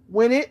 So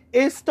when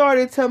it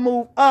started to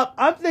move up,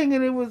 I'm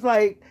thinking it was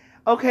like,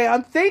 okay,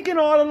 I'm thinking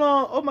all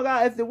along, oh my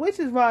God, if the witch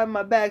is riding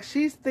my back,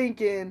 she's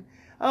thinking,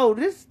 oh,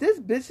 this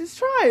bitch is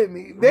trying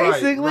me,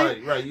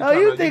 basically. Right.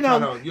 You think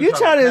you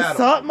trying to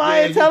insult my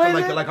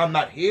intelligence? Like I'm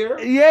not here?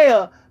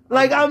 Yeah.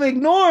 Like I'm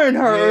ignoring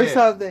her or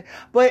something.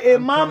 But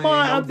in my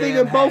mind, I'm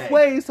thinking both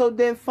ways. So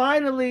then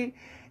finally,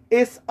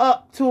 it's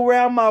up to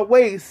around my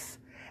waist.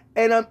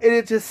 And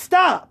it just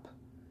stopped.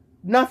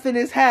 Nothing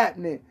is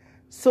happening.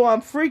 So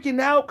I'm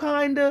freaking out,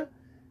 kind of.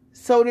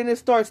 So then it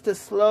starts to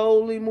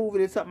slowly move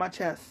and it's up my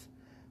chest.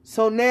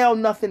 So now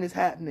nothing is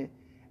happening.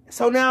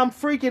 So now I'm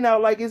freaking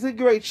out. Like, is it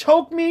great?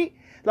 Choke me?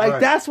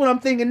 Like, that's what I'm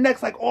thinking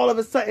next. Like, all of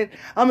a sudden,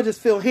 I'm going to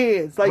just feel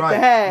hands. Like, the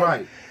hand.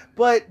 Right.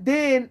 But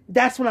then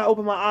that's when I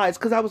opened my eyes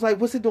because I was like,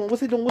 what's it doing?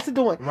 What's it doing? What's it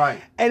doing?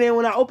 Right. And then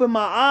when I opened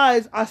my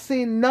eyes, I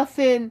seen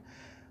nothing.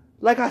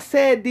 Like I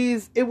said,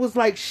 it was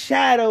like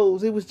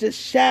shadows. It was just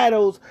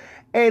shadows.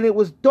 And it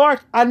was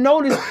dark. I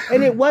noticed,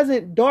 and it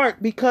wasn't dark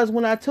because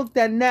when I took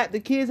that nap, the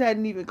kids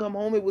hadn't even come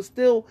home. It was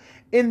still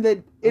in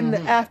the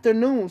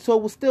afternoon, so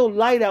it was still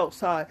light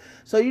outside.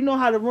 So you know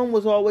how the room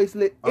was always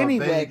lit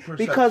anyway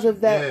because of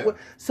that.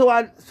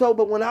 Yeah.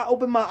 But when I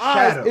opened my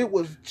eyes, it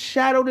was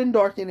shadowed and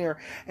dark in there,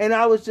 and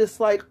I was just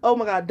like, oh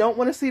my God, don't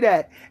want to see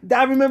that.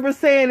 I remember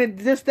saying it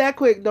just that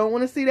quick. Don't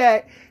want to see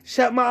that.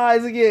 Shut my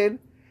eyes again,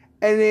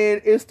 and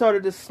then it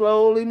started to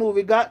slowly move.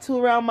 It got to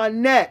around my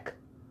neck.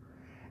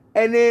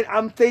 And then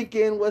I'm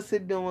thinking, what's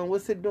it doing?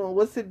 What's it doing?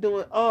 What's it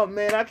doing? Oh,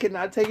 man, I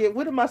cannot take it.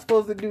 What am I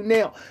supposed to do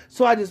now?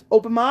 So I just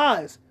open my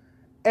eyes.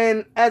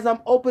 And as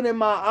I'm opening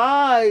my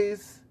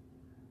eyes,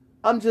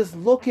 I'm just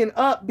looking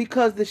up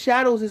because the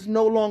shadows is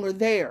no longer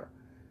there.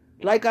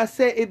 Like I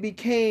said, it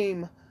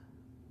became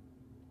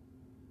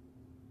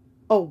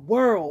a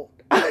world.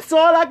 That's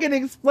all I can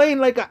explain,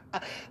 like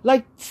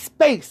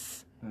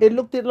space. It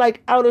looked at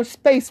like outer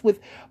space with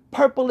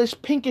purplish,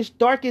 pinkish,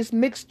 darkish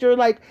mixture.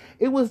 Like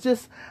it was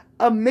just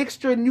a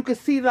mixture, and you could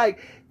see like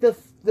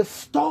the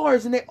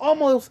stars, and they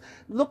almost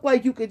looked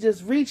like you could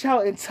just reach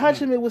out and touch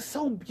them. It was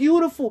so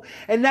beautiful,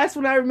 and that's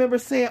when I remember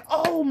saying,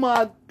 "Oh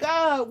my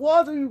God,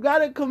 Walter, you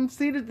gotta come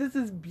see that. This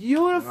is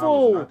beautiful.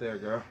 I was not there,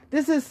 girl.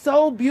 This is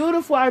so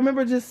beautiful." I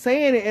remember just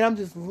saying it, and I'm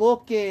just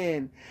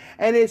looking,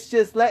 and it's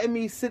just letting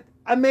me sit.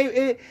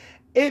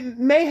 It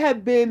may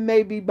have been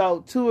maybe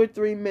about 2 or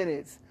 3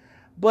 minutes,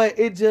 but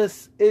it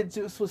just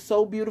was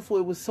so beautiful.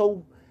 It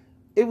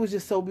was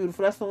just so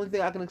beautiful. That's the only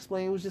thing I can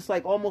explain. It was just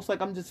like almost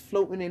like I'm just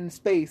floating in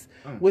space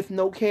with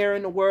no care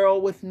in the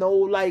world, with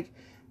no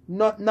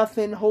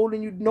nothing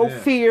holding you, no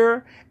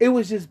fear. It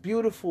was just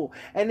beautiful.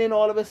 And then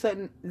all of a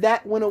sudden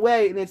that went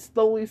away, and it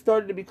slowly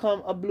started to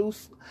become a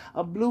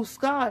blue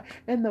sky,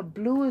 and the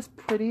bluest,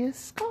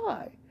 prettiest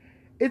sky.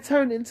 It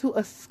turned into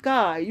a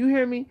sky. You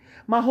hear me?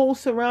 My whole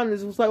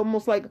surroundings was like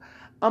almost like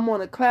I'm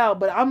on a cloud,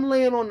 but I'm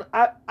laying on.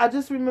 I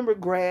just remember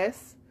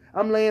grass.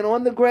 I'm laying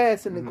on the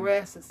grass, and the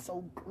grass is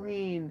so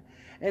green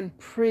and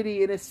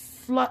pretty, and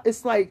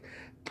it's like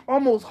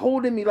almost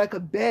holding me like a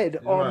bed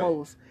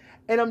almost.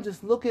 Right. And I'm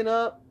just looking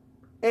up,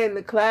 and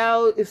the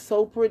cloud is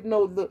so pretty.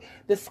 No,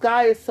 the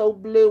sky is so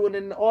blue, and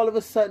then all of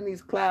a sudden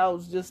these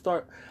clouds just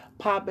start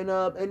popping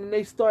up, and then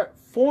they start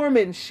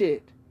forming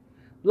shit.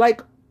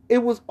 Like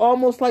it was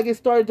almost like it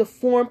started to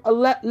form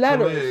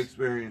letters. I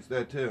experienced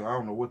that too. I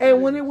don't know what.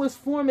 And when it was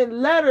forming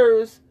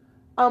letters,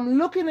 I'm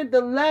looking at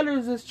the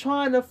letters it's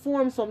trying to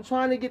form, so I'm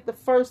trying to get the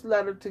first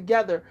letter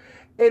together,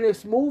 and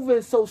it's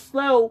moving so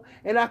slow,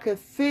 and I can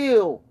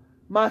feel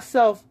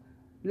myself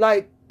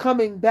like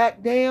coming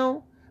back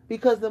down,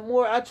 because the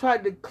more I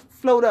tried to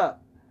float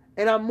up,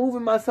 and I'm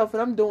moving myself,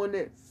 and I'm doing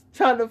this,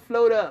 trying to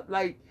float up,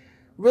 like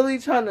really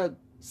trying to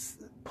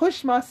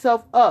push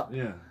myself up.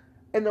 Yeah.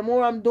 And the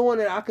more I'm doing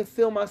it, I can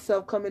feel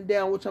myself coming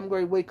down, which I'm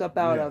going to wake up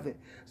out of it.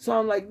 So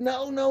I'm like,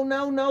 no.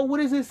 What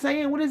is it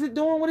saying? What is it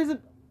doing? What is it?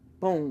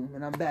 Boom.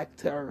 And I'm back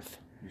to earth.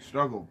 You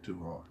struggled too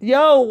hard.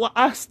 Yo,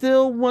 I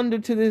still wonder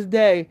to this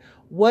day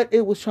what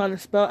it was trying to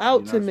spell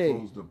out to me. You're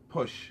not supposed to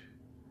push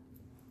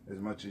as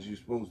much as you're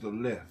supposed to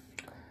lift.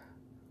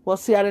 Well,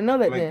 see, I didn't know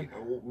that like, then.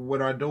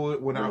 When I do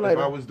it, if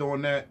I was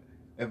doing that,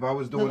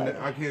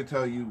 I can't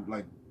tell you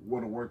like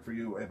what'll work for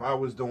you. If I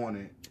was doing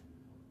it,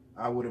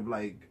 I would have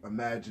like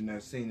imagined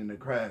that scene in The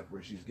Craft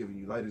where she's giving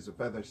you light as a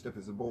feather, stiff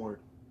as a board,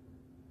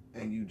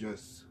 and you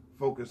just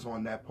focus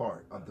on that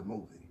part of the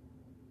movie,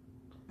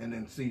 and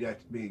then see that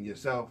being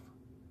yourself,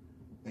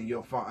 and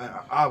you'll find.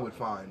 I would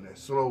find that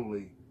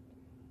slowly,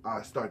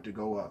 I start to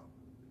go up.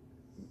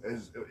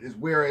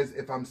 Whereas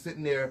if I'm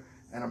sitting there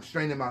and I'm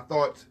straining my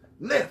thoughts,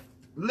 lift,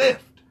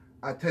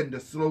 I tend to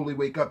slowly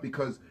wake up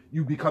because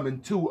you becoming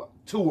too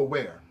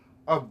aware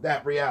of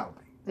that reality.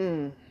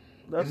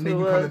 That's and then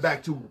you coming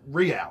back to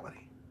reality.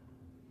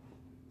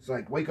 It's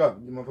like, wake up,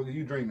 you motherfucker,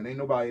 you dreaming. Ain't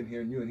nobody in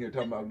here, and you in here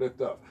talking about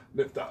lift up.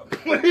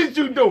 What is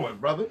you doing,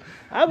 brother?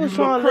 I was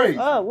trying to lift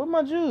up. With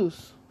my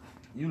juice.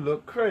 You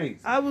look crazy.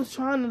 I was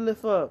trying to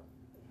lift up.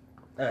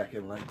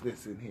 Acting like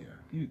this in here.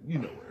 You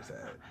know where it's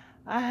at.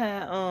 I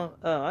had,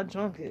 I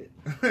drunk it.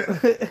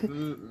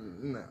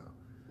 No.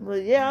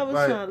 But yeah, I was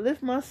trying to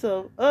lift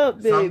myself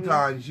up, baby.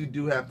 Sometimes you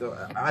do have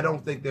to. I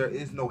don't think there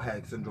is no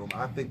hag syndrome.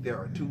 I think there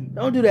are two.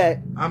 Don't do that.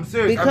 I'm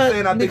serious. I'm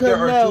saying I think there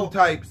are two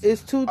types.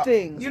 It's two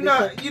things. You're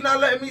not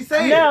letting me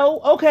say it. No,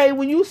 okay.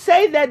 When you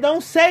say that,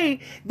 don't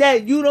say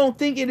that you don't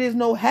think it is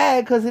no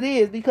hag, because it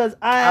is. Because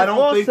I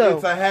don't think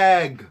it's a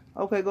hag.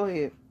 Okay, go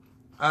ahead.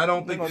 I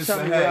don't think it's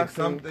a hag.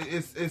 Something.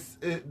 It's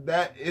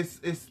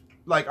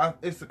like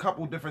it's a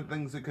couple different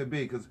things it could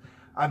be, because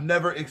I've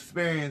never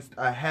experienced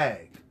a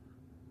hag.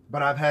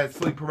 But I've had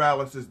sleep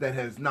paralysis that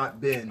has not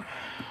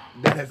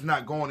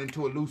gone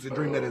into a lucid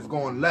dream, that has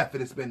gone left,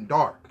 and it's been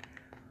dark.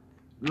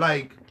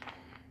 Like,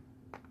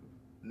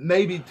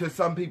 maybe to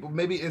some people,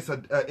 maybe it's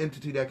an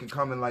entity that can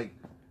come and, like,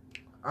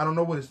 I don't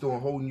know what it's doing,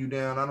 holding you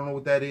down. I don't know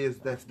what that is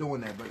that's doing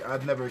that, but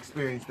I've never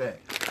experienced that.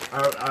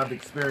 I've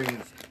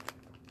experienced,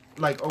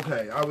 like,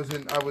 okay, I was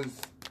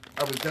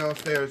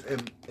downstairs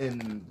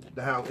in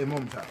the house, in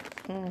Mom's house,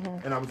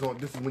 and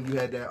this is when you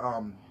had that,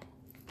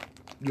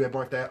 you had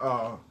brought that,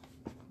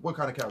 what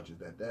kind of couch is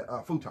that?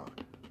 That futon.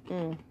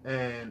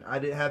 And I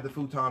didn't have the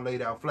futon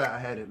laid out flat. I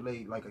had it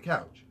laid like a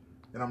couch.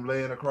 And I'm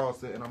laying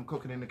across it, and I'm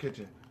cooking in the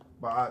kitchen.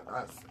 But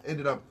I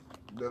ended up,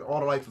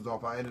 all the lights was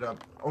off.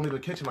 Only the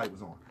kitchen light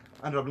was on.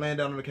 I ended up laying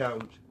down on the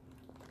couch,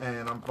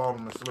 and I'm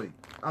falling asleep.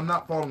 I'm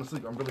not falling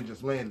asleep. I'm really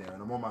just laying there,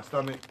 and I'm on my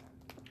stomach.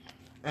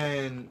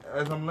 And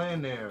as I'm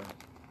laying there,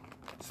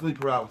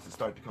 sleep paralysis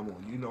started to come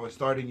on. You know, it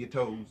started in your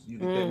toes. You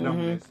get that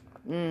numbness.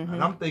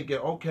 And I'm thinking,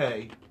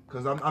 okay,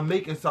 because I'm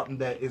making something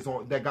that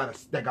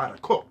gotta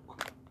cook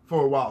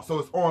for a while, so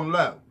it's on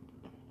low,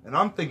 and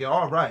I'm thinking,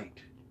 all right,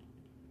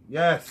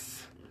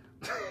 yes,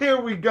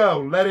 here we go,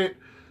 let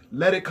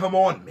it come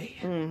on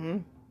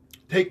me,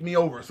 take me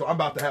over. So I'm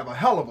about to have a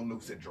hell of a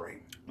lucid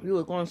dream. You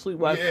were going to sleep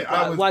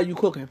while you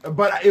cooking,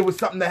 but it was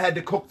something that had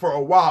to cook for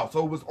a while,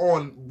 so it was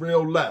on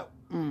real low.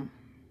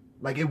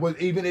 Like it was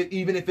even if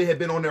it had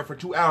been on there for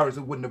 2 hours,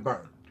 it wouldn't have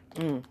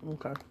burned.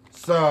 Okay.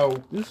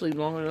 So you sleep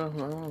long enough. I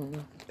don't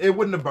know. It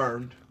wouldn't have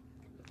burned.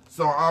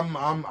 So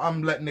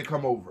I'm letting it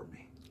come over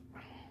me.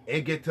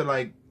 It get to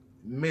like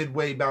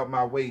midway about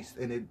my waist,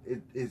 and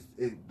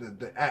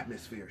the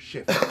atmosphere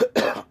shifted.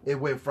 It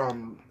went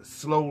from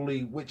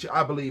slowly, which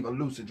I believe a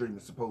lucid dream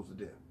is supposed to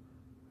do.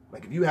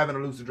 Like if you having a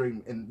lucid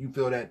dream and you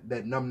feel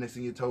that numbness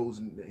in your toes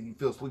and you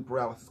feel sleep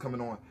paralysis coming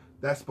on,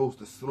 that's supposed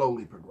to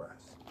slowly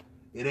progress.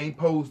 It ain't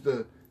supposed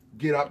to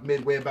get up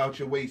midway about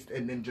your waist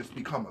and then just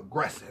become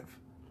aggressive.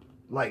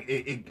 Like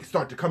it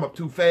start to come up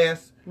too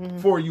fast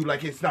for you.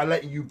 Like it's not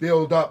letting you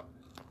build up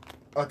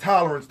a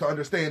tolerance to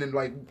understanding.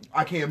 Like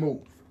I can't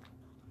move,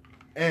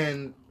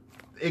 and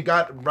it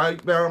got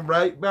right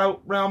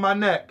around my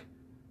neck,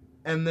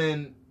 and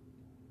then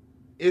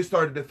it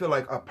started to feel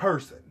like a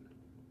person.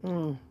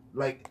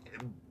 Like,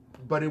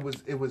 but it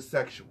was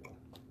sexual,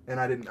 and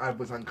I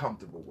was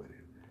uncomfortable with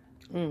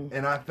it,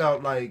 and I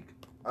felt like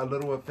a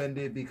little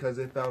offended because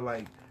it felt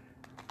like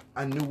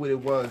I knew what it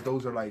was.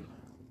 Those are like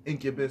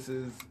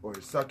incubuses or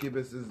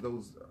succubuses.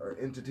 Those are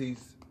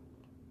entities.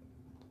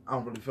 I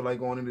don't really feel like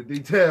going into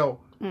detail.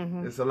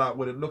 It's a lot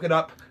with it. Look it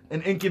up.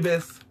 An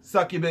incubus,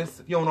 succubus,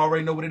 if you don't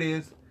already know what it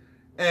is.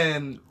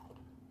 And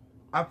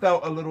I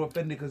felt a little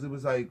offended because it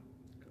was like,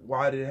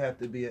 why did it have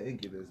to be an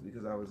incubus?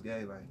 Because I was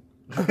gay.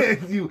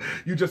 Like, you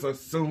just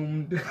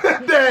assumed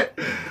that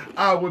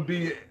I would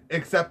be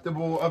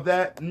acceptable of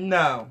that.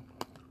 No.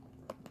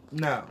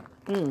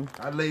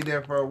 I lay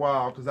there for a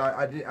while because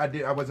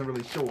I wasn't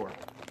really sure.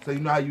 So you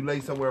know how you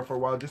lay somewhere for a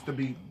while just to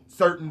be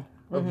certain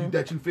of you,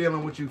 that you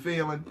feeling what you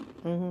feeling.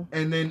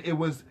 And then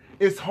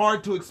it's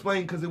hard to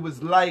explain because it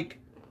was like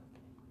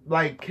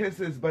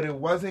kisses, but it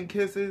wasn't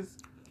kisses.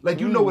 Like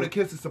you know what a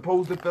kiss is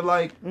supposed to feel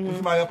like with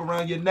somebody up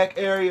around your neck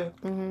area,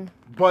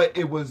 but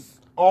it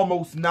was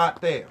almost not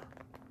there.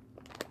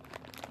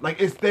 Like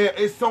it's there.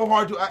 It's so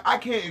hard to. I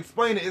can't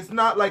explain it. It's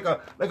not like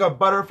a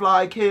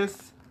butterfly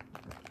kiss.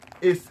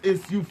 It's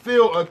you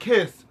feel a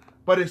kiss,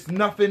 but it's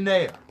nothing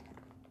there.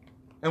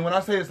 And when I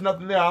say it's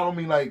nothing there, I don't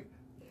mean like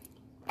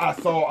I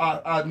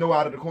know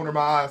out of the corner of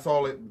my eye I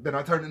saw it, then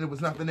I turned and it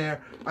was nothing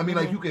there. I mean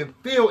like you can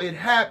feel it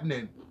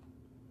happening,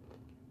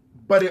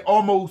 but it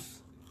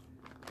almost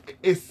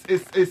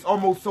it's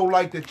almost so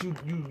like that you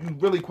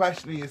really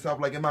questioning yourself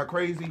like, am I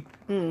crazy?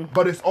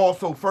 But it's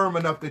also firm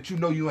enough that you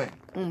know you ain't.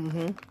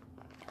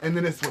 And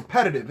then it's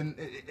repetitive, and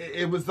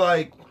it was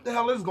like, what the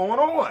hell is going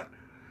on?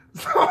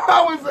 So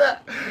I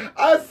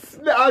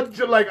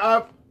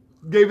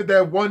gave it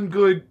that one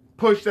good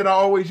push that I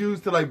always use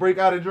to like break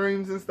out of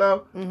dreams and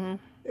stuff. And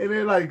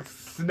it like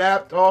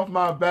snapped off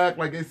my back,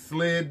 like it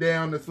slid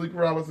down. The sleep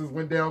paralysis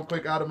went down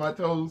quick out of my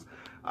toes.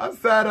 I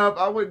sat up,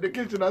 I went in the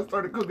kitchen, I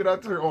started cooking, I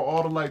turned on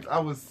all the lights. I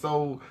was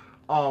so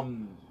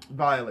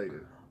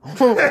violated.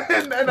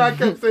 and I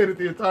kept saying it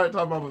the entire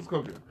time I was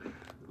cooking.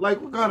 Like,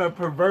 what kind of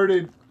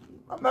perverted,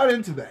 I'm not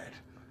into that.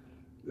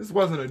 This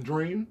wasn't a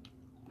dream.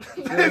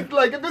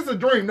 Like, if it's a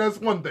dream, that's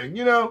one thing,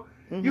 you know?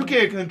 You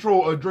can't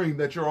control a dream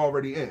that you're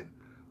already in.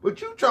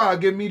 But you try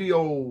to give me the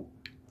old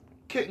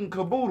kit and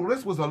caboodle.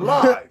 This was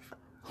alive.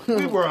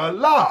 We were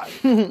alive.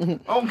 Okay?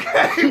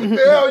 What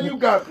the hell you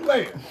got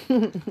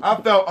planned? I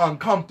felt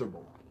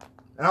uncomfortable.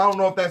 And I don't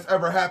know if that's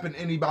ever happened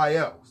to anybody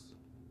else.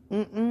 I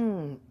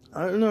don't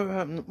know if it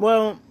happened.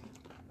 Well,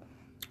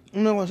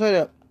 I'm not going to say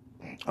that.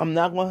 I'm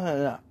not going to say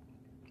that.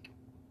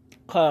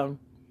 Because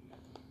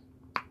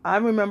I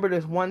remember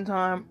this one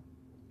time,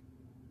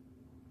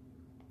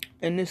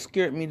 and this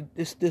scared me.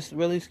 This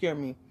really scared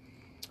me.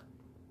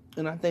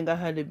 And I think I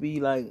had to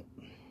be like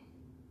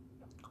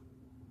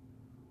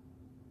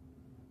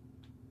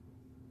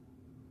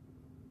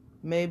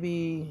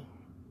maybe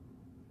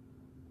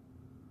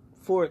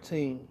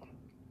 14.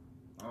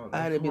 I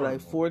had to be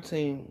like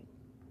 14.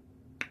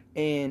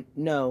 And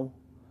no.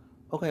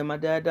 Okay, my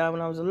dad died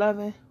when I was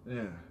 11.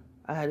 Yeah.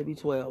 I had to be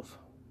 12.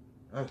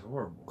 That's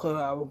horrible.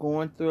 Because I was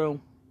going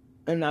through,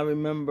 and I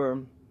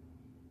remember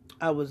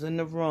I was in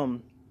the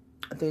room.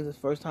 I think it's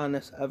the first time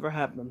that's ever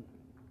happened.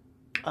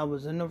 I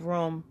was in the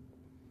room,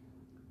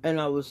 and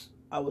I was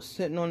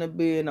sitting on the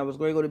bed, and I was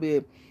going to go to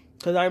bed.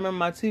 Because I remember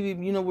my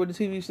TV, you know where the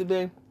TV used to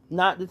be?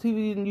 Not, the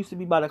TV didn't used to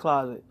be by the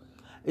closet.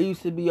 It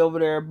used to be over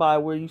there by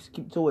where you used to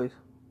keep toys.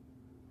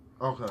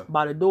 Okay.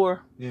 By the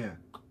door. Yeah.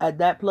 At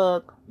that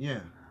plug. Yeah.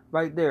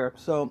 Right there.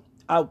 So,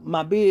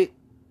 my bed,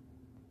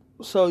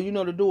 so you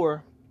know the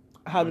door,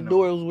 how the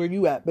door is where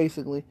you at,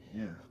 basically.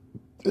 Yeah.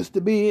 It's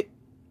the bed.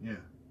 Yeah.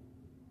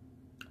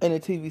 And the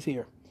TV's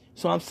here.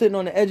 So I'm sitting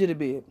on the edge of the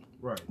bed.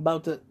 Right.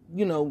 About to,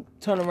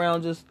 turn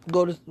around, just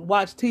go to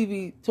watch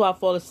TV till I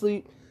fall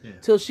asleep. Yeah.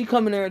 Till she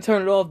come in there and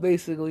turn it off,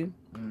 basically.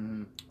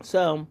 Mm-hmm.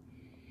 So,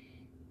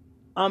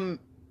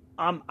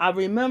 I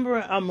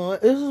remember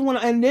this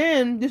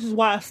is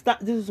why I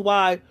stopped. This is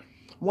why,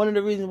 one of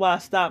the reasons why I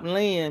stopped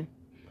laying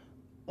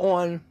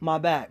on my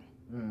back.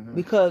 Mm-hmm.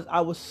 Because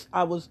I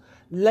was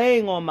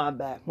laying on my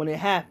back when it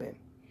happened.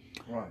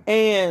 Right.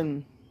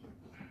 And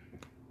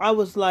I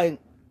was like,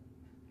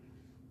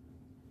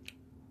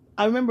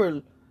 I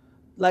remember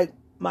like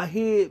my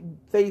head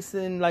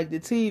facing like the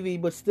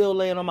TV, but still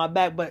laying on my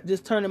back, but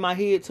just turning my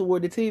head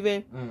toward the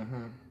TV.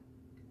 Mm-hmm.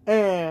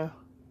 And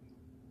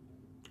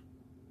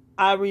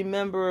I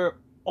remember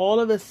all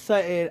of a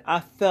sudden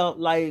I felt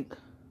like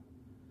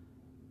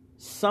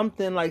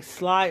something like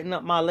sliding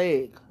up my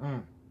leg.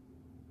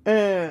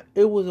 And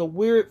it was a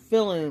weird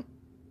feeling.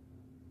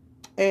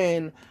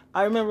 And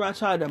I remember I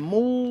tried to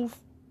move,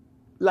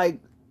 like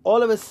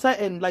all of a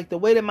sudden, like the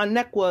way that my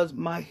neck was,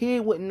 my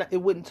head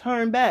wouldn't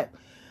turn back.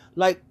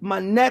 Like my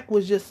neck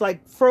was just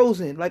like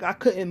frozen. Like I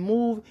couldn't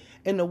move,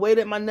 and the way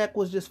that my neck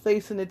was just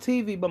facing the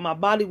TV, but my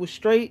body was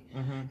straight.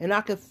 And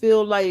I could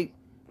feel like,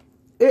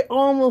 it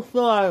almost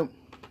felt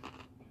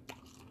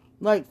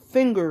like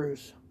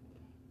fingers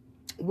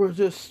were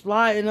just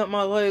sliding up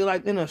my leg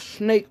like in a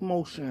snake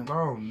motion.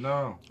 Oh,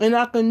 no. And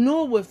I could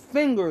know it with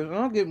fingers. And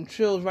I'm getting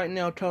chills right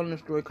now telling this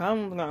story, because I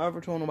don't think I ever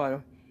told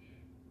nobody.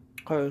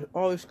 Because it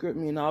always scared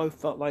me, and I always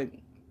felt like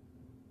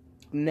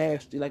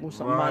nasty, like it was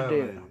something I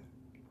did.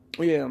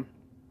 Yeah.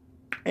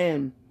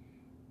 And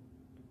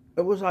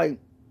it was like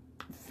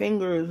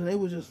fingers, and it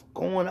was just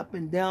going up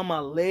and down my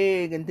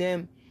leg, and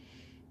then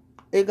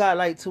it got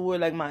like to where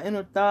like my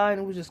inner thigh,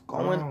 and it was just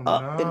going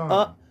up and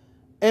up.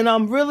 And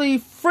I'm really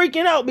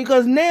freaking out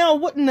because now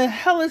what in the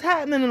hell is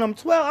happening? And I'm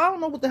 12. I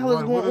don't know what the hell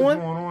is going on. What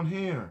is going on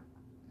here?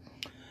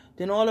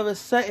 Then all of a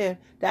sudden,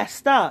 that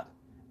stopped.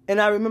 And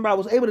I remember I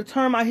was able to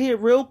turn my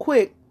head real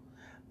quick.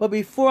 But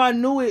before I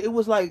knew it, it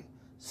was like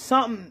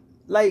something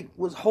like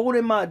was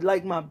holding my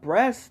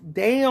breast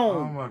down.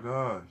 Oh my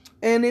gosh.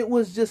 And it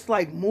was just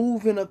like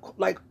moving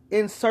like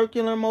in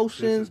circular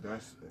motions.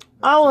 That's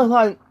I was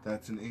like,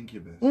 that's an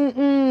incubus.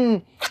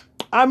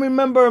 I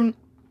remember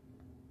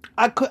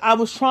I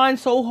was trying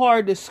so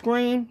hard to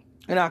scream,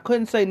 and I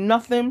couldn't say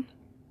nothing.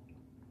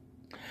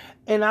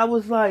 And I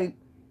was like,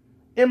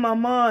 in my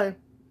mind,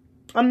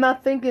 I'm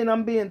not thinking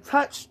I'm being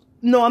touched.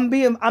 No, I'm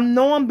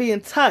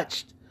being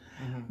touched.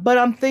 But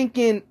I'm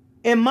thinking,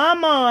 in my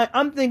mind,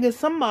 I'm thinking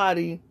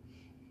somebody,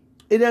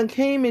 it done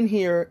came in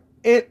here.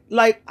 It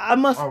like I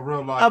must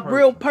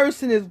real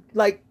person is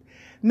like,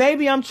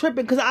 maybe I'm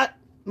tripping because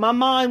my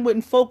mind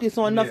wouldn't focus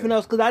on nothing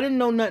else because I didn't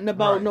know nothing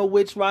about no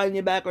witch riding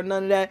your back or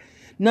none of that.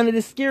 None of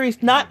the scary,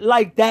 not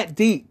like that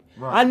deep.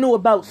 Right. I knew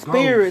about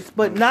spirits,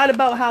 but not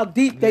about how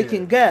deep they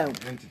can go.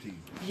 Entities.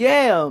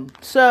 Yeah.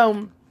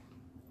 So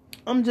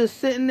I'm just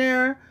sitting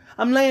there.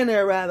 I'm laying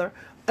there rather,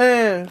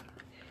 and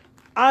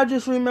I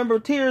just remember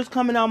tears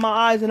coming out my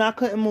eyes, and I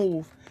couldn't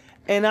move.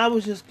 And I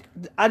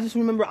just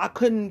remember I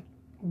couldn't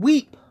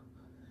weep.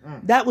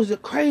 That was the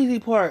crazy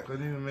part.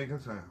 Couldn't even make a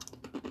sound.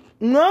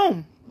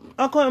 No,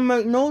 I couldn't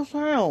make no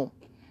sound.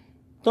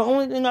 The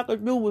only thing I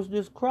could do was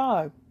just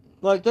cry.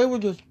 Like, they were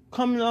just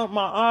coming out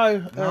my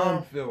eyes. Now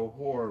I feel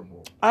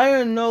horrible. I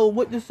didn't know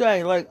what to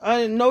say. Like,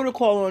 I didn't know to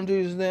call on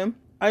Jesus then.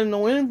 I didn't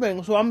know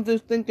anything. So I'm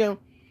just thinking,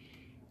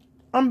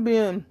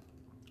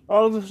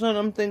 all of a sudden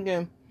I'm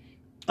thinking,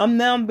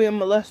 I'm being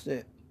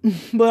molested.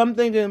 But I'm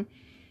thinking,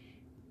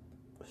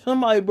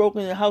 somebody broke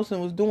in the house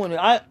and was doing it.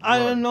 I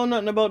didn't know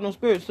nothing about no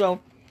spirits. So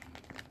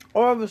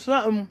all of a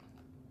sudden,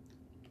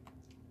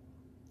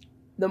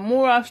 the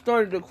more I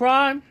started to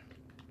cry,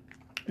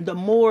 the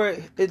more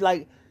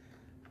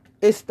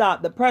it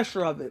stopped, the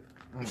pressure of it.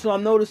 So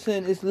I'm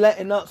noticing it's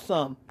letting up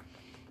some.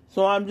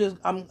 So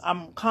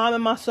I'm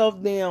calming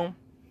myself down.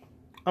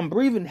 I'm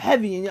breathing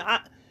heavy, and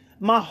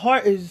my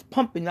heart is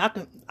pumping. I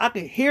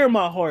can hear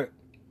my heart.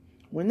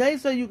 When they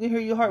say you can hear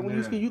your heart when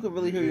you speak, you can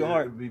really hear your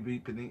heart.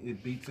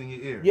 It beats in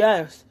your ear.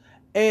 Yes,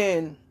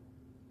 and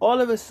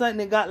all of a sudden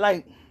it got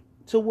like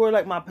to where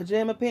like my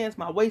pajama pants,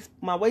 my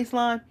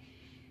waistline,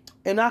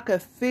 and I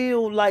could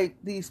feel like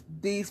these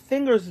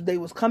fingers, they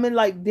was coming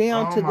like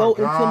down to go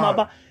into my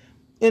body.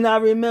 And I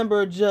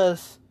remember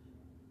just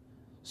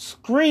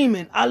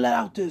screaming. I let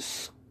out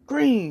this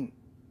scream.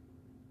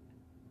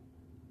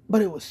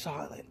 But it was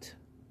silent.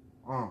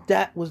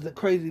 That was the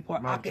crazy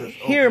part. I could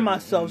hear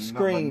myself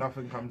scream.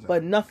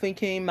 But nothing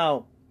came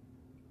out.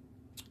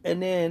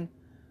 And then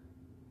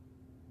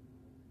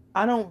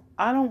I don't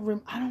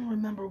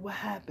remember what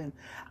happened.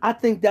 I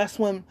think that's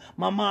when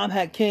my mom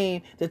had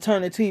came to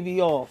turn the TV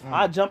off.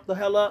 I jumped the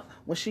hell up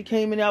when she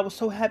came in. I was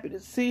so happy to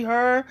see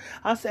her.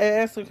 I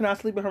asked her, "Can I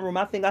sleep in her room?"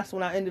 I think that's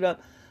when I ended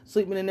up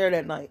sleeping in there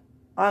that night.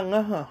 I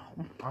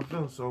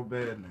feel so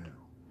bad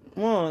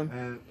now.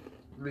 And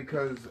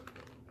because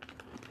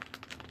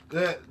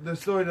the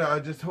story that I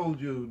just told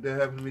you that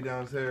happened to me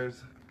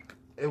downstairs,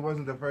 it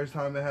wasn't the first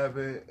time it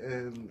happened,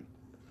 and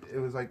it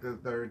was like the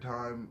third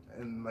time,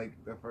 and like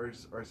the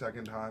first or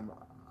second time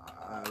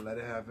I let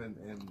it happen,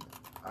 and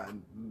I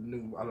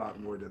knew a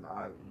lot more than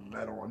I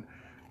let on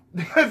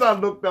because I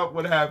looked up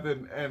what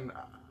happened, and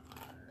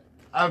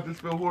I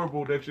just feel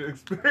horrible that your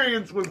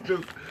experience was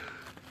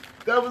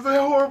that was a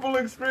horrible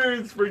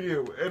experience for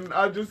you. And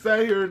I just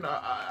sat here and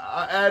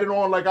I added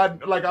on like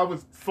I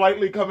was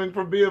slightly coming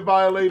from being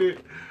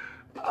violated.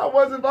 I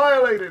wasn't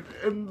violated,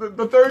 and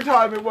the third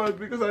time it was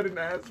because I didn't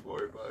ask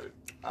for it, but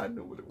I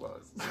knew what it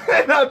was.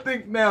 And I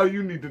think now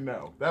you need to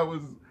know. That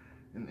was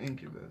an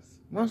incubus.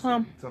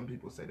 Some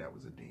people say that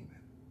was a demon.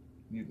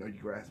 You know,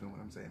 you grasping what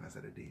I'm saying. I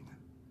said a demon.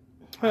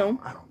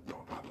 I don't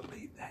know if I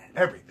believe that.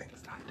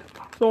 Everything's not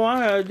divine. So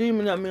I had a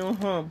demon at me on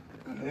home.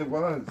 It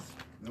was.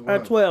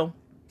 At 12.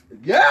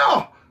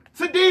 Yeah!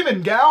 It's a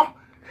demon, gal!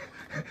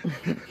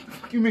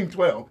 You mean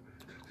 12?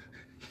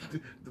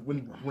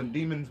 When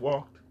demons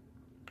walked,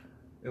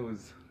 it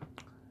was...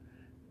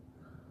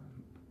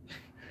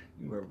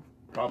 You were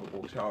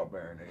probable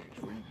childbearing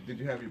age. Did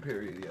you have your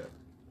period yet?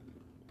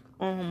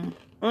 I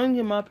didn't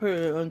get my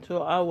period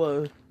until I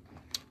was...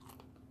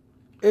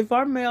 If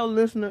our male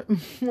listener...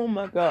 Oh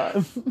my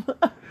God.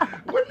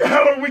 What the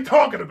hell are we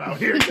talking about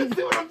here? You see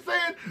what I'm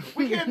saying?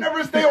 We can't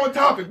never stay on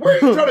topic. Where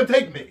are you trying to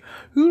take me?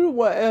 You the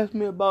one asked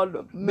me about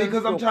the...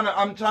 Because I'm trying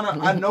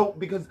to, I know,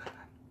 because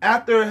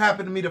after it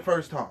happened to me the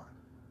first time,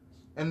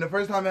 and the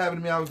first time it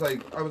happened to me, I was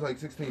like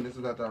 16. This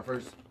was after I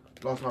first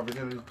lost my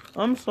virginity.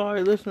 I'm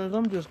sorry, listeners.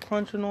 I'm just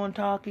crunching on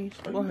Takis.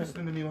 Go ahead.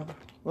 Listening to me, mother?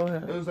 Go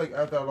ahead. It was like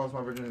after I lost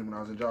my virginity when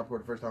I was in job corps,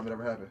 the first time it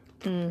ever happened.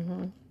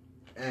 Mm-hmm.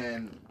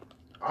 And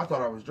I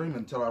thought I was dreaming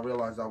until I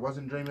realized I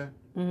wasn't dreaming.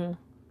 Mm-hmm.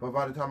 But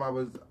by the time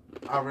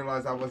I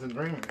realized I wasn't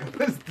dreaming.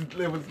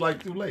 It was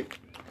like too late.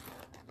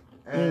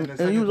 And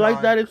you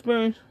liked that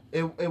experience?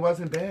 It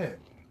wasn't bad.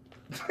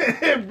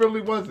 It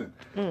really wasn't.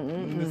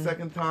 The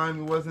second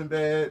time it wasn't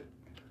bad.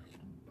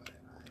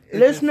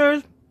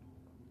 Listeners,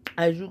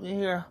 as you can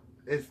hear,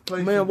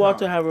 me and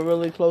Walter have a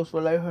really close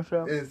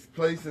relationship. It's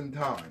place and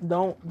time.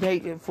 Don't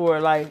take it for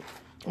like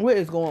what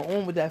is going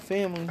on with that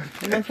family.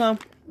 You know what I'm saying?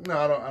 No,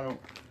 I don't.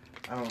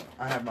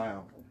 I have my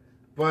own.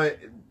 But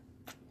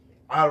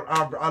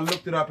I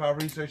looked it up. I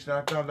researched it.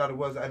 I found out it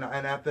was, and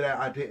after that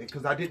I didn't,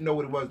 because I didn't know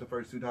what it was the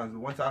first 2 times.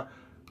 But once I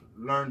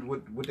learned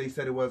what they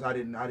said it was, I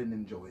didn't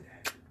enjoy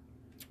that.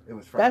 It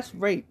was frightening. That's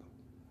rape.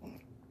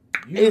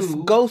 It's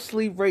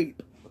ghostly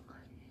rape.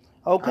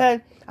 Okay,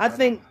 I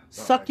think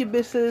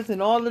succubuses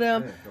and all of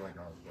them,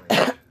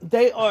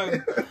 they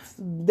are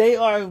They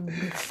are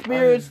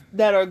spirits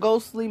that are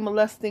ghostly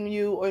molesting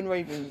you and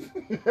raping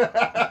you.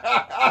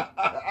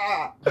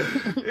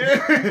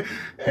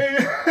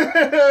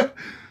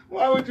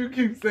 Why would you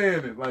keep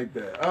saying it like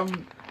that?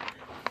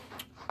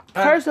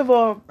 First of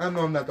all, I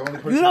know I'm not the only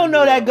person. you don't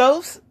know that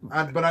ghost.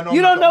 But I know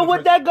You don't know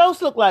what that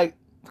ghost look like.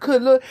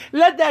 Could look.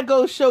 Let that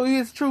ghost show you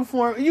his true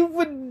form. You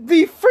would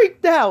be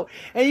freaked out,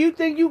 and you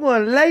think you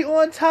gonna lay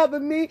on top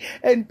of me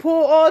and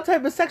pull all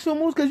type of sexual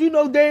moves because you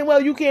know damn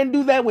well you can't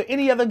do that with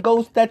any other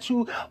ghost that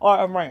you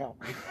are around.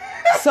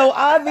 So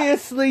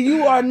obviously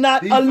you are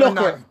not These a are looker.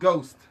 not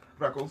ghosts,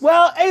 Freckles.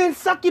 Well, and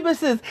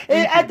succubuses.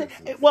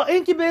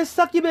 Incubus,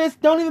 succubus,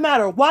 don't even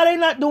matter. Why they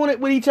not doing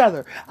it with each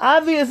other?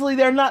 Obviously,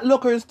 they're not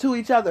lookers to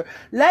each other.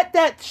 Let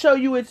that show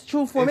you its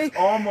true form. It's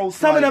almost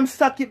some like, of them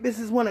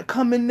succubuses want to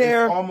come in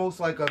there. It's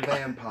almost like a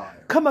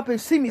vampire. Come up and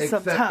see me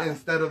Except sometime.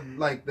 instead of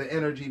like the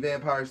energy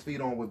vampires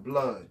feed on with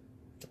blood,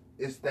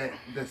 it's the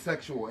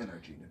sexual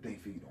energy that they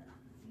feed on.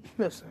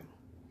 Listen,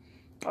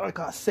 like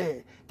I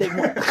said, they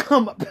want to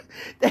come up.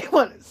 They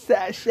want to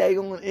sashay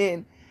on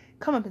in.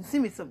 Come up and see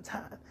me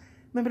sometime.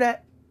 Remember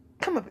that?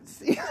 Come up and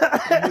see.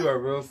 You are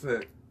real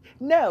sick.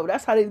 No,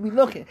 that's how they be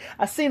looking.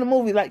 I seen a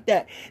movie like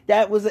that.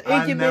 That was an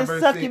incubus,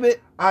 succubus.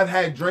 I've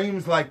had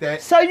dreams like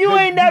that. So you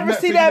ain't never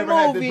see that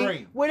never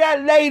movie where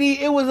that lady?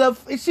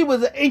 She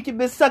was an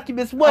incubus,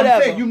 succubus, whatever.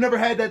 I'm saying you never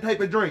had that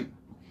type of dream.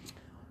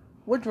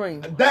 What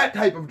dream? That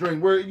type of dream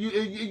where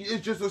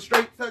it's just a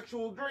straight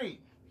sexual dream.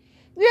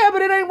 Yeah,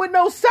 but it ain't with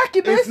no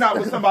succubus. It's not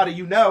with somebody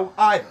you know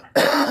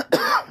either.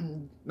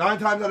 9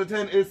 times out of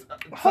 10 is.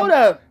 Hold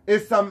up.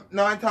 It's 9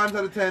 times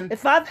out of 10.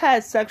 If I've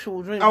had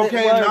sexual dreams,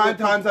 okay, 9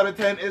 times out of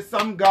 10 is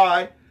some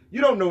guy.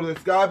 You don't know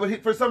this guy,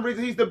 but for some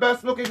reason he's the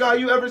best looking guy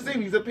you ever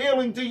seen. He's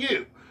appealing to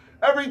you.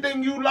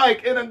 Everything you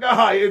like in a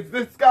guy is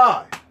this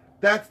guy.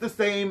 That's the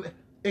same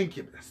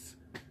incubus.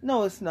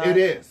 No, it's not. It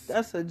is.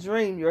 That's a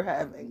dream you're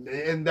having.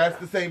 And that's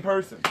the same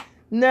person.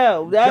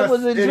 No, that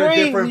was a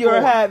dream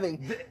you're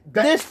having.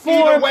 This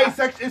form. Either way,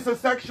 it's a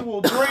sexual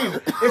dream.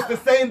 It's the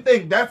same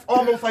thing. That's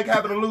almost like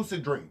having a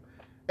lucid dream.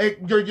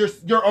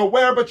 You're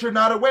aware, but you're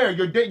not aware.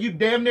 You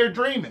damn near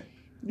dreaming.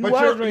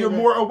 You're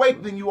more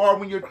awake than you are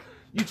when you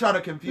trying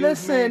to confuse me.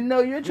 Listen,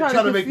 no, you're trying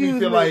to make me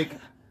feel like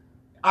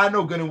I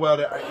know good and well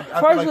that.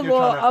 First of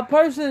all, a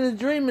person is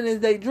dreaming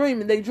is they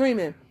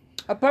dreaming.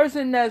 A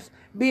person that's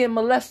being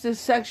molested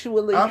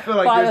sexually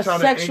by a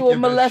sexual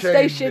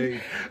molestation.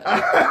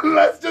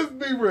 Let's just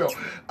be real.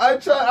 I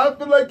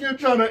feel like you're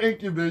trying to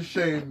incubus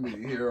shame me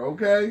here,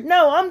 okay?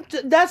 No,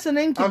 that's an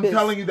incubus. I'm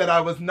telling you that I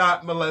was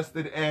not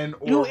molested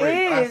or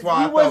raped. That's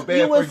why I felt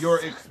bad for your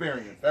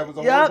experience. That was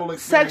a horrible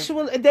experience.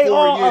 Sexual.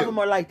 All of them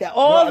are like that.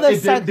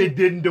 They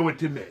didn't do it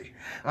to me.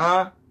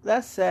 Huh?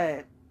 That's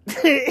sad.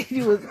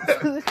 you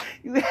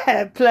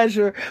had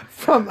pleasure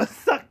from a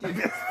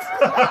succubus.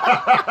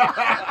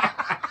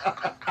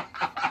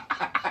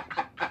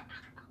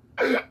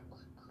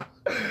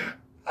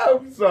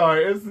 I'm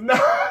sorry, it's not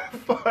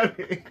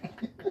funny.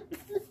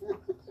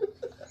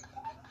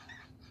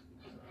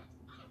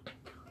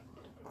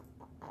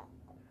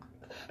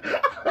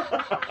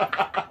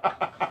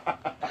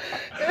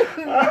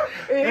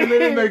 And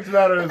then it makes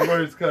matters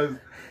worse because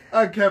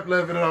I kept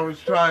laughing and I was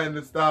trying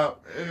to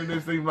stop, and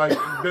it seemed like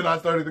then I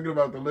started thinking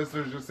about the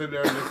listeners just sitting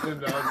there and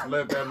listening. I just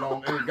left that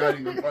long, and it got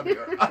even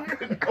funnier. I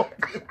couldn't hold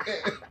it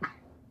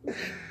in.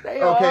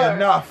 Okay,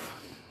 enough.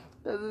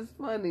 This is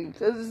funny.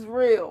 This is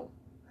real.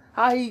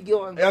 How he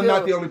going? I'm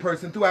not the only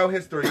person throughout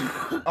history.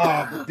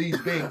 These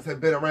beings have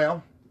been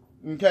around.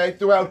 Okay,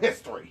 throughout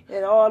history,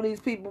 and all these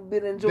people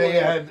been enjoying.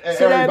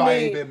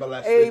 Everybody been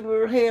molested.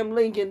 Abraham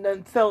Lincoln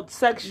done felt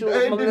sexual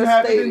molestation.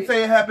 It didn't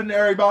say it happened to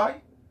everybody.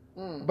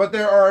 But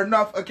there are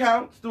enough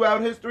accounts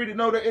throughout history to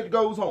know that it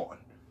goes on.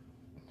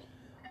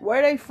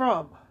 Where they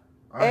from?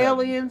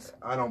 Aliens?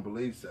 I don't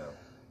believe so.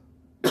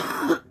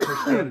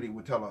 Christianity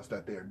would tell us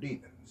that they're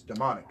demons,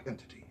 demonic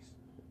entities.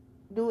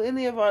 Do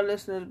any of our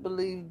listeners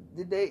believe?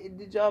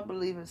 Did y'all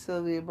believe in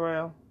Sylvia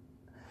Brown?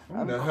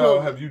 What the hell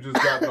have you just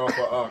gotten off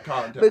of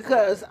context?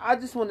 Because I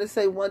just want to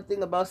say one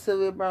thing about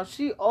Sylvia Brown.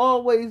 She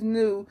always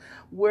knew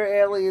where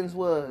aliens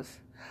was.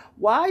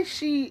 Why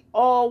she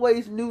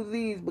always knew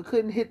these but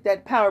couldn't hit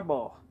that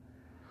Powerball?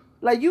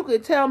 Like, you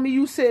could tell me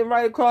you sitting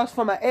right across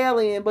from an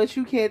alien, but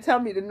you can't tell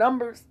me the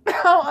numbers.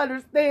 I don't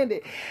understand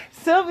it.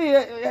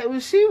 Sylvia,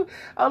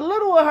 a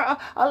lot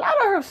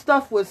of her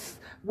stuff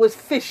was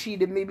fishy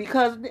to me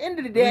because at the end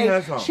of the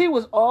day, she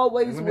was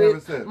always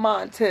with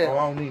Montel. Oh,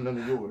 I don't need none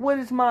of yours. What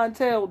is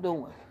Montel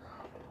doing?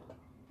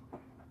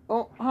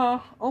 Oh, huh?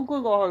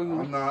 Uncle gonna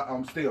hurt you.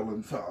 I'm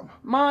stealing some.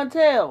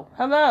 Montel,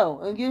 hello,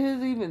 and get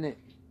his even it.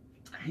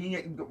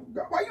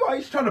 Why you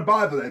always trying to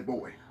bother that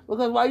boy?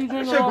 Because why you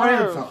drinking all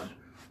hers?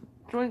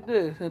 Drink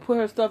this and put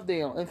her stuff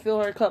down and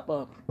fill her cup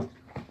up.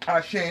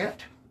 I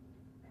shan't.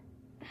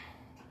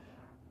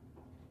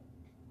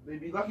 They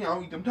be lucky I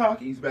don't eat them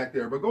Takis back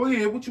there. But go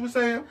ahead, what you were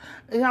saying?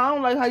 Yeah, I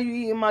don't like how you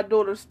eating my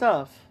daughter's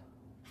stuff.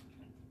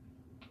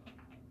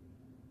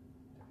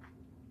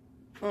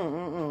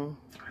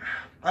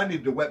 I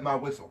need to wet my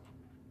whistle.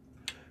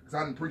 Because I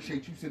don't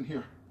appreciate you sitting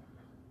here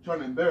Trying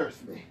to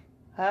embarrass me.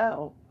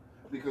 How?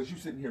 Because you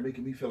sitting here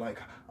making me feel like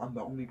I'm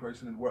the only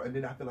person in the world, and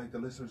then I feel like the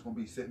listener's gonna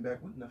be sitting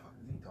back. What the fuck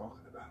is he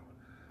talking about?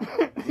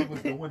 He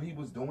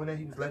was doing it.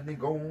 He was letting it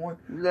go on.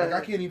 Like, I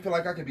can't even feel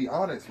like I can be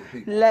honest with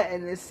people.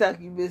 Letting the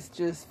succubus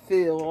just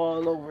feel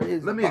all over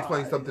his Let me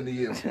explain something to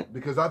you,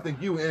 because I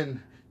think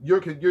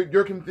you're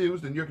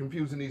confused, and you're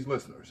confusing these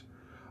listeners.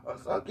 A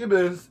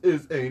succubus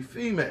is a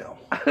female.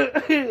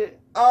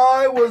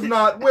 I was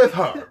not with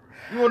her.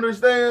 You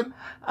understand?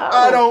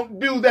 I don't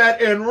do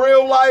that in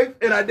real life,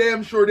 and I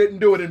damn sure didn't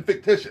do it in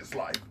fictitious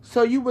life.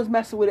 So you was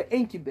messing with an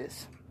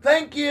incubus.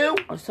 Thank you.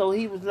 So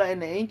he was letting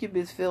the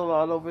incubus feel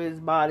all over his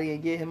body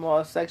and get him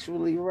all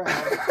sexually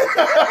aroused.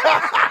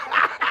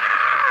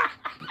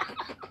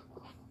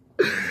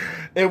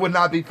 It would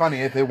not be funny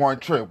if it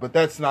weren't true, but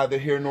that's neither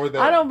here nor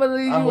there. I don't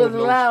believe you was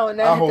allowing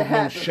that to happen. I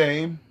hold no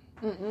shame.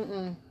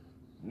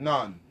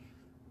 None.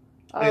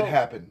 It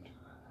happened.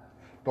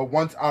 But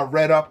once I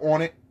read up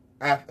on it,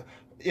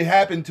 it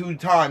happened 2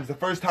 times. The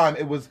first time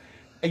it was,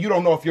 and you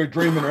don't know if you're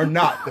dreaming or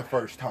not the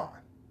first time.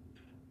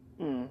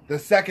 The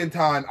second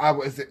time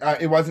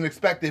it wasn't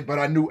expected, but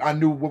I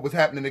knew what was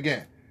happening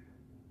again.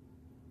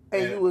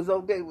 And you was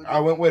okay with it? I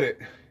went with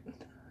it.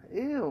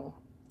 Ew.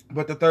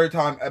 But the third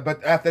time,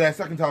 but after that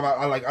second time,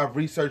 I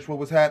researched what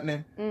was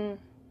happening,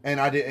 and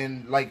I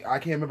didn't I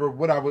can't remember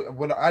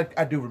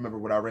I do remember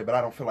what I read, but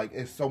I don't feel like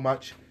it's so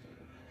much.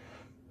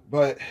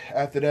 But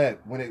after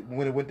that, when it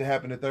went to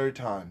happen the third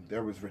time,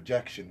 there was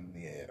rejection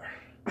in the air,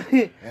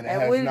 and it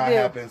has not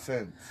happened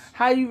since.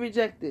 How you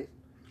reject it?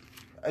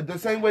 The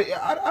same way,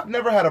 I've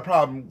never had a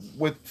problem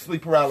with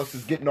sleep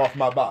paralysis getting off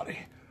my body.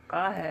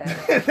 I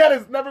have. That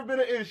has never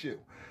been an issue.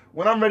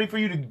 When I'm ready for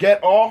you to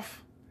get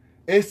off,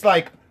 it's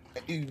like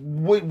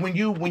when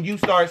you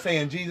start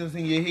saying Jesus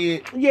in your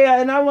head. Yeah,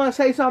 and I want to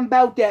say something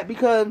about that,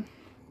 because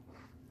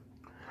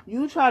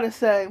you try to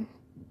say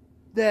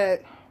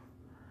that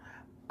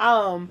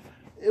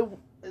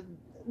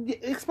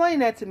explain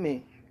that to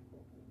me.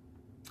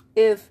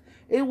 If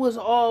it was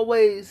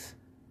always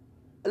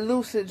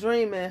lucid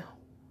dreaming,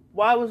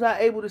 why was I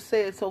able to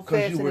say it so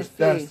fast? Because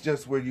that's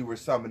just where you were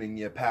summoning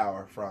your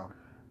power from.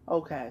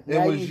 Okay.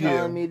 Now you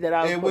telling me that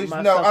I was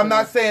no, I'm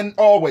not saying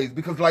always,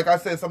 because like I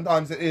said,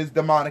 sometimes it is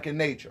demonic in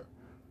nature.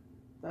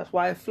 That's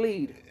why it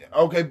fleed.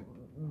 Okay,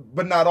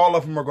 but not all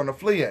of them are going to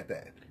flee at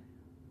that.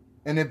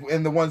 And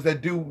the ones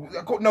that do,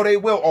 no, they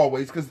will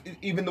always, because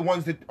even the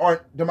ones that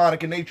aren't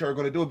demonic in nature are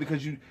going to do it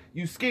because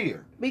you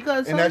scared.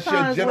 Because and that's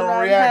your general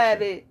when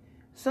reaction.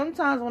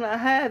 Sometimes when I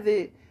have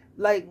it,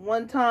 like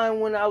one time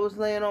when I was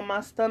laying on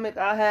my stomach,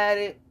 I had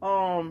it.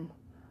 I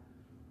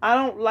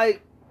don't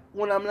like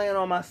when I'm laying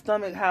on my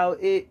stomach how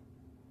it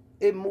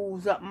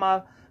moves up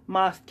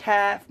my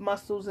calf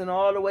muscles and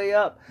all the way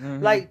up,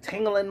 like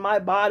tingling my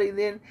body.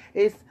 Then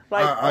it's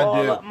like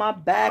up my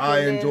back.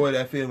 I enjoy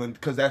that feeling,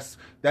 because that's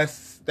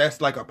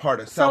like a part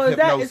of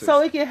self-hypnosis.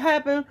 So it can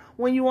happen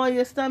when you on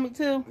your stomach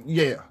too?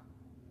 Yeah.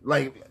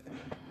 Like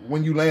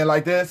when you laying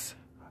like this,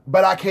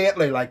 but I can't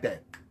lay like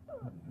that,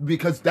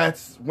 because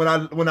that's when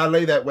I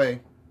lay that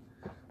way.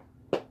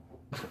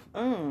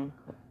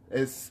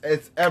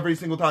 It's every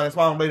single time. That's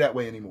why I don't lay that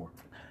way anymore.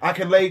 I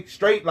can lay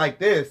straight like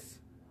this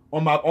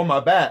on my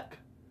back,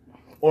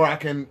 or I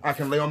can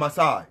lay on my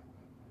side.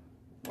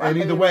 And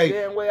either way,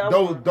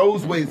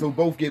 those ways will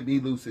both give me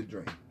lucid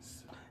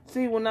dreams.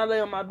 See, when I lay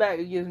on my back,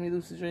 it gives me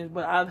lucid dreams.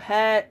 But I've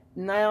had,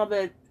 now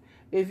that,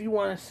 if you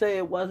want to say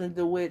it wasn't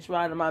the witch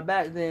riding my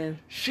back, then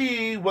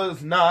she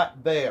was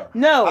not there.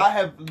 No,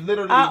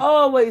 I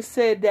always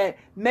said that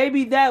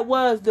maybe that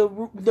was the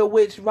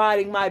witch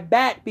riding my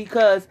back,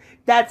 because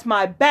that's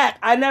my back.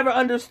 I never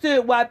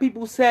understood why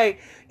people say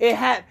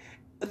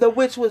the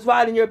witch was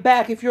riding your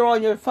back if you're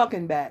on your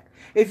fucking back.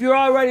 If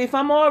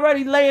I'm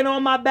already laying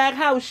on my back,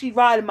 how is she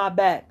riding my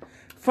back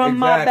from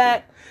my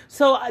back?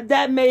 So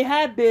that may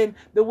have been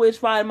the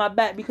witch riding my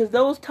back, because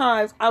those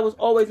times I was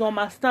always on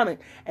my stomach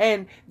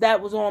and that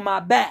was on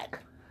my back.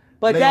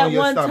 But that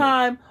one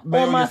time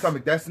on your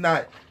stomach,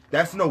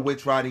 that's no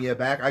witch riding your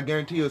back. I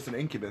guarantee you it's an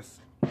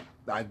incubus.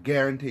 I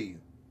guarantee you.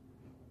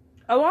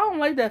 Oh, I don't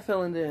like that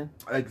feeling then.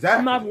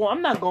 Exactly.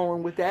 I'm not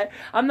going with that.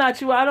 I'm not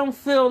you. I don't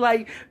feel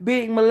like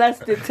being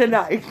molested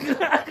tonight.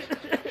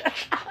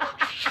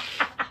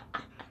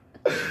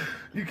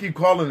 You keep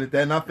calling it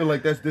that, and I feel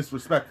like that's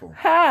disrespectful.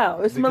 How?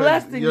 It's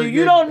molesting you.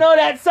 You don't know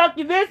that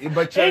succubus,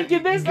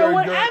 incubus, or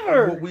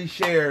whatever. What we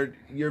shared,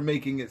 you're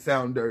making it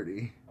sound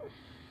dirty.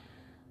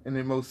 And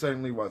it most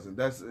certainly wasn't.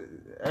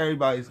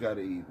 Everybody's got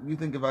to eat. You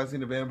think if I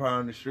seen a vampire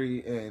on the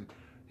street and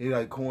he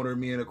like cornered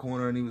me in a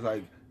corner and he was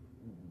like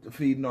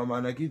feeding on my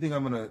neck, you think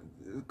I'm going to,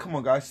 come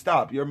on guys,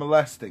 stop. You're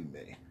molesting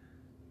me.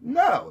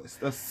 No, it's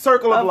the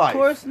circle of life. Of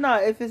course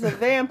not. If it's a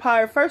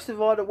vampire, first of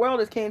all, the world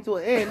has came to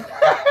an end.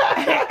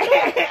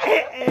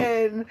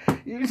 And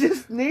you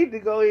just need to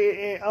go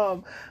ahead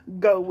and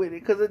go with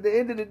it. Because at the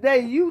end of the day,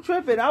 you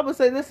tripping. I would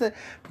say, listen,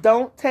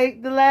 don't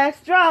take the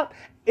last drop.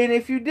 And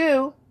if you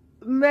do,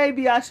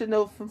 maybe I should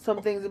know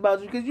some things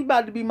about you. Because you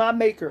about to be my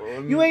maker.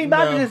 You ain't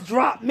about to just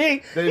drop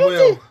me. They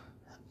will.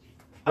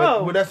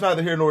 But that's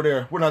neither here nor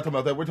there. We're not talking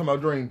about that. We're talking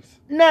about dreams.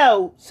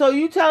 No. So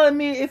you telling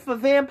me if a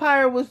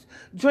vampire was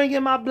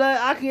drinking my blood,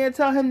 I can't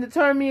tell him to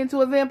turn me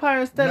into a vampire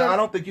instead No, of... I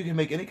don't think you can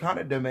make any kind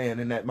of demand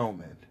in that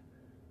moment.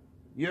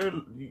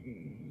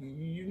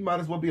 You might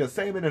as well be a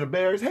salmon in a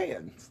bear's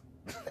hands.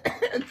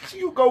 And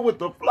you go with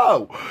the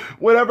flow.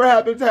 Whatever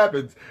happens,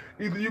 happens.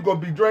 Either you're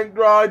going to be drink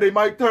dry, they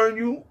might turn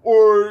you,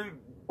 or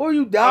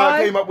you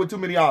die. I came up with too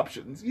many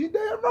options. You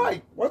damn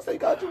right. Once they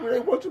got you where they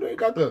want you, they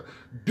got to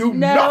do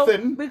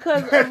nothing.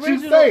 Because That's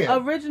you saying.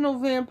 original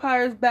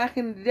vampires back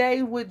in the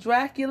day with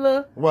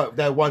Dracula. What,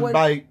 that one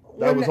bite,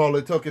 that was all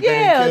it took if they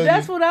didn't Yeah, kill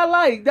that's you? what I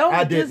like.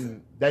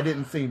 That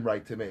didn't seem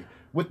right to me.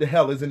 What the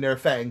hell is in their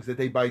fangs that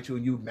they bite you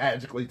and you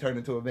magically turn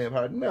into a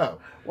vampire? No.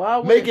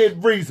 Make it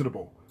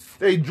reasonable.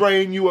 They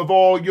drain you of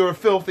all your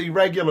filthy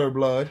regular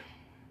blood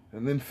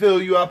and then fill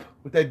you up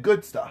with that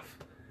good stuff.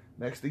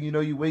 Next thing you know,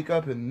 you wake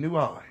up in new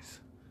eyes.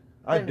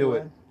 I'd do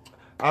it.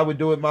 I would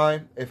do it,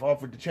 mine, if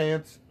offered the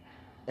chance.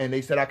 And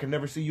they said I could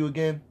never see you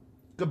again.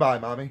 Goodbye,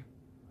 mommy.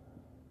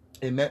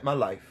 It meant my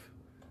life.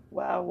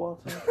 Wow,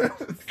 Walter.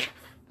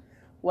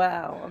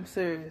 Wow, I'm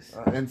serious.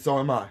 And so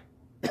am I.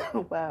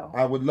 Wow.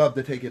 I would love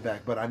to take it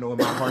back, but I know in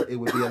my heart it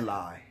would be a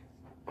lie.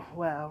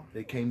 Wow.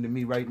 They came to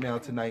me right now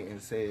tonight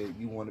and said,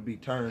 you want to be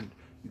turned,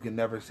 you can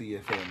never see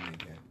your family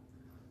again.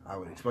 I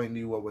would explain to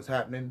you what was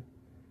happening,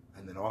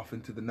 and then off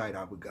into the night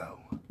I would go.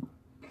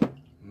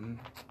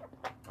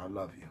 I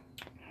love you.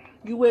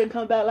 You wouldn't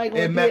come back like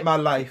it meant my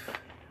life.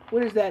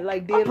 What is that,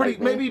 like dead?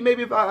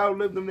 Maybe if I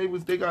outlived them,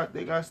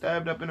 they got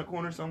stabbed up in a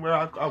corner somewhere.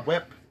 I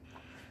wept.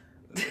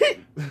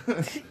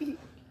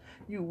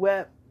 You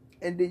wept,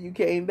 and then you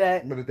came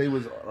back. But if they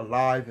was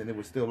alive and it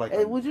was still like...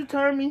 Hey, would you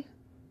turn me?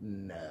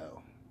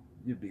 No.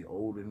 You'd be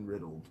old and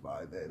riddled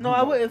by then. No,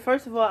 I wouldn't.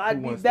 First of all,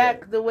 I'd be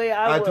back the way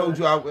I was. I told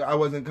you I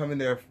wasn't coming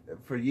there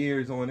for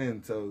years on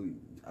end, so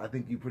I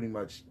think you pretty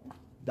much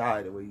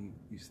die the way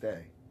you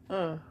stay.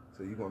 So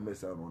you're going to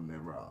miss out on that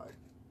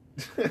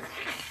ride.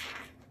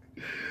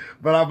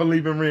 But I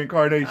believe in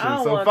reincarnation,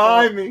 so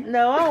find me.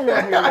 No, I don't want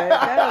to hear that.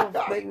 That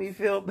don't make me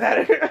feel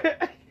better.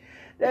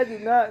 That do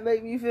not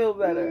make me feel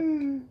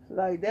better.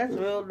 Like, that's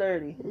real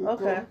dirty.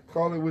 Okay.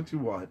 Call it what you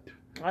want.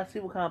 I see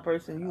what kind of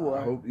person you are.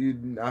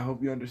 I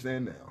hope you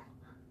understand now.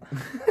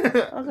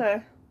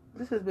 Okay.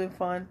 This has been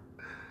fun.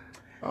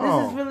 This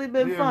has really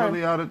been fun. We're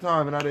really out of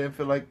time, and I didn't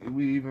feel like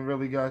we even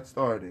really got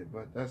started.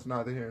 But that's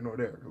neither here nor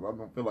there, because I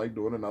don't feel like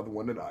doing another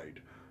one tonight.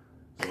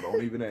 So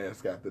don't even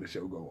ask after the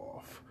show go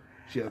off.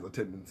 She has a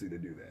tendency to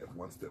do that.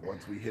 Once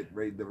we hit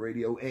the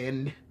radio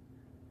end.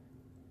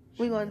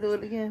 We gonna do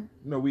it again?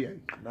 No, we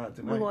ain't. Not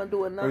tonight. We gonna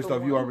do another First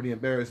off, one. you already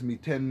embarrassed me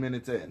 10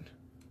 minutes in.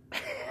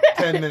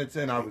 10 minutes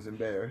in, I was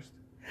embarrassed.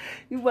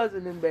 You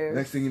wasn't embarrassed.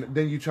 Next thing you know,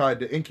 then you tried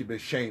to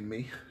incubus shame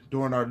me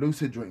during our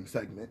lucid dream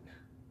segment.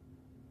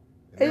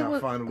 And now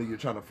finally you're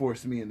trying to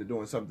force me into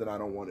doing something I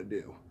don't want to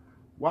do.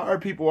 Why are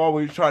people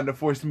always trying to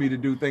force me to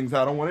do things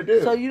I don't want to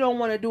do? So you don't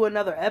want to do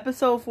another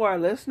episode for our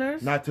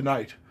listeners? Not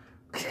tonight.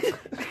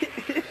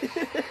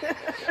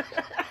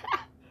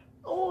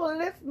 Oh,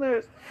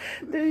 listeners.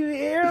 Do you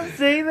hear them?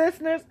 See,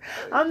 listeners?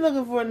 I'm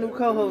looking for a new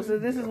co-host,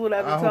 and this is what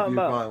I've been talking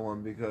about. I hope you find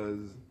one, because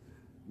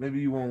maybe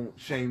you won't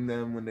shame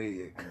them when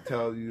they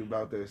tell you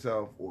about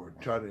themselves or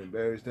try to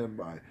embarrass them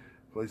by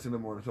placing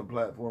them on some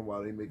platform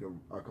while they make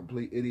a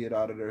complete idiot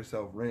out of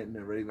themselves, ranting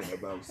and raving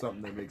about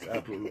something that makes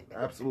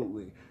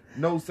absolutely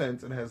no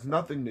sense and has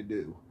nothing to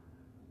do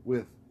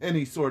with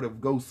any sort of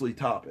ghostly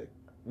topic.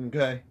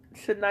 Okay?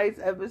 Tonight's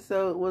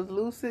episode was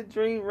Lucid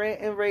Dream, Rant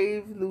and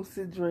Rave,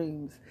 Lucid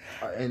Dreams.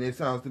 And it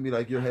sounds to me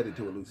like you're headed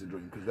to a lucid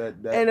dream, because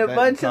that and a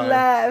bunch of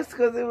laughs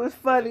because it was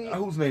funny.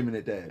 Who's naming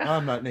it that?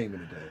 I'm not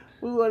naming it that.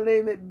 We're gonna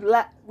name it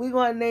We're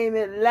gonna name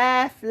it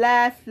Laugh,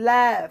 Laugh,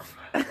 Laugh.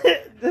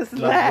 Just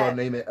laugh. I'm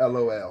gonna name it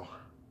LOL.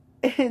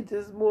 And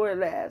just more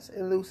laughs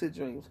and lucid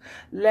dreams.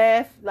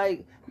 Laugh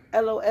like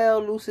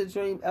LOL, lucid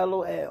dream,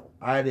 LOL.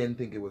 I didn't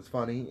think it was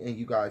funny, and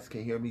you guys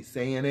can hear me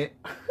saying it.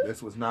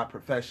 This was not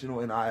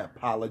professional, and I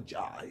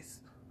apologize.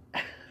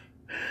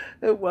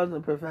 It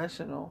wasn't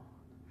professional.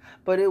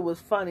 But it was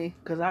funny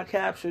because I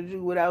captured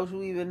you without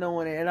you even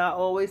knowing it. And I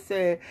always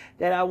said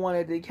that I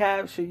wanted to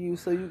capture you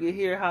so you could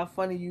hear how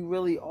funny you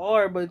really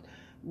are. But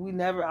I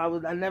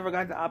never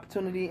got the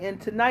opportunity. And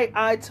tonight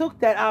I took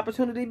that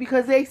opportunity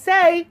because they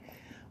say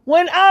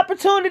when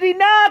opportunity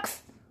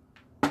knocks,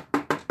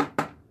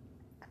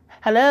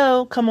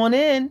 hello, come on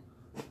in.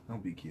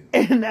 Don't be cute.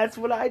 And that's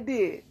what I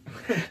did.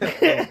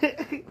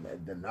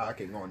 The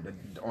knocking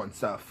on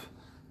stuff.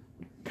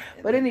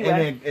 But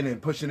anyway. And then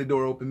pushing the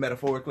door open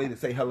metaphorically to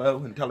say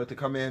hello and tell it to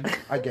come in.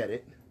 I get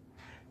it.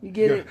 You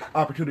get it?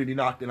 Opportunity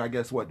knocked, and I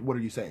guess what? What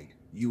are you saying?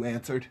 You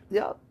answered?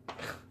 Yep.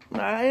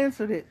 I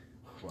answered it.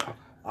 Well,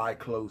 I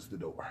closed the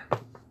door.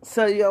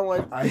 So you don't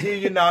want... I hear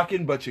you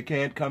knocking, but you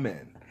can't come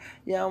in.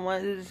 You don't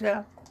want to do the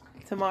show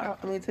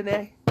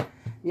today?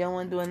 You don't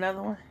want to do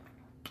another one?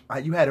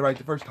 You had it right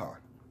the first time.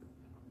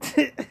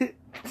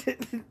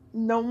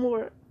 No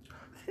more.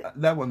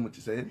 That wasn't what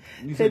you said.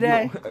 You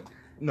today? Said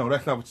no,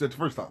 that's not what you said the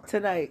first time.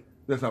 Tonight.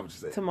 That's not what you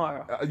said.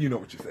 Tomorrow. You know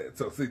what you said.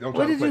 So see, don't What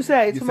try to did play. you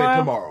say? You Tomorrow? said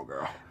tomorrow,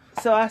 girl.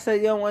 So I said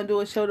you don't want to do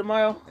a show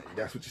tomorrow?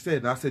 That's what you said,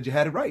 and I said you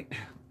had it right.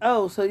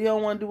 Oh, so you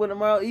don't want to do one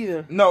tomorrow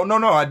either? No,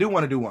 I do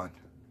want to do one.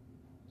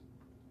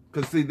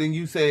 Because, see, then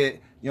you said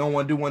you don't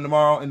want to do one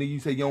tomorrow, and then you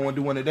said you don't want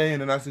to do one today,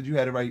 and then I said you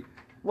had it right.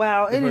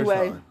 Wow, the first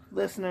anyway, time.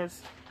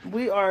 listeners,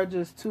 we are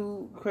just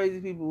two crazy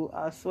people,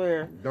 I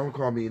swear. Don't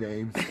call me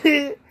names.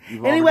 Anyway,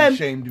 You've already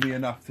shamed me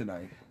enough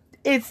tonight.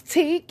 it's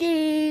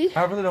Tiki.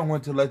 I really don't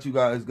want to let you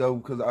guys go,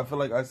 because I feel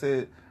like I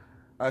said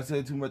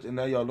too much, and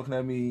now y'all looking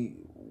at me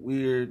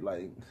weird,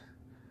 like...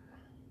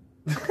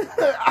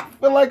 I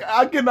feel like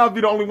I cannot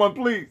be the only one,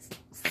 please.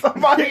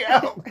 Somebody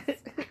else.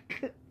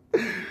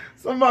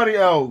 Somebody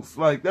else.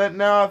 Like that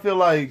now I feel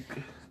like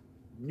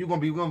we're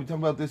gonna be talking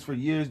about this for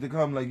years to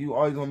come. Like you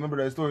always gonna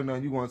remember that story now,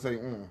 you're gonna say,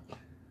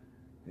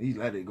 he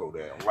let it go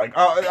down. Like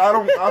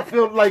I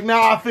feel like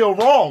now I feel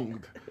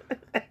wronged.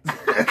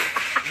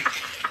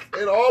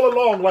 And all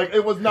along, like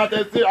it was not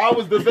that serious. I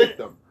was the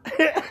victim.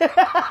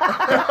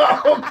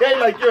 Okay,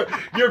 like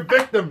you're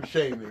victim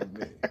shaming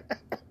me.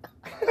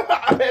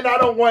 And I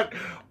don't want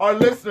our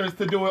listeners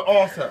to do it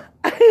also.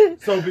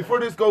 So before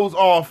this goes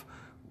off,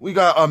 we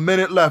got a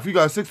minute left. We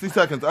got 60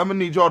 seconds. I'm going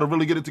to need y'all to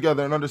really get it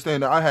together and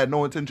understand that I had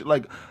no intention.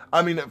 Like,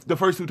 I mean, the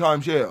first 2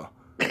 times, yeah.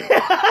 But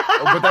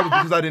that was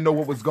because I didn't know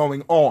what was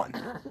going on.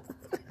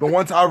 But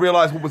once I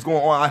realized what was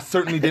going on, I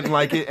certainly didn't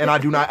like it. And I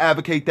do not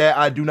advocate that.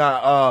 I do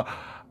not,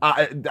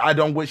 I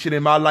don't wish it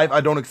in my life.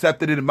 I don't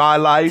accept it in my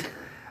life.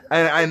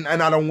 And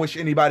I don't wish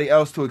anybody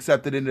else to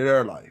accept it into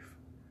their life.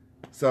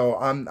 So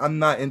I'm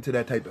not into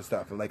that type of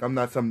stuff. Like I'm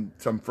not some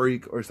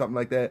freak or something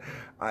like that.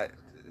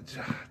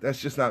 That's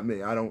just not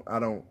me.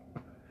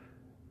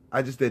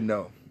 I just didn't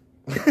know.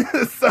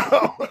 So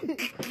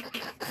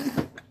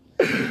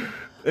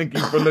thank you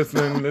for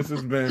listening. This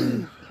has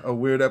been a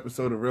weird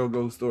episode of Real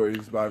Ghost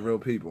Stories by real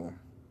people.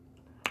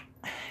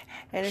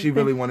 And She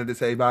really wanted to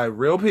say by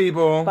real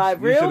people. By You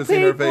real should have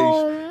seen her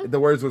people. face. The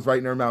words was right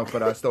in her mouth,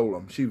 but I stole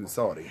them. She was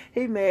salty.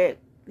 He mad.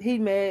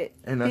 And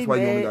And that's why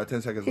you only got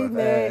 10 seconds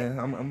left.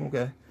 I'm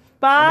okay.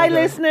 Bye, I'm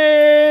okay.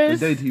 listeners.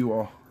 Good day to you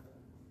all.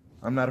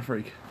 I'm not a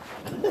freak.